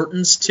of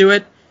importance to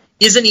it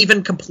isn't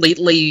even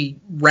completely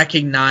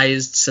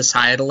recognized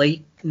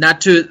societally,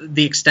 not to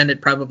the extent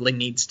it probably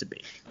needs to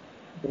be,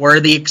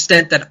 or the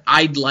extent that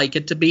I'd like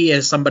it to be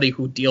as somebody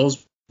who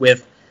deals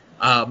with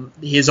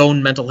his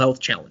own mental health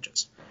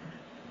challenges.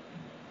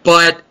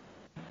 But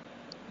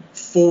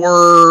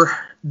for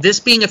this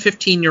being a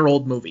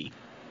 15-year-old movie,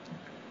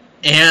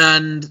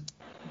 and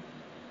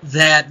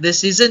that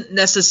this isn't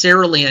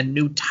necessarily a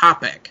new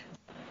topic,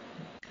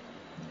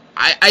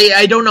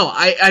 I don't know.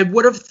 I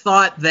would have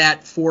thought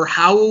that for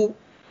how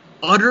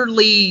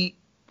utterly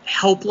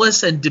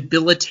helpless and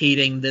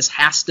debilitating this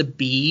has to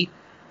be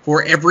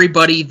for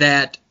everybody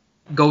that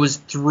goes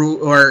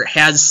through or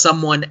has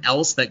someone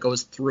else that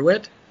goes through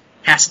it,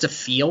 has to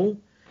feel,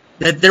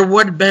 that there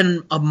would have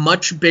been a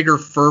much bigger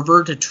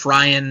fervor to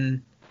try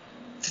and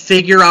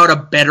figure out a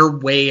better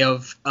way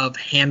of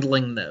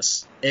handling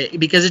this,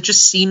 because it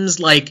just seems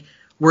like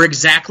we're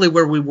exactly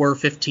where we were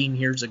 15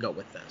 years ago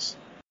with this.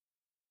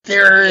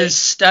 There's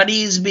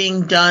studies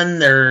being done,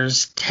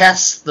 there's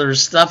tests,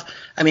 there's stuff.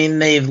 I mean,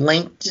 they've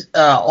linked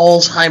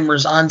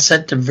Alzheimer's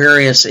onset to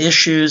various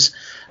issues.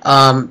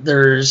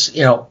 There's,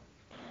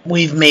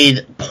 we've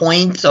made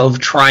point of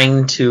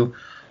trying to,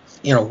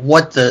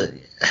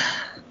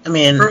 from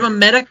a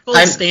medical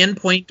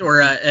standpoint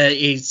or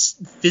a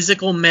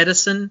physical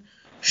medicine,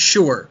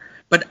 sure.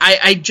 But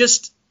I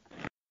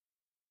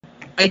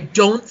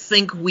don't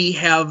think we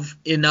have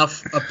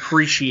enough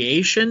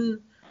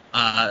appreciation,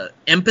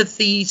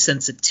 empathy,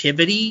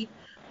 sensitivity,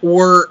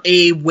 or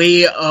a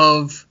way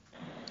of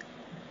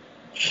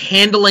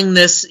handling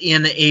this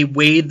in a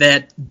way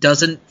that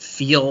doesn't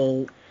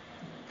feel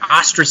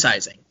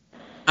ostracizing.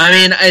 I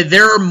mean,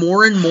 there are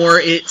more and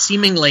more,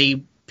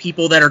 seemingly,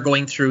 people that are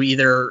going through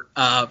either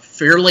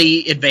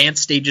fairly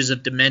advanced stages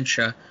of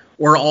dementia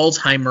or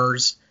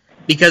Alzheimer's,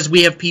 because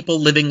we have people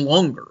living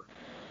longer.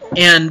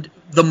 And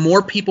the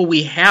more people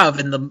we have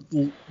and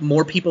the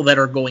more people that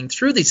are going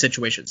through these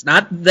situations,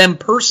 not them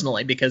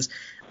personally, because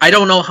I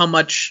don't know how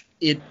much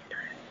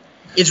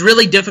it's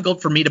really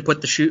difficult for me to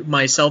put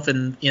myself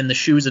in the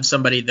shoes of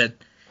somebody that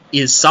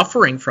is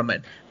suffering from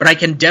it. But I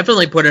can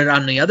definitely put it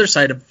on the other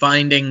side of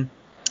finding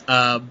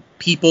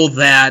people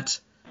that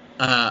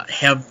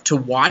have to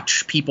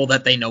watch people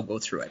that they know go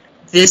through it.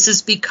 This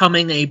is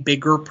becoming a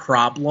bigger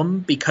problem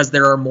because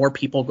there are more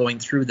people going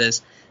through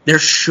this. There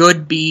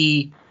should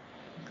be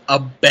a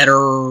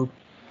better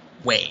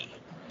way.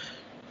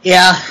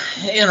 Yeah,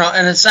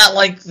 and it's not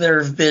like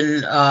there have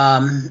been,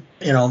 a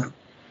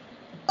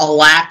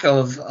lack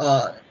of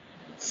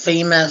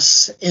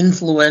famous,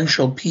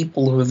 influential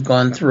people who have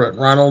gone through it.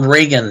 Ronald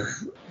Reagan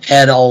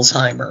had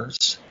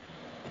Alzheimer's.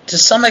 To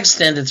some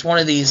extent, it's one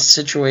of these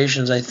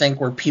situations, I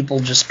think, where people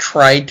just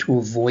try to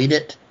avoid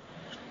it.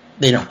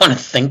 They don't want to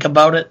think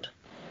about it.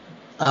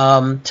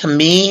 To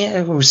me,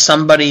 who's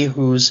somebody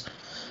who's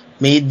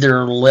made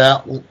their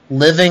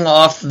living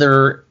off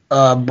their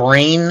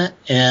brain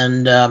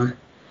and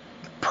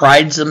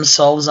prides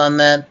themselves on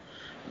that,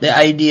 the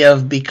idea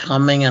of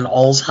becoming an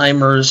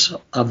Alzheimer's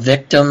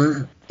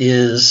victim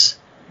is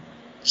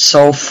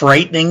so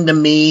frightening to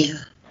me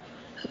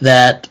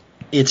that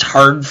it's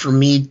hard for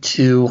me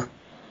to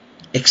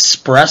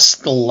express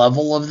the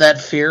level of that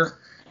fear.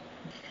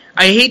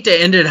 I hate to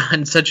end it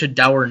on such a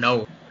dour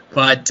note,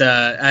 but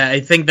I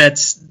think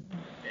that's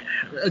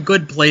a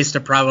good place to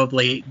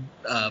probably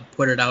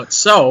put it out.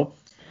 So,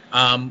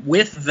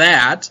 with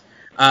that,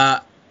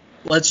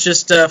 let's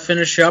just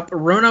finish up.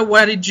 Aruna,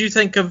 what did you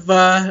think of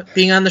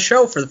being on the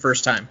show for the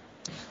first time?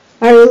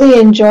 I really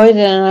enjoyed it,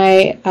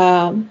 and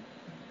I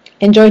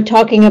enjoyed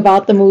talking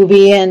about the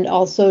movie and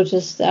also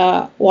just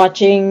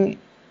watching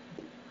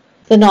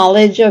the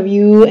knowledge of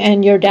you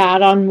and your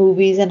dad on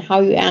movies and how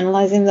you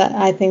analyzing that.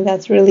 I think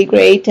that's really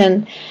great,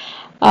 and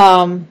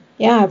I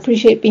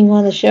appreciate being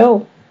on the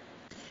show.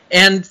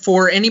 And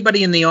for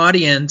anybody in the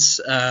audience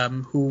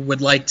who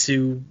would like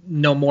to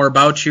know more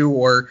about you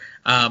or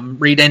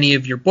read any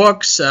of your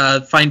books,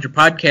 find your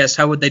podcast,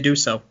 how would they do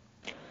so?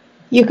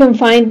 You can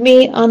find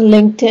me on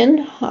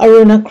LinkedIn,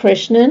 Aruna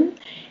Krishnan,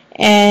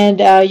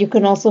 and you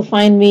can also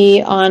find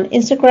me on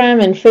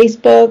Instagram and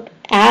Facebook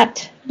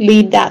at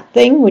Lead That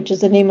Thing, which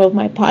is the name of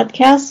my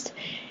podcast,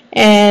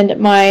 and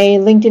my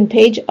LinkedIn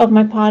page of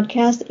my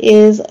podcast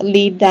is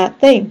Lead That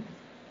Thing.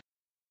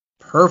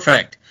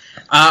 Perfect.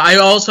 I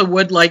also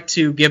would like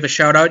to give a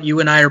shout out. You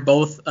and I are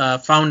both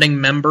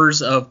founding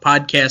members of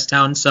Podcast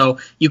Town, so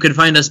you can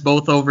find us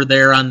both over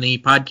there on the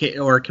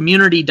podcast or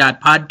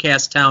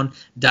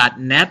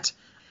community.podcasttown.net.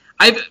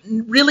 I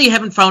really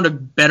haven't found a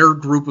better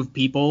group of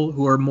people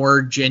who are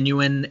more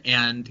genuine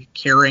and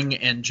caring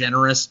and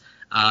generous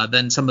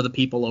than some of the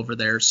people over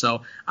there.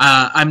 So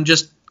I'm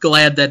just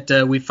glad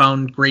that we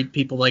found great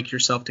people like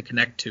yourself to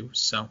connect to.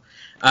 So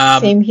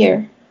same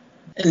here.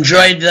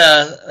 Enjoyed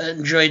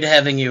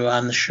having you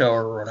on the show,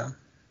 Aruna.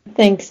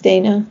 Thanks,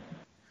 Dana.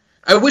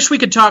 I wish we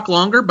could talk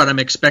longer, but I'm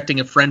expecting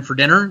a friend for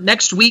dinner.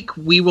 Next week,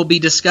 we will be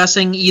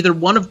discussing either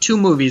one of two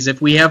movies.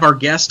 If we have our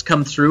guest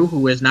come through,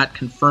 who is not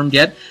confirmed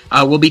yet,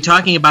 we'll be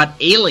talking about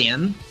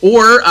Alien,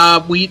 or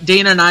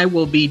Dana and I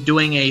will be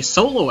doing a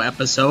solo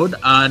episode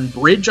on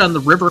Bridge on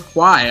the River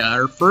Kwai,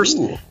 our first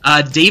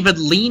David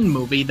Lean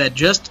movie that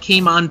just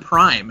came on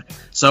Prime.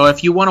 So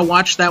if you want to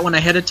watch that one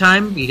ahead of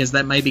time, because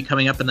that might be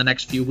coming up in the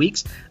next few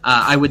weeks,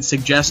 I would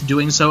suggest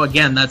doing so.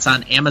 Again, that's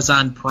on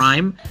Amazon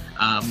Prime.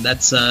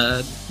 That's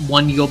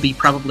one you'll be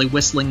probably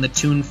whistling the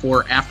tune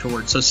for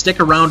afterwards. So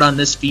stick around on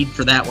this feed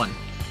for that one.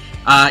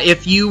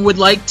 If you would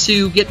like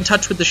to get in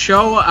touch with the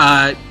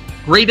show,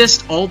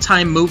 greatest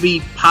all-time movie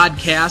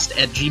podcast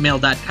at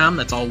gmail.com.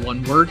 That's all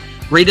one word.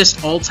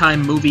 Greatest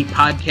all-time movie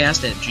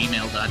podcast at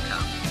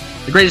gmail.com.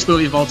 The Greatest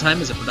Movie of All Time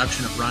is a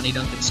production of Ronnie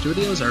Duncan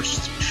Studios. Our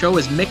show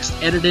is mixed,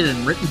 edited,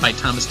 and written by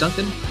Thomas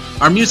Duncan.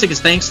 Our music is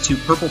thanks to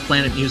Purple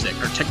Planet Music.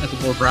 Our technical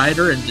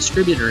provider and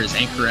distributor is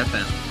Anchor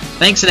FM.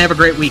 Thanks and have a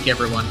great week,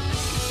 everyone.